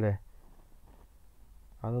ലൈറ്റായി വന്നല്ലേ,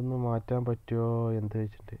 അതൊന്ന് മാറ്റാൻ പറ്റുമോ എന്ത്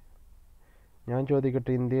വെച്ചിട്ട്. ഞാൻ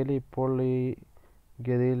ചോദിക്കട്ടെ, ഇന്ത്യയിൽ ഇപ്പോൾ ഈ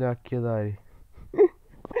ഗതിയിലാക്കിയതാര്?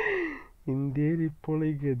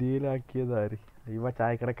 ഇവ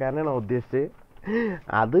ചായക്കടക്കാരനാണോ ഉദ്ദേശിച്ചത്?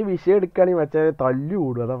 അത് വിഷയം എടുക്കുകയാണെങ്കിൽ മറ്റേ തല്ലു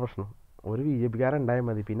കൂടും, അതാ പ്രശ്നം. ഒരു BJP ഉണ്ടായാൽ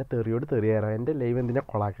മതി, പിന്നെ തെറിയോട് തെറിയാറാം. എൻ്റെ ലൈവ് എന്തിനാ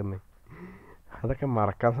കൊളാക്കുന്നത്? അതൊക്കെ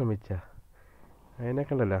മറക്കാൻ ശ്രമിച്ചാ.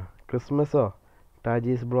 അതിനൊക്കെ ഉണ്ടല്ലോ ക്രിസ്മസോ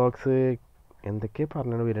ടാജീസ് ബ്ലോഗ്സ് എന്തൊക്കെയാ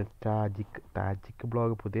പറഞ്ഞാണ് വരും. ടാജിക്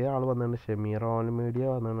ബ്ലോഗ് പുതിയ ആൾ വന്നിട്ടുണ്ട്. ഷമീർ ഓൺ മീഡിയ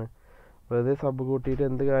വന്നാണ്. വെറുതെ സബ് കൂട്ടിയിട്ട്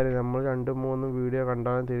എന്ത് കാര്യം? നമ്മൾ 2-3 വീഡിയോ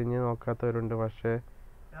കണ്ടാലും തിരിഞ്ഞ് നോക്കാത്തവരുണ്ട്. പക്ഷേ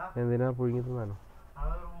എന്തിനാ പുഴുങ്ങി തിന്നാനോ?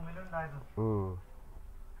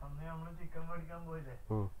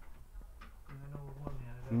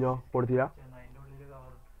 ഇഞ്ഞോ കൊടുത്തില്ല.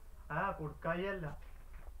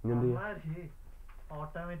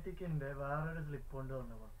 ഓട്ടോമാറ്റിക് ഉണ്ട്, വേറൊരു സ്ലിപ്പ് കൊണ്ട്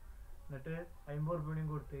വന്നു. എന്നിട്ട് 50 ഉറുപ്പികയും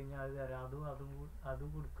കൊടുത്തു കഴിഞ്ഞാൽ അത് തരാം. അതും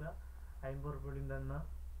കൊടുക്കുക, 50 ഉറുപ്പികയും തന്ന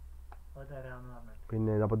അത് തരാന്ന് പറഞ്ഞിട്ട്.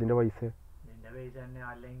 പിന്നെ അപ്പൊ ഇതിന്റെ പൈസ തന്നെ.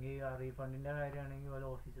 അല്ലെങ്കിൽ റീഫണ്ടിന്റെ കാര്യമാണെങ്കിൽ ഓരോ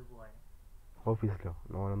ഓഫീസിൽ പോവാൻ. ഓഫീസിലോ?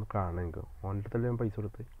 ഓനൊന്ന് കാണാൻ. ഓൻ്റെ അടുത്തല്ലേ ഞാൻ പൈസ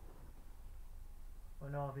കൊടുത്ത്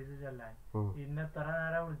ഓഫീസിൽ ചെല്ലാൻ. പിന്നെ എത്ര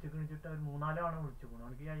നേരം വിളിച്ചിട്ട് ഒരു 3-4 തവണ വിളിച്ചിരിക്കണം.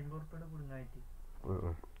 എനിക്ക് 50 ഉറുപ്പിക കുടുങ്ങായിട്ട്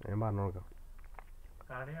ഞാൻ പറഞ്ഞു നോക്കാം.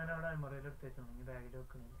 കാർഡ് ഞാൻ അവിടെ അൽമറയിൽ എടുത്തേച്ചു, ബാഗിൽ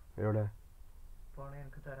വെക്കുന്നില്ല. എവിടെ പോണേ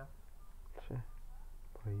എനിക്ക് തരാം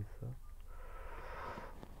പൈസ.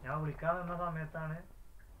 ഞാൻ വിളിക്കാൻ നിന്ന സമയത്താണ്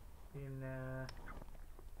പിന്നെ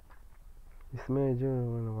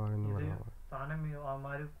സാധനം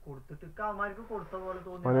അവന്മാര് കൊടുത്തിട്ട് അവന്മാർക്ക് കൊടുത്ത പോലെ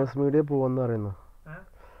തോന്നി. മീഡിയ പോവെന്ന് പറയുന്നു.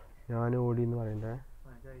 ഞാൻ ഓടിന്ന് പറയണ്ടേ.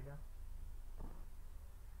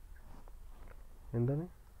 എന്താണ്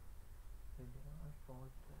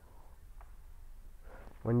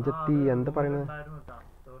മഞ്ചത്തി എന്താ പറയുന്നത്?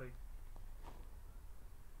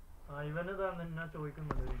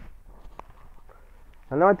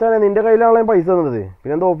 അല്ല മച്ചാനെ, നിന്റെ കയ്യിലാണല്ലോ പൈസ തന്നത്,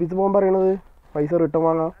 പിന്നെ എന്താ ഓഫീസിൽ പോകാൻ പറയണത്? പൈസ റിട്ടേൺ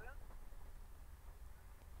വാങ്ങാം.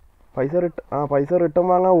 പൈസ റിട്ടേൺ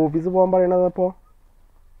വാങ്ങാൻ ഓഫീസിൽ പോകാൻ പറയണത് അപ്പോൾ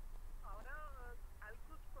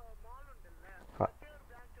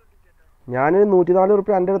ഞാൻ 104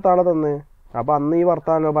 റുപ്യ എൻ്റെ അടുത്താണ് തന്ന്. അപ്പോൾ അന്ന് ഈ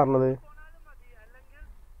വർത്താനല്ലോ പറഞ്ഞത്.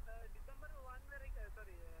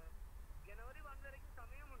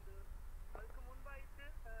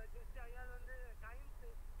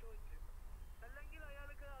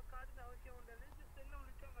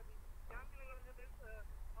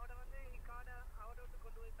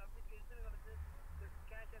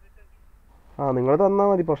 നിങ്ങൾ തന്നാൽ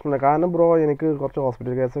മതി, പ്രശ്നമില്ല. കാരണം ബ്രോ എനിക്ക് കുറച്ച്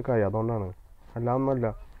ഹോസ്പിറ്റൽ കേസൊക്കെ ആയി, അതുകൊണ്ടാണ്. അല്ലാതൊന്നുമല്ല.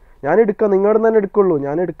 ഞാൻ എടുക്കാം, നിങ്ങളുടെ തന്നെ എടുക്കുള്ളൂ.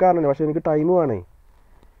 ഞാൻ എടുക്കാറുണ്ട്, പക്ഷേ എനിക്ക് ടൈം വേണേ.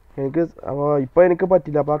 അപ്പോൾ ഇപ്പോൾ എനിക്ക്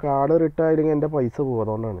പറ്റില്ല. അപ്പോൾ ആ കാർഡ് റിട്ടേൺ ആയില്ലെങ്കിൽ എൻ്റെ പൈസ പോകും,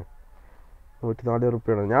 അതുകൊണ്ടാണ്. 104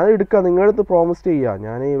 റുപ്യാണ്. ഞാൻ എടുക്കാം, നിങ്ങളടുത്ത് പ്രോമിസ് ചെയ്യുക.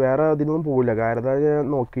 ഞാൻ വേറെ അതിനൊന്നും പോവില്ല. കാരണം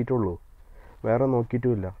ഞാൻ നോക്കിയിട്ടുള്ളൂ, വേറെ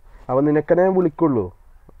നോക്കിയിട്ടുമില്ല. അപ്പോൾ നിനക്കെന്നെ വിളിക്കുള്ളൂ,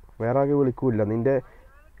 വേറെ ആകെ വിളിക്കൂല. നിൻ്റെ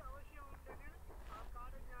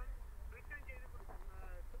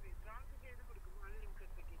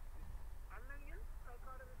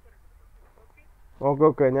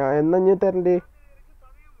ഓക്കെ ഞാൻ എന്നാ ഇനി തരണ്ടേ?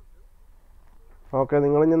 ഓക്കെ,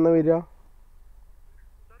 നിങ്ങൾ ഇനി എന്നാ വരിക?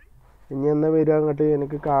 ഇനി എന്നാ വരിക അങ്ങോട്ട്?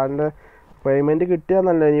 എനിക്ക് കാർഡിൻ്റെ പേയ്മെൻറ്റ് കിട്ടിയാൽ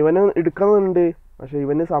നല്ല. ഇവന് എടുക്കണമെന്നുണ്ട്, പക്ഷെ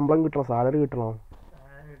ഇവന് ശമ്പളം കിട്ടണം, സാലറി കിട്ടണം.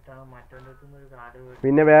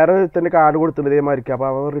 പിന്നെ വേറെ ഒരുത്തൻ്റെ കാർഡ് കൊടുത്തിട്ടുണ്ട് ഇതേമാതിരിക്ക്. അപ്പോൾ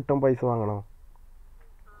അവൻ റിട്ടേൺ പൈസ വാങ്ങണം.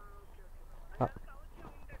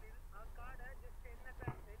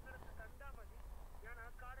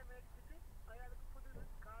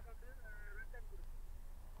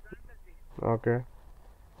 ഓക്കെ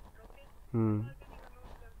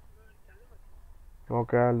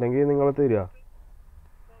ഓക്കെ, അല്ലെങ്കിൽ നിങ്ങൾ തരിക.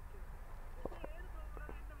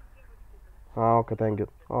 Okay thank you.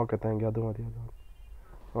 അത് മതി.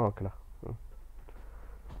 ഓക്കെടാ,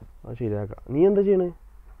 അത് ശരിയാക്കാം. നീ എന്താ ചെയ്യണേ?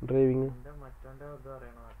 ഡ്രൈവിങ്?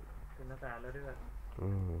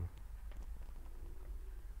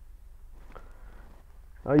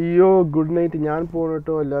 അയ്യോ, ഗുഡ് നൈറ്റ്. ഞാൻ പോണ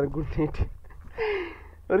കേട്ടോ. എല്ലാവരും ഗുഡ് നൈറ്റ്.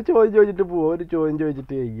 ഒരു ചോദ്യം ചോദിച്ചിട്ട് പോവോ? ഒരു ചോദ്യം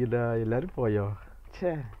ചോദിച്ചിട്ട് ഇല്ല, എല്ലാവരും പോയോ?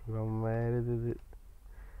 ഛേ, ഇവന്മാരിത്.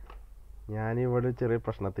 ഞാനിവിടെ ചെറിയ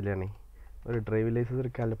പ്രശ്നത്തിലാണ്. ഒരു ഡ്രൈവിംഗ് ലൈസൻസ്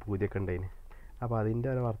എടുക്കാനുള്ള പൂതിയൊക്കെ ഉണ്ടായിന്. അപ്പോൾ അതിൻ്റെ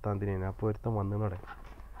ഒരു വർത്തമാനത്തിനാണ്. അപ്പോൾ ഒരുത്തം വന്നോടെ.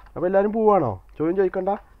 അപ്പോൾ എല്ലാവരും പോവാണോ? ചോദ്യം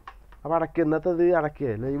ചോദിക്കണ്ട. അപ്പോൾ ഇന്നത്തെ ഇത്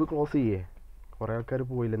അടക്കേ, ലൈവ് ക്ലോസ് ചെയ്യേ. കുറേ ആൾക്കാർ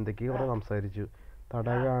പോയില്ല, എന്തൊക്കെയോ കുറേ സംസാരിച്ചു.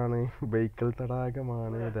 തടാകമാണ്, ബൈക്കൽ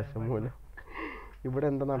തടാകമാണ്, ദശമൂലം. ഇവിടെ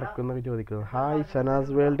എന്താ നടക്കുന്നൊക്കെ ചോദിക്കുന്നത്. Hi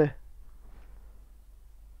Shanas world.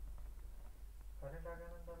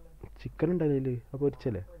 ചിക്കൻ ഉണ്ടല്ലേ? അപ്പോൾ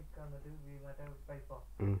പൊരിച്ചല്ലേ?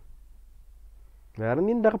 വേറെ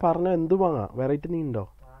നീ ഉണ്ടാക്ക പറഞ്ഞ എന്ത് വാങ്ങാം? വെറൈറ്റി നീ ഉണ്ടോ?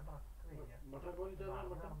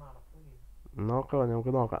 നോക്കാം,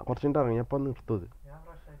 നമുക്ക് നോക്കാം. കുറച്ചിട്ട് ഇറങ്ങി അപ്പം നിർത്തത്.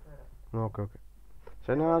 ഓക്കെ.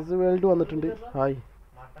 ഷനാസ് വേൾഡ് വന്നിട്ടുണ്ട്. ഹായ്.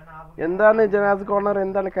 എന്താണ് ജനാസ് കോർണർ?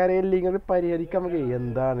 എന്താണ് കരയില്ല? ഇങ്ങനെ പരിഹരിക്കാൻ നമുക്ക്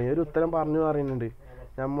എന്താണ് ഒരു ഉത്തരം പറഞ്ഞു പറയുന്നുണ്ട്.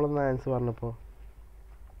 നമ്മളൊന്ന് ആൻസർ പറഞ്ഞപ്പോൾ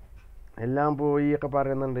എല്ലാം പോയി ഒക്കെ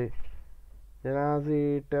പറയുന്നുണ്ട്. ജനാസ്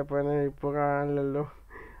ഈട്ടപ്പനെ ഇപ്പോൾ കാണില്ലല്ലോ.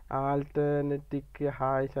 ആൾട്ടർനെറ്റിക്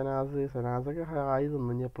ഹായ് ഷനാസൊക്കെ ഹായ്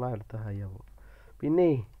തിന്നു. ഇനി എപ്പോഴാണ് അടുത്ത ഹായ് ആവും?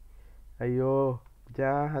 പിന്നെ അയ്യോ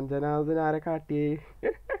ജനാസിന് ആരെ കാട്ടിയേ?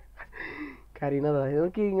 കരീനതാ.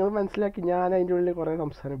 നോക്കി നിങ്ങൾ മനസ്സിലാക്കി. ഞാൻ അതിൻ്റെ ഉള്ളിൽ കുറേ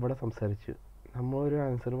ഇവിടെ സംസാരിച്ചു. നമ്മളൊരു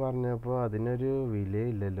ആൻസർ പറഞ്ഞപ്പോൾ അതിനൊരു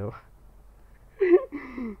വിലയില്ലല്ലോ.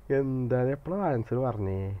 എന്താണ് എപ്പോഴാണ് ആൻസർ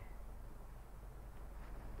പറഞ്ഞേ?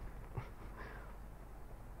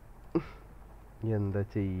 എന്താ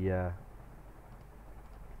ചെയ്യാ?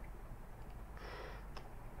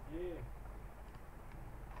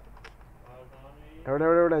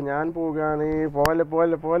 എവിടെ ഞാൻ പോവുകയാണ്.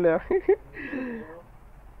 പോലെ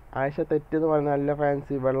ആയിഷ തെറ്റെന്ന് പറഞ്ഞ നല്ല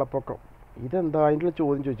ഫാൻസി വെള്ളപ്പൊക്കം. ഇതെന്താ അതിൻ്റെ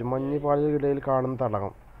ചോദ്യം ചോദിച്ചു? മഞ്ഞുപാളികൾക്കിടയിൽ കാണുന്ന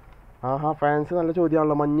തടാകം. ഫാൻസി നല്ല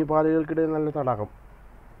ചോദ്യമാണല്ലോ. മഞ്ഞുപാളികൾക്കിടയിൽ നല്ല തടാകം.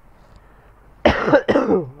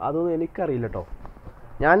 അതൊന്നും എനിക്കറിയില്ല കേട്ടോ.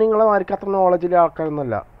 ഞാൻ നിങ്ങളെ മാർക്ക് അത്ര നോളജിലെ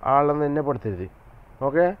ആൾക്കാരൊന്നുമല്ല. ആളെന്ന് എന്നെ പെടുത്തരുത്.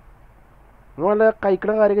 ഓക്കെ, നിങ്ങൾ വല്ല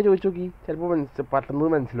കഴിക്കണ കാര്യമൊക്കെ ചോദിച്ചു നോക്കി, ചിലപ്പോൾ പെട്ടെന്ന്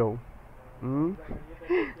മനസ്സിലാവും.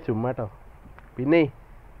 ചുമ്മാ കേട്ടോ. പിന്നെ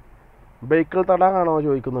ബൈക്കിൽ തടാകമാണോ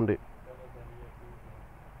ചോദിക്കുന്നുണ്ട്.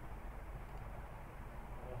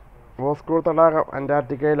 മോസ്കോ തടാകം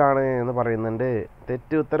അന്റാർട്ടിക്കയിലാണ് എന്ന് പറയുന്നുണ്ട്.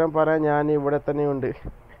 തെറ്റ് ഉത്തരം പറയാൻ ഞാൻ ഇവിടെ തന്നെയുണ്ട്.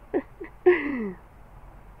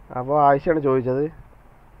 അപ്പോൾ ആയിഷയാണ് ചോദിച്ചത്.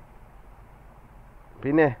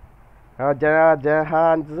 പിന്നെ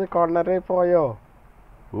ജഹാൻസ് കോർണറിൽ പോയോ?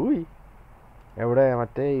 ഊയ്, എവിടെ?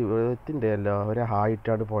 മറ്റേ ഇവത്തിൻ്റെ അല്ലോ, ഒരു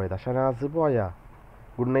ഹായിട്ടാണ് പോയതാ. ഷനാസ് പോയാ?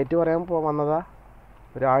 ഗുഡ് നൈറ്റ് പറയാൻ വന്നതാ?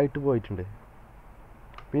 ഒരായിട്ട് പോയിട്ടുണ്ട്.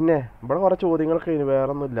 പിന്നെ ഇവിടെ കുറേ ചോദ്യങ്ങളൊക്കെ ഇനി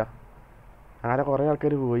വേറെ ഒന്നുമില്ല. അങ്ങനെ കുറേ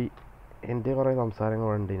ആൾക്കാർ പോയി. എൻ്റെ കുറേ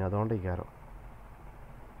സംസാരങ്ങളുണ്ട് ഇനി, അതുകൊണ്ട് ഇരിക്കാറോ.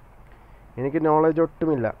 എനിക്ക് നോളജ്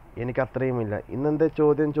ഒട്ടുമില്ല, എനിക്ക് അത്രയുമില്ല. ഇന്നെന്താ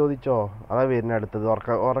ചോദ്യം ചോദിച്ചോ? അതാ വരുന്നത് അടുത്തത്.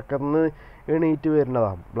 ഉറക്കന്ന് എണീറ്റ്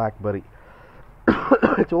വരുന്നതാ ബ്ലാക്ക്ബെറി.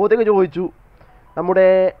 ചോദ്യമൊക്കെ ചോദിച്ചു. നമ്മുടെ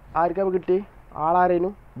ആർക്കാ കിട്ടി?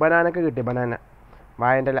 ആളാരേനും ബനാനൊക്കെ കിട്ടി. ബനാന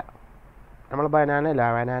വായൻ്റെ അല്ല, നമ്മൾ ബനാന അല്ല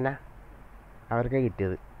ബനാന, അവർക്കാ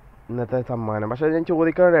കിട്ടിയത് ഇന്നത്തെ സമ്മാനം. പക്ഷേ ഞാൻ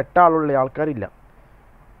ചോദിക്കാൻ 8 ആളുള്ളൂ, ആൾക്കാരില്ല.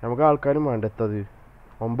 നമുക്ക് ആൾക്കാരും വേണ്ട. എത്തത്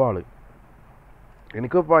 9 ആൾ.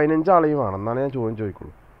 എനിക്ക് 15 ആളെയും വേണം, എന്നാണ് ഞാൻ ചോദ്യം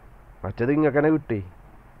ചോദിക്കുള്ളൂ. മറ്റേത് ഇങ്ങനെ തന്നെ കിട്ടി.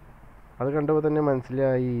 അത് കണ്ടപ്പോൾ തന്നെ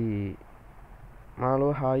മനസ്സിലായി. ആളോ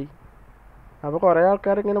ഹായ്. അപ്പോൾ കുറേ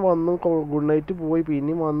ആൾക്കാരിങ്ങനെ വന്നു, ഗുഡ് നൈറ്റ് പോയി,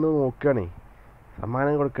 പിന്നെയും വന്ന് നോക്കുകയാണേ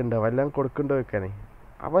സമ്മാനം കൊടുക്കണ്ടോ വല്ലതും കൊടുക്കണ്ടോ വെക്കാനേ.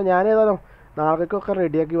 അപ്പോൾ ഞാനേതായാലും നാളേക്കൊക്കെ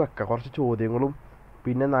റെഡിയാക്കി വെക്കാം, കുറച്ച് ചോദ്യങ്ങളും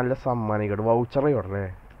പിന്നെ നല്ല സമ്മാനികളും വൗച്ചറും ഉടനെ.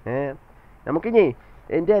 നമുക്കിനി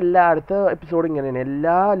എൻ്റെ എല്ലാ അടുത്ത എപ്പിസോഡ് ഇങ്ങനെയാണ്.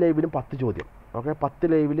 എല്ലാ ലൈവിലും 10 ചോദ്യം. ഓക്കെ, 10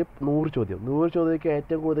 ലൈവിൽ 100 ചോദ്യം. 100 ചോദ്യക്ക്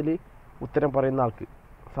ഏറ്റവും കൂടുതൽ ഉത്തരം പറയുന്ന ആൾക്ക്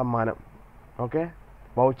സമ്മാനം. ഓക്കെ,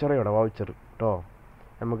 വൗച്ചറയോടെ വൗച്ചർ കേട്ടോ.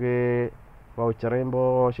 നമുക്ക് വൗച്ചർ ചെയ്യുമ്പോൾ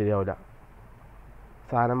ശരിയാവില്ല.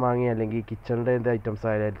 സാധനം വാങ്ങി അല്ലെങ്കിൽ കിച്ചണിൻ്റെ എന്ത് ഐറ്റംസ്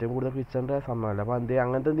ആയാലും ഏറ്റവും കൂടുതൽ കിച്ചണിൻ്റെ സമ്മാനമല്ല. അപ്പോൾ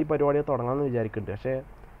അങ്ങനത്തെ എന്തെങ്കിലും പരിപാടികൾ തുടങ്ങാമെന്ന് വിചാരിക്കുന്നുണ്ട്. പക്ഷേ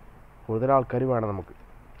കൂടുതൽ ആൾക്കാർ വേണം നമുക്ക്.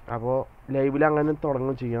 അപ്പോൾ ലൈവിൽ അങ്ങനെ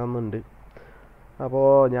തുടങ്ങും ചെയ്യണമെന്നുണ്ട്. അപ്പോൾ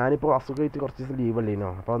ഞാനിപ്പോൾ അസുഖമായിട്ട് കുറച്ച് ദിവസം ലീവല്ലേനോ,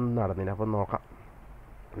 അപ്പോൾ ഒന്നും നടന്നില്ല. അപ്പോൾ നോക്കാം.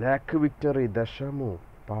 ലാക്ക് വിക്ടറി ദശമു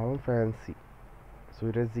പാവം ഫാൻസി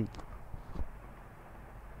സുരസി.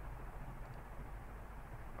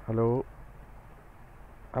 ഹലോ.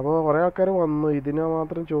 അപ്പോൾ കുറേ ആൾക്കാർ വന്നു. ഇതിന്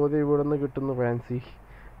മാത്രം ചോദ്യം ഇവിടെ നിന്ന് കിട്ടുന്നു. ഫാൻസ്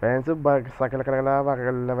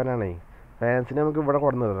സകലവനാണേ. ഫാൻസിനെ നമുക്ക് ഇവിടെ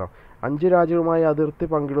കൊടുന്നു. 5 രാജ്യവുമായി അതിർത്തി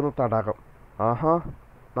പങ്കിടുന്ന തടാകം. ആഹാ,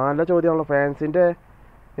 നല്ല ചോദ്യമാണല്ലോ. ഫാൻസിൻ്റെ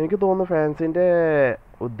എനിക്ക് തോന്നുന്നു ഫാൻസിൻ്റെ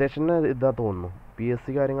ഉദ്ദേശം ഇതാ തോന്നുന്നു. PSC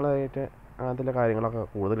കാര്യങ്ങളായിട്ട് അങ്ങനത്തെ കാര്യങ്ങളൊക്കെ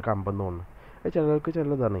കൂടുതൽ കമ്പെന്ന് തോന്നുന്നു. ചിലർക്ക്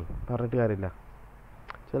ചിലതാണ്, പറഞ്ഞിട്ട് കാര്യമില്ല.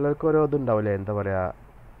 ചിലർക്ക് ഓരോ ഇതുണ്ടാവില്ലേ, എന്താ പറയുക,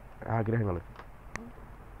 ആഗ്രഹങ്ങൾ.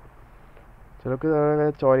 ചിലർക്ക്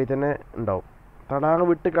ചോരയിൽ തന്നെ ഉണ്ടാവും. തടാകം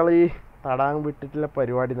വിട്ട് കളി, തടാകം വിട്ടിട്ടുള്ള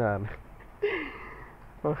പരിപാടി എന്നാണ്.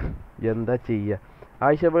 എന്താ ചെയ്യുക.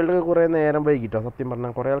 ആഴ്ച വേൾഡ് കുറേ നേരം വൈകിട്ടോ, സത്യം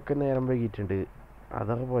പറഞ്ഞാൽ കുറേ ആൾക്ക് നേരം വൈകിട്ടുണ്ട്.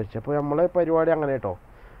 അതൊക്കെ പോയിച്ചു. അപ്പോൾ നമ്മളെ പരിപാടി അങ്ങനെ കേട്ടോ.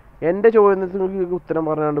 എൻ്റെ ചോദ്യത്തിന് ഉത്തരം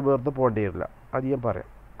പറഞ്ഞാണ്ട് വെറുതെ പോകേണ്ടി വരില്ല, അത് ഞാൻ പറയാം.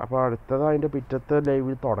 അപ്പോൾ അടുത്തത് അതിൻ്റെ പിറ്റത്തെ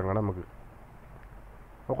ലൈവിൽ തുടങ്ങണം നമുക്ക്.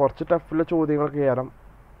 അപ്പോൾ കുറച്ച് ടഫുള്ള ചോദ്യങ്ങളൊക്കെ കയറാം.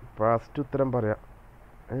 ഫസ്റ്റ് ഉത്തരം പറയാം.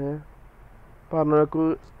 പറഞ്ഞവർക്ക്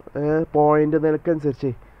പോയിൻ്റ്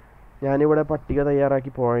നിലക്കനുസരിച്ച് ഞാനിവിടെ പട്ടിക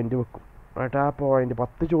തയ്യാറാക്കി പോയിൻ്റ് വെക്കും. എന്നിട്ട് ആ പോയിൻ്റ്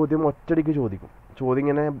 10 ചോദ്യം ഒറ്റയടിക്ക് ചോദിക്കും. ചോദ്യം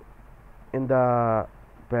ഇങ്ങനെ എന്താ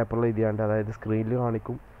പേപ്പറിൽ എഴുതിയാണ്ട്, അതായത് സ്ക്രീനിൽ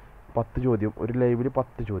കാണിക്കും. 10 ചോദ്യം, ഒരു ലൈവിൽ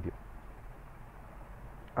 10 ചോദ്യം.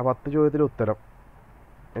 ആ 10 ചോദ്യത്തിൽ ഉത്തരം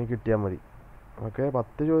എനിക്ക് കിട്ടിയാൽ മതി. ഓക്കെ,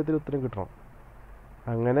 10 ചോദ്യത്തിൽ ഉത്തരം കിട്ടണം.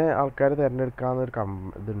 അങ്ങനെ ആൾക്കാരെ തിരഞ്ഞെടുക്കാമെന്നൊരു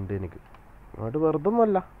ഇതുണ്ട് എനിക്ക്. അങ്ങോട്ട് വെറുതെ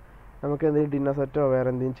ഒന്നുമല്ല, നമുക്ക് എന്തെങ്കിലും ഡിന്നർ സെറ്റോ വേറെ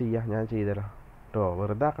എന്തെങ്കിലും ചെയ്യാം, ഞാൻ ചെയ്തുതരാം കേട്ടോ.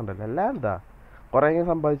 വെറുതെ ആക്കണ്ടല്ലോ. അല്ല എന്താ കുറേ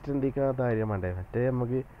സമ്പാദിച്ചിട്ട് എന്തെങ്കിലും ധൈര്യം വേണ്ടേ. മറ്റേ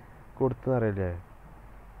നമുക്ക് കൊടുത്തെന്നറിയില്ലേ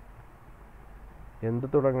എന്ത്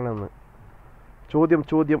തുടങ്ങണമെന്ന്. ചോദ്യം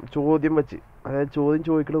വെച്ച്, അതായത് ചോദ്യം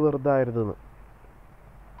ചോദിക്കുന്നത് വെറുതെ ആയിരുന്നെന്ന്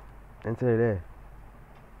മനസ്സിലായില്ലേ.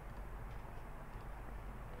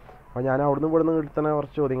 അപ്പോൾ ഞാൻ അവിടുന്ന് ഇവിടുന്ന് കിട്ടുന്ന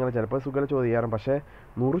കുറച്ച് ചോദ്യങ്ങൾ ചിലപ്പോൾ സുഖം ചോദിക്കാറും. പക്ഷേ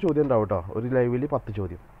 100 ചോദ്യം ഉണ്ടാവും കേട്ടോ. ഒരു ലൈവിൽ 10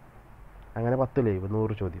 ചോദ്യം. അങ്ങനെ 10 ലൈവ്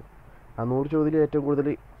 100 ചോദ്യം. ആ 100 ചോദ്യത്തിൽ ഏറ്റവും കൂടുതൽ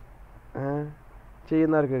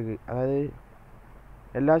ചെയ്യുന്നവർക്കൊക്കെ, അതായത്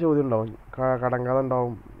എല്ലാ ചോദ്യവും ഉണ്ടാവും, കടങ്കഥ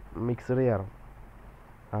ഉണ്ടാവും, മിക്സഡ് ചെയ്യാറും.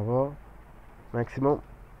 അപ്പോൾ മാക്സിമം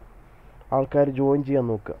ആൾക്കാർ ജോയിൻ ചെയ്യാൻ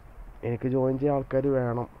നോക്കുക. എനിക്ക് ജോയിൻ ചെയ്യാൻ ആൾക്കാർ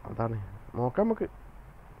വേണം, അതാണ്. നോക്കാം നമുക്ക്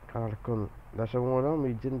കടക്കൊന്ന്. ദശമൂലം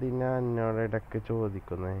വിജന്തിനാ എന്നോട് ഇടയ്ക്ക്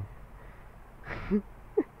ചോദിക്കുന്നേ.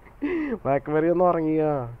 ബ്ലാക്ക്ബെറി ഒന്ന്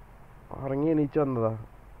ഉറങ്ങി എണീച്ച് വന്നതാ.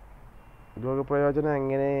 ഉപയോഗപ്രയോജനം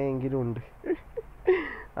എങ്ങനെയെങ്കിലും ഉണ്ട്.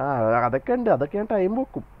 അതൊക്കെ ഉണ്ട്. അതൊക്കെ ഞാൻ ടൈം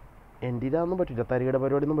വെക്കും. എൻ്റെ ഇതൊന്നും പറ്റില്ല, തരികട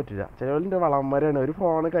പരിപാടിയൊന്നും പറ്റില്ല. ചിലവരുടെ വളന്മാരാണ്, ഒരു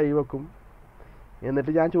ഫോണ് കൈ വെക്കും,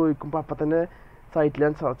 എന്നിട്ട് ഞാൻ ചോദിക്കുമ്പോൾ അപ്പം തന്നെ സൈറ്റിൽ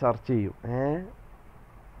ഞാൻ സെർച്ച് ചെയ്യും.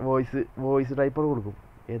 വോയിസ് ടൈപ്പ് കൊടുക്കും.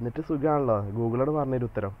 എന്നിട്ട് സുഖമാണല്ലോ, ഗൂഗിളോട് പറഞ്ഞൊരു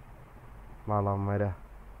ഉത്തരം. വളന്മാരാ.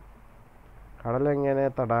 കടലെങ്ങനെ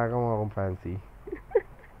തടാകമാകും ഫാൻസി.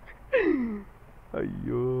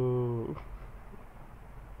 അയ്യോ,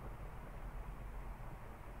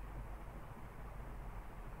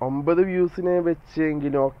 ഒമ്പത് വ്യൂസിനെ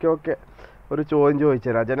വെച്ചെങ്കിലും ഓക്കെ ഒരു ചോദ്യം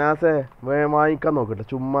ചോദിച്ചുതരാം. ജനാസെ വാങ്ങിക്കാൻ നോക്കട്ടെ,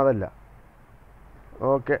 ചുമ്മാതല്ല.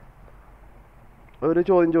 ഓക്കെ, ഒരു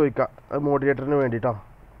ചോദ്യം ചോദിക്കാം, മോട്ടിവേറ്ററിന് വേണ്ടിട്ടോ.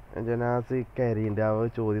 ജനാസ് കരിയുണ്ട്. ആ ഒരു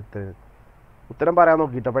ചോദ്യത്തിന് ഉത്തരം പറയാൻ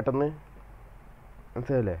നോക്കിട്ടോ, പെട്ടെന്ന്.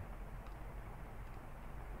 മനസ്സിലല്ലേ?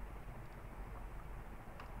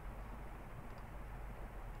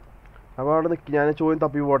 അപ്പോൾ അവിടെ നിൽക്കി, ഞാൻ ചോദ്യം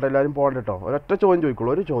തപ്പി പോട്ടെ, എല്ലാവരും പോകണ്ട കേട്ടോ. ഒരൊറ്റ ചോദ്യം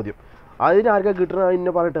ചോദിക്കുള്ളൂ, ഒരു ചോദ്യം. അതിനാർക്കാ കിട്ടണ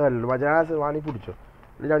ഇന്നെ പറഞ്ഞിട്ട് കാര്യമല്ലോ. മജാസ് വാണി പിടിച്ചോ.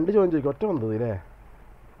 2 ചോദ്യം ചോദിക്കും, ഒറ്റ വന്നത് അല്ലേ?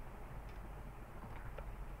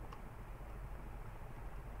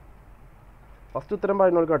 ഫസ്റ്റ് ഉത്തരം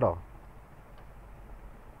പറയുന്നവർ കേട്ടോ.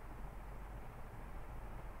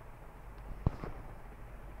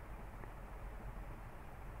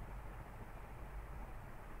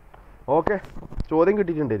 ഓക്കെ, ചോദ്യം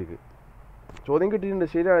കിട്ടിയിട്ടുണ്ട് എനിക്ക്. ചോദ്യം കിട്ടിയിട്ടുണ്ട്.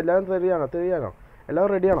 ശരിയാണ്, എല്ലാവരും തെളിയാണോ?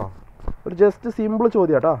 എല്ലാവരും റെഡിയാണോ? ഒരു ജസ്റ്റ് സിമ്പിൾ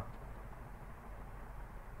ചോദ്യം കേട്ടോ.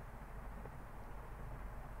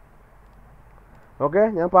 ഓക്കെ,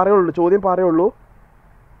 ഞാൻ പറയുള്ളൂ, ചോദ്യം പറയുള്ളൂ.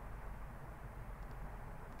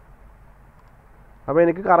 അപ്പോൾ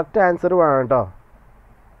എനിക്ക് കറക്റ്റ് ആൻസർ വേണം കേട്ടോ.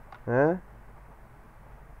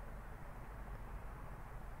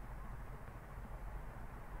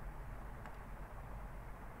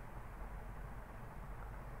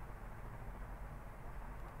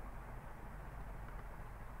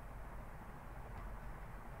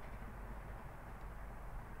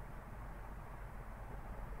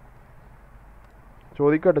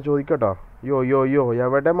 ചോദിക്കട്ടോ. യോ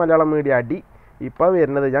എവിടെ മലയാളം മീഡിയം അടി ഇപ്പം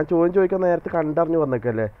വരുന്നത്? ഞാൻ ചോദ്യം ചോദിക്കാൻ നേരത്തെ കണ്ടറിഞ്ഞ്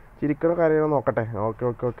വന്നേക്കല്ലേ. ചിരിക്കണ കാര്യങ്ങൾ നോക്കട്ടെ.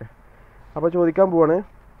 ഓക്കെ. അപ്പോൾ ചോദിക്കാൻ പോവാണ്.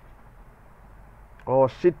 ഓ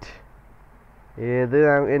ഷിറ്റ്, ഏത്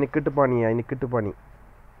എനിക്കിട്ട് പണി.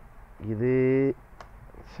 ഇത്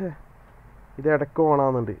ഇടയ്ക്ക്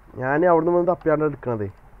ഓണാവുന്നുണ്ട്. ഞാൻ അവിടുന്ന് വന്ന് തപ്പിയാണ്ട് എടുക്കണത്.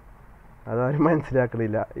 അതാരും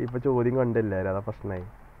മനസ്സിലാക്കണില്ല. ഇപ്പം ചോദ്യം കണ്ടില്ല, അതാ പ്രശ്നമായി.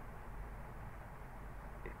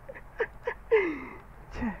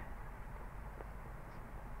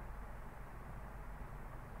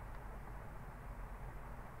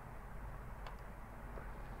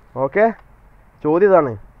 ഓക്കെ, ചോദ്യം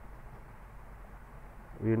ഇതാണ്.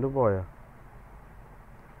 വീണ്ടും പോയോ?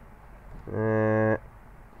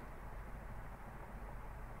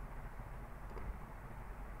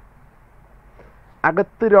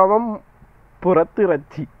 അകത്ത് രോമം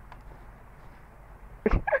പുറത്തിറച്ചി.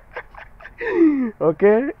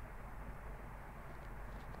 ഓക്കെ,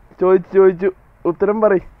 ചോദിച്ചു ഉത്തരം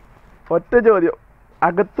പറ. ഒറ്റ ചോദ്യം.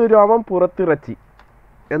 അകത്ത് രോമം പുറത്തിറച്ചി,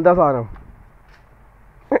 എന്താ സാധനം?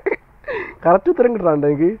 കറക്റ്റ് ഉത്തരം കിട്ടാണ്ട്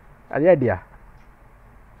എനിക്ക് അടിയാ.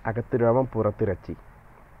 അകത്ത് രോമം പുറത്തിറച്ചി.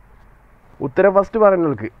 ഉത്തരം ഫസ്റ്റ്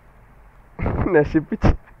പറയുന്നവർക്ക്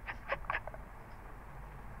നശിപ്പിച്ച്.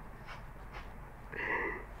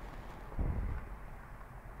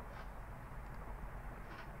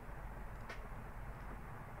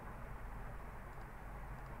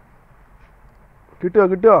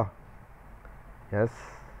 കിട്ടുമോ? യെസ്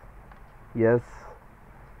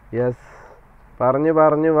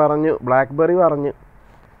പറഞ്ഞു. ബ്ലാക്ക്ബെറി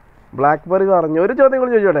പറഞ്ഞു. ഒരു ചോദ്യം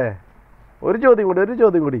കൂടി ചോദിച്ചോട്ടെ? ഒരു ചോദ്യം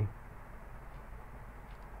കൂടി.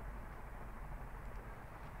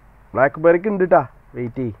 ബ്ലാക്ക്ബെറിക്ക് ഉണ്ട് കേട്ടാ,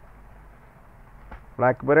 വെയിറ്റ് ചെയ്യ്.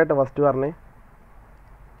 ബ്ലാക്ക്ബെറി ആട്ടോ ഫസ്റ്റ് പറഞ്ഞേ.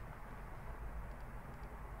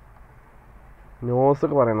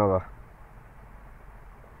 ന്യൂസൊക്കെ പറയണതാ.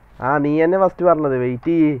 നീ തന്നെ ഫസ്റ്റ് പറഞ്ഞത്,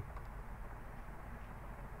 വെയിറ്റ് ചെയ്യ്.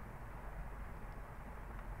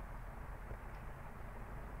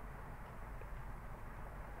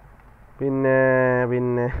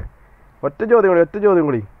 പിന്നെ ഒറ്റ ചോദ്യം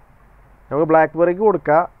കൂടി നമുക്ക് ബ്ലാക്ക്ബെറിക്ക്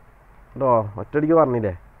കൊടുക്കാം കേട്ടോ. ഒറ്റയടിക്ക്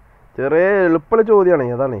പറഞ്ഞില്ലേ, ചെറിയ എളുപ്പമുള്ള ചോദ്യമാണ്,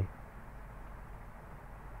 അതാണ്.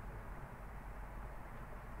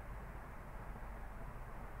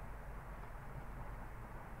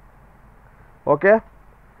 ഓക്കെ,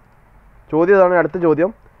 ചോദ്യം ഇതാണ്. അടുത്ത ചോദ്യം.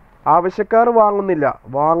 ആവശ്യക്കാർ വാങ്ങുന്നില്ല,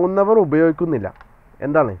 വാങ്ങുന്നവർ ഉപയോഗിക്കുന്നില്ല,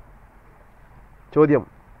 എന്താണ് ചോദ്യം?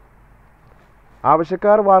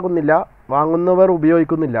 ആവശ്യക്കാർ വാങ്ങുന്നില്ല, വാങ്ങുന്നവർ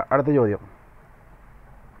ഉപയോഗിക്കുന്നില്ല. അടുത്ത ചോദ്യം.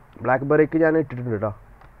 ബ്ലാക്ക്ബെറിക്ക് ഞാൻ ഇട്ടിട്ടുണ്ട് കേട്ടോ.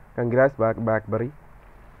 Congrats blackberry.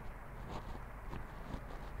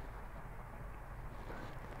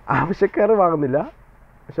 ആവശ്യക്കാർ വാങ്ങുന്നില്ല,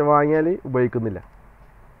 പക്ഷെ വാങ്ങിയാൽ ഉപയോഗിക്കുന്നില്ല.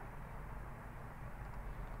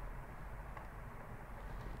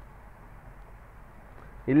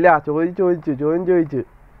 ഇല്ല, ചോദിച്ചു.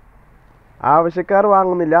 ആവശ്യക്കാർ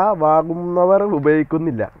വാങ്ങുന്നില്ല, വാങ്ങുന്നവർ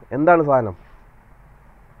ഉപയോഗിക്കുന്നില്ല, എന്താണ് സാധനം?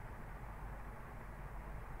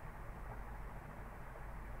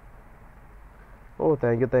 ഓ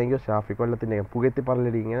താങ്ക് യു ഷാഫി കൊല്ലത്തിൻ്റെ. പുകയത്തി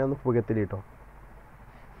പറഞ്ഞില്ല, ഇങ്ങനെ ഒന്ന് പുകയത്തില്ല കേട്ടോ.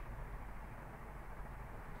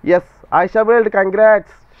 Yes, Ayisha world,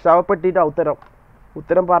 congrats. ശവപ്പെട്ടിട്ടാ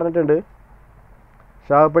ഉത്തരം പറഞ്ഞിട്ടുണ്ട്.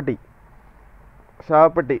 ശവപ്പെട്ടി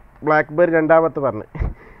ബ്ലാക്ക്ബെറി രണ്ടാമത്തെ പറഞ്ഞു.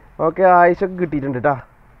 ഓക്കെ, ആയിഷക്ക് കിട്ടിയിട്ടുണ്ട് കേട്ടാ.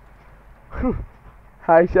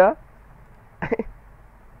 Ayisha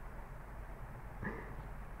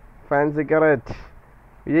fancy correct.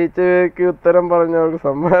 വിജയിച്ചവർക്ക് ഉത്തരം പറഞ്ഞവർക്ക്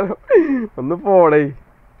സമ്മാനം. ഒന്ന് പോടേ.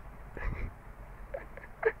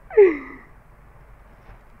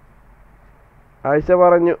 ആയിഷ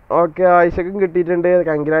പറഞ്ഞു. ഓക്കെ, ആയിഷക്കും കിട്ടിയിട്ടുണ്ട്.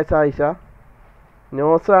 കൺഗ്രാറ്റ്സ് ആയിഷ.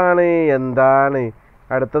 ന്യൂസാണ്. എന്താണ്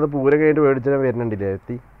അടുത്തത് പൂരം കഴിഞ്ഞിട്ട് മേടിച്ചാൽ വരുന്നുണ്ടില്ലേ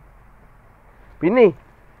എത്തി. പിന്നെ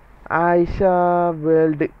ആയിഷ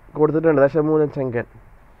വേൾഡ് കൊടുത്തിട്ടുണ്ട് 3 ചെങ്കൻ.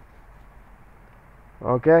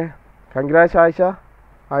 Okay, congrats Ayisha.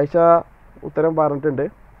 ആയിഷ ഉത്തരം പറഞ്ഞിട്ടുണ്ട്.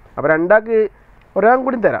 അപ്പോൾ ഒരാൾ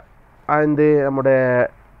കൂടി തരാം. എന്ത് നമ്മുടെ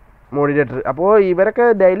മോഡിറേറ്റർ. അപ്പോൾ ഇവരൊക്കെ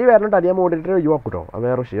ഡെയിലി വരണുണ്ട്. അധികം മോഡിറേറ്റർ ഒഴിവാക്കൂട്ടോ, അത്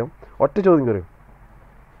വേറെ വിഷയം. ഒറ്റ ചോദ്യം കയറും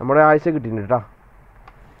നമ്മുടെ ആയിഷ കിട്ടിയിട്ടുണ്ട് കേട്ടോ.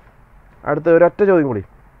 അടുത്ത ഒരൊറ്റ ചോദ്യം കൂടി,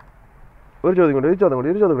 ഒരു ചോദ്യം കൂടി,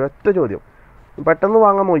 ഒറ്റ ചോദ്യം. പെട്ടെന്ന്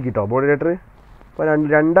വാങ്ങാൻ നോക്കിട്ടോ മോഡിറേറ്റർ. ഇപ്പോൾ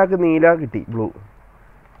രണ്ടാൾക്ക് നീല കിട്ടി, ബ്ലൂ.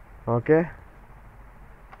 ഓക്കെ,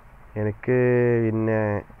 എനിക്ക് പിന്നെ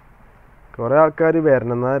കുറേ ആൾക്കാർ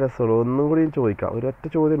വരണം എന്നാൽ രസമുള്ളൂ. ഒന്നും കൂടി ചോദിക്കാം. ഒരൊറ്റ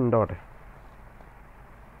ചോദ്യം ഉണ്ടാവട്ടെ.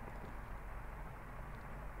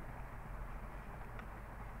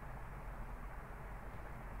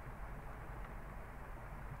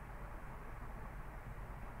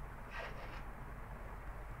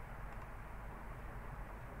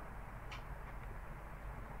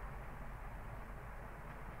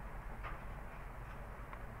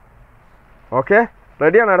 ഓക്കെ,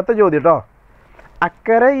 റെഡിയാണ്. അടുത്ത ചോദ്യം കേട്ടോ.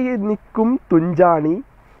 അക്കരെ നിൽക്കും തുഞ്ചാണി,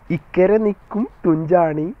 ഇക്കരെ നിൽക്കും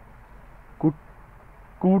തുഞ്ചാണി,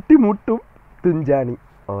 കൂട്ടിമുട്ടും തുഞ്ചാണി.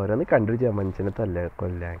 ഓരോന്ന് കണ്ടുപിടിച്ചാൽ മനുഷ്യനെ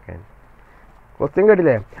കൊല്ലാക്കാൻ. ക്വസ്റ്റ്യൻ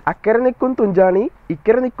കേട്ടില്ലേ? അക്കരെ നിൽക്കും തുഞ്ചാണി,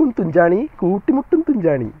 ഇക്കരെ നിൽക്കും തുഞ്ചാണി, കൂട്ടിമുട്ടും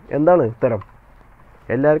തുഞ്ചാണി. എന്താണ് ഉത്തരം?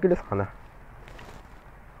 എല്ലാവർക്കും സാധന.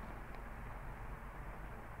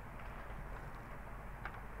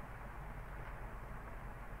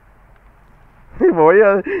 പോയി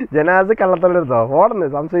ജനാസ് കള്ളത്തല്ലെടുത്തോ? ഓടന്ന്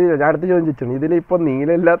സംശയിച്ചില്ല. ഞാൻ അടുത്ത ചോദ്യം ചോദിച്ചു. ഇതിലിപ്പോൾ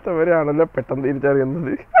നീലമില്ലാത്തവരാണല്ലോ പെട്ടെന്ന്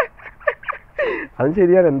തിരിച്ചറിയുന്നത്. അതും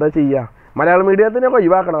ശരിയാണ്. എന്താ ചെയ്യുക? മലയാളം മീഡിയത്തിനൊക്കെ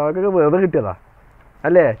ഒഴിവാക്കണം. അതൊക്കെ വെറുതെ കിട്ടിയതാ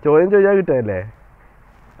അല്ലേ? ചോദ്യം ചോദിച്ചാൽ കിട്ടുകയല്ലേ?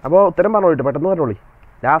 അപ്പോൾ ഉത്തരം പറഞ്ഞോളൂ, പെട്ടെന്ന് പറഞ്ഞോളി.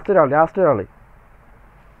 ലാസ്റ്റ് ഒരാൾ.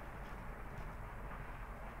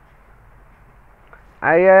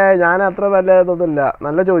 അയ്യേ, ഞാൻ അത്ര നല്ലതൊന്നുമില്ല.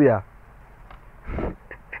 നല്ല ചോദ്യാ.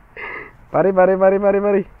 പറ.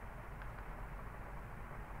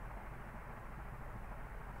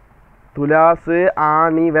 തുലാസ്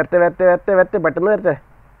ആണി. വരട്ടെ, പെട്ടെന്ന് വരട്ടെ.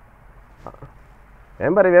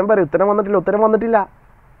 വേം പറ. ഉത്തരം വന്നിട്ടില്ല.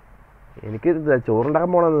 എനിക്ക് ചോറുണ്ടാക്കാൻ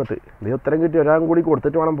പോകണം. എന്നിട്ട് ഇത് ഉത്തരം കിട്ടി ഒരാളും കൂടി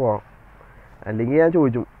കൊടുത്തിട്ട് വേണം പോകാം. അല്ലെങ്കിൽ ഞാൻ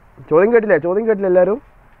ചോദിച്ചു. ചോദ്യം കേട്ടില്ല എല്ലാവരും?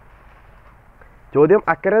 ചോദ്യം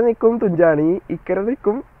അക്കരെ നിൽക്കും തുഞ്ചാണി, ഇക്കരെ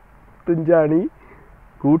നിൽക്കും തുഞ്ചാണി,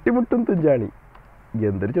 കൂട്ടിമുട്ടും തുഞ്ചാണി.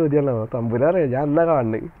 എന്തൊരു ചോദ്യമാണോ തമ്പുരാറിയാം. ഞാൻ എന്നാ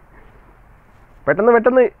കാണുന്നത്?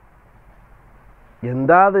 പെട്ടെന്ന്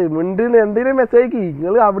എന്താ അത് മിണ്ടിന്? എന്തെങ്കിലും മെസ്സേജ്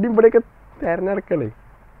നിങ്ങൾ അവിടെയും ഇവിടെയൊക്കെ തിരഞ്ഞെടുക്കളേ.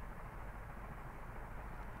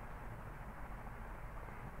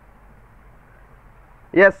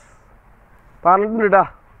 യെസ്, പറഞ്ഞിട്ടുണ്ട് കേട്ടാ.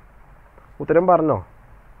 ഉത്തരം പറഞ്ഞോ?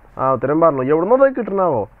 ഉത്തരം പറഞ്ഞു. എവിടുന്നോ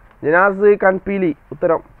കിട്ടണാവോ? ജനാസ് കൺപീലി.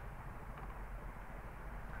 ഉത്തരം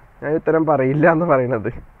ഞാൻ ഉത്തരം പറയില്ല എന്ന്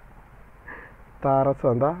പറയണത്.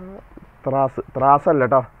 ത്രാസല്ല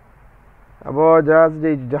കേട്ടോ. അപ്പോൾ ജഹാസ്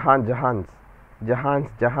ജയിച്ചു.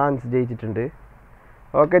 ജഹാൻസ് ജയിച്ചിട്ടുണ്ട്.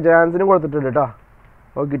 ഓക്കെ, ജഹാൻസിനും കൊടുത്തിട്ടുണ്ട് കേട്ടോ.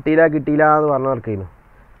 കിട്ടിയില്ല എന്ന് പറഞ്ഞവർക്കായിരുന്നു.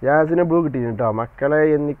 ജഹാസിന് ബ്ലൂ കിട്ടിയിട്ടുണ്ട് കേട്ടോ. മക്കളെ,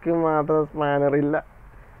 എനിക്ക് മാത്രം സ്പാനറില്ല.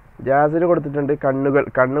 ജഹാസിന് കൊടുത്തിട്ടുണ്ട്.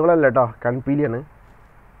 കണ്ണുകളല്ല കേട്ടോ, കൺപീലിയാണ്.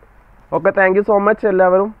 Okay, thank you so much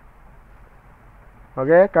എല്ലാവരും.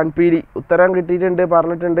 ഓക്കെ, കൺപീലി ഉത്തരം കിട്ടിയിട്ടുണ്ട്,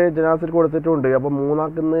 പറഞ്ഞിട്ടുണ്ട്. ജനാസിന് കൊടുത്തിട്ടുണ്ട്. അപ്പോൾ 3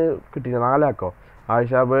 ആൾക്കിന്ന് കിട്ടിയിട്ടുണ്ട്. 4 ആക്കോ?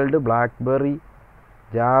 Ayisha world, blackberry,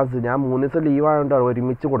 jazz. ഞാൻ 3 ദിവസം ലീവായതുകൊണ്ടാണ്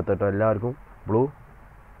ഒരുമിച്ച് കൊടുത്തിട്ടോ എല്ലാവർക്കും. ബ്ലൂ,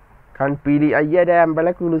 കൺപീലി. അയ്യരെ അമ്പല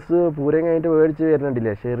കുളിസ് പൂരം കഴിഞ്ഞിട്ട് മേടിച്ച്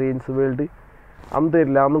വരുന്നുണ്ടില്ലേ? ഷെറീൻസ് വേൾഡ്. അന്ന്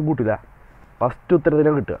തരില്ല, ഒന്നും കൂട്ടില്ല. ഫസ്റ്റ്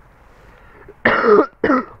ഉത്തരത്തിനും കിട്ടുക.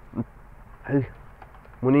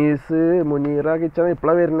 മുനീറ കിച്ചൺ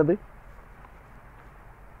ഇപ്പോഴാണ് വരുന്നത്.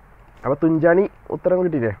 അപ്പോൾ തുഞ്ചാണി ഉത്തരം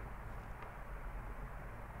കിട്ടിയില്ലേ?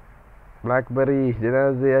 ബ്ലാക്ക്ബെറി,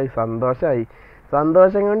 ജനാസിയായി.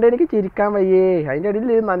 സന്തോഷം കൊണ്ട് എനിക്ക് ചിരിക്കാൻ വയ്യേ. അതിൻ്റെ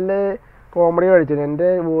ഇടയിൽ നല്ല കോമഡി കളിച്ചു. എൻ്റെ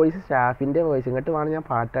വോയിസ് സ്റ്റാഫിൻ്റെ വോയിസ്. ഇങ്ങോട്ട് വേണം ഞാൻ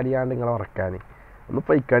പാട്ടടിയാണ്ട് നിങ്ങളെ ഉറക്കാൻ. ഒന്ന്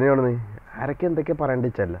പൊയ്ക്കാണി വേണമെന്ന്. ആരൊക്കെ എന്തൊക്കെ പറയേണ്ടി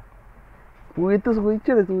വെച്ചല്ല.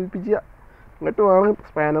 സൂചിപ്പിച്ച ഇങ്ങോട്ട് വേണം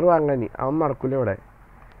സ്പാനർ വാങ്ങാൻ. അതൊന്നും നടക്കില്ല ഇവിടെ.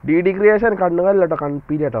 ഡി ക്രിയേഷൻ കണ്ണുകല്ല കേട്ടോ,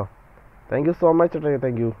 കൺപീലി കേട്ടോ. താങ്ക് യു സോ മച്ച് കേട്ടോ.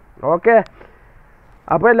 Thank you. ഓക്കെ,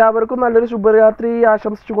 അപ്പോൾ എല്ലാവർക്കും നല്ലൊരു ശുഭരാത്രി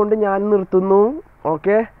ആശംസിച്ചുകൊണ്ട് ഞാൻ നിർത്തുന്നു.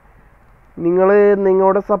 ഓക്കെ,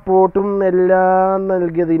 നിങ്ങളുടെ സപ്പോർട്ടും എല്ലാം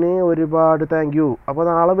നൽകിയതിന് ഒരുപാട് താങ്ക് യു. അപ്പോൾ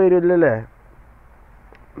നാളെ വരുമല്ലേ?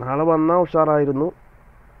 നാളെ വന്നാൽ ഉഷാറായിരുന്നു.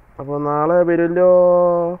 അപ്പോൾ നാളെ വരുമല്ലോ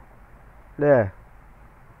അല്ലേ?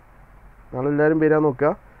 നാളെ എല്ലാവരും വരാൻ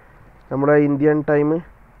നോക്കുക. നമ്മുടെ ഇന്ത്യൻ ടൈം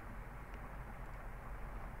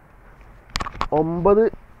 9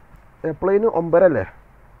 എപ്പോഴേനും 9 അല്ലേ?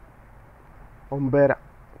 9.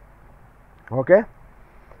 ഓക്കെ,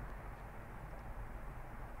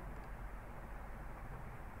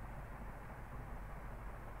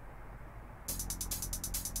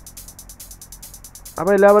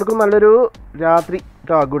 അപ്പോൾ എല്ലാവർക്കും നല്ലൊരു രാത്രി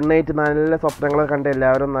കേട്ടോ. Good night. നല്ല സ്വപ്നങ്ങളൊക്കെ കണ്ട്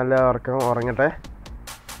എല്ലാവരും നല്ല ഉറങ്ങട്ടെ.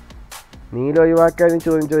 നീല ഒഴിവാക്കാൻ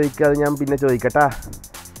ചോദ്യം ചോദിക്കുക, അത് ഞാൻ പിന്നെ ചോദിക്കട്ടാ.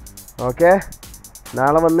 ഓക്കെ,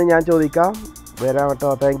 നാളെ വന്ന് ഞാൻ ചോദിക്കാം, വരാം കേട്ടോ.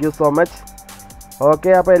 Thank you so much.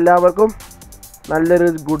 Okay, അപ്പോൾ എല്ലാവർക്കും നല്ലൊരു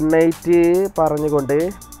ഗുഡ് നൈറ്റ് പറഞ്ഞുകൊണ്ട്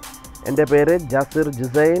എൻ്റെ പേര് Jasir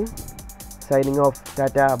ജുസൈൻ, signing off.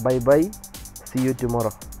 Tata, bye bye, C you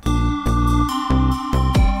tomorrow.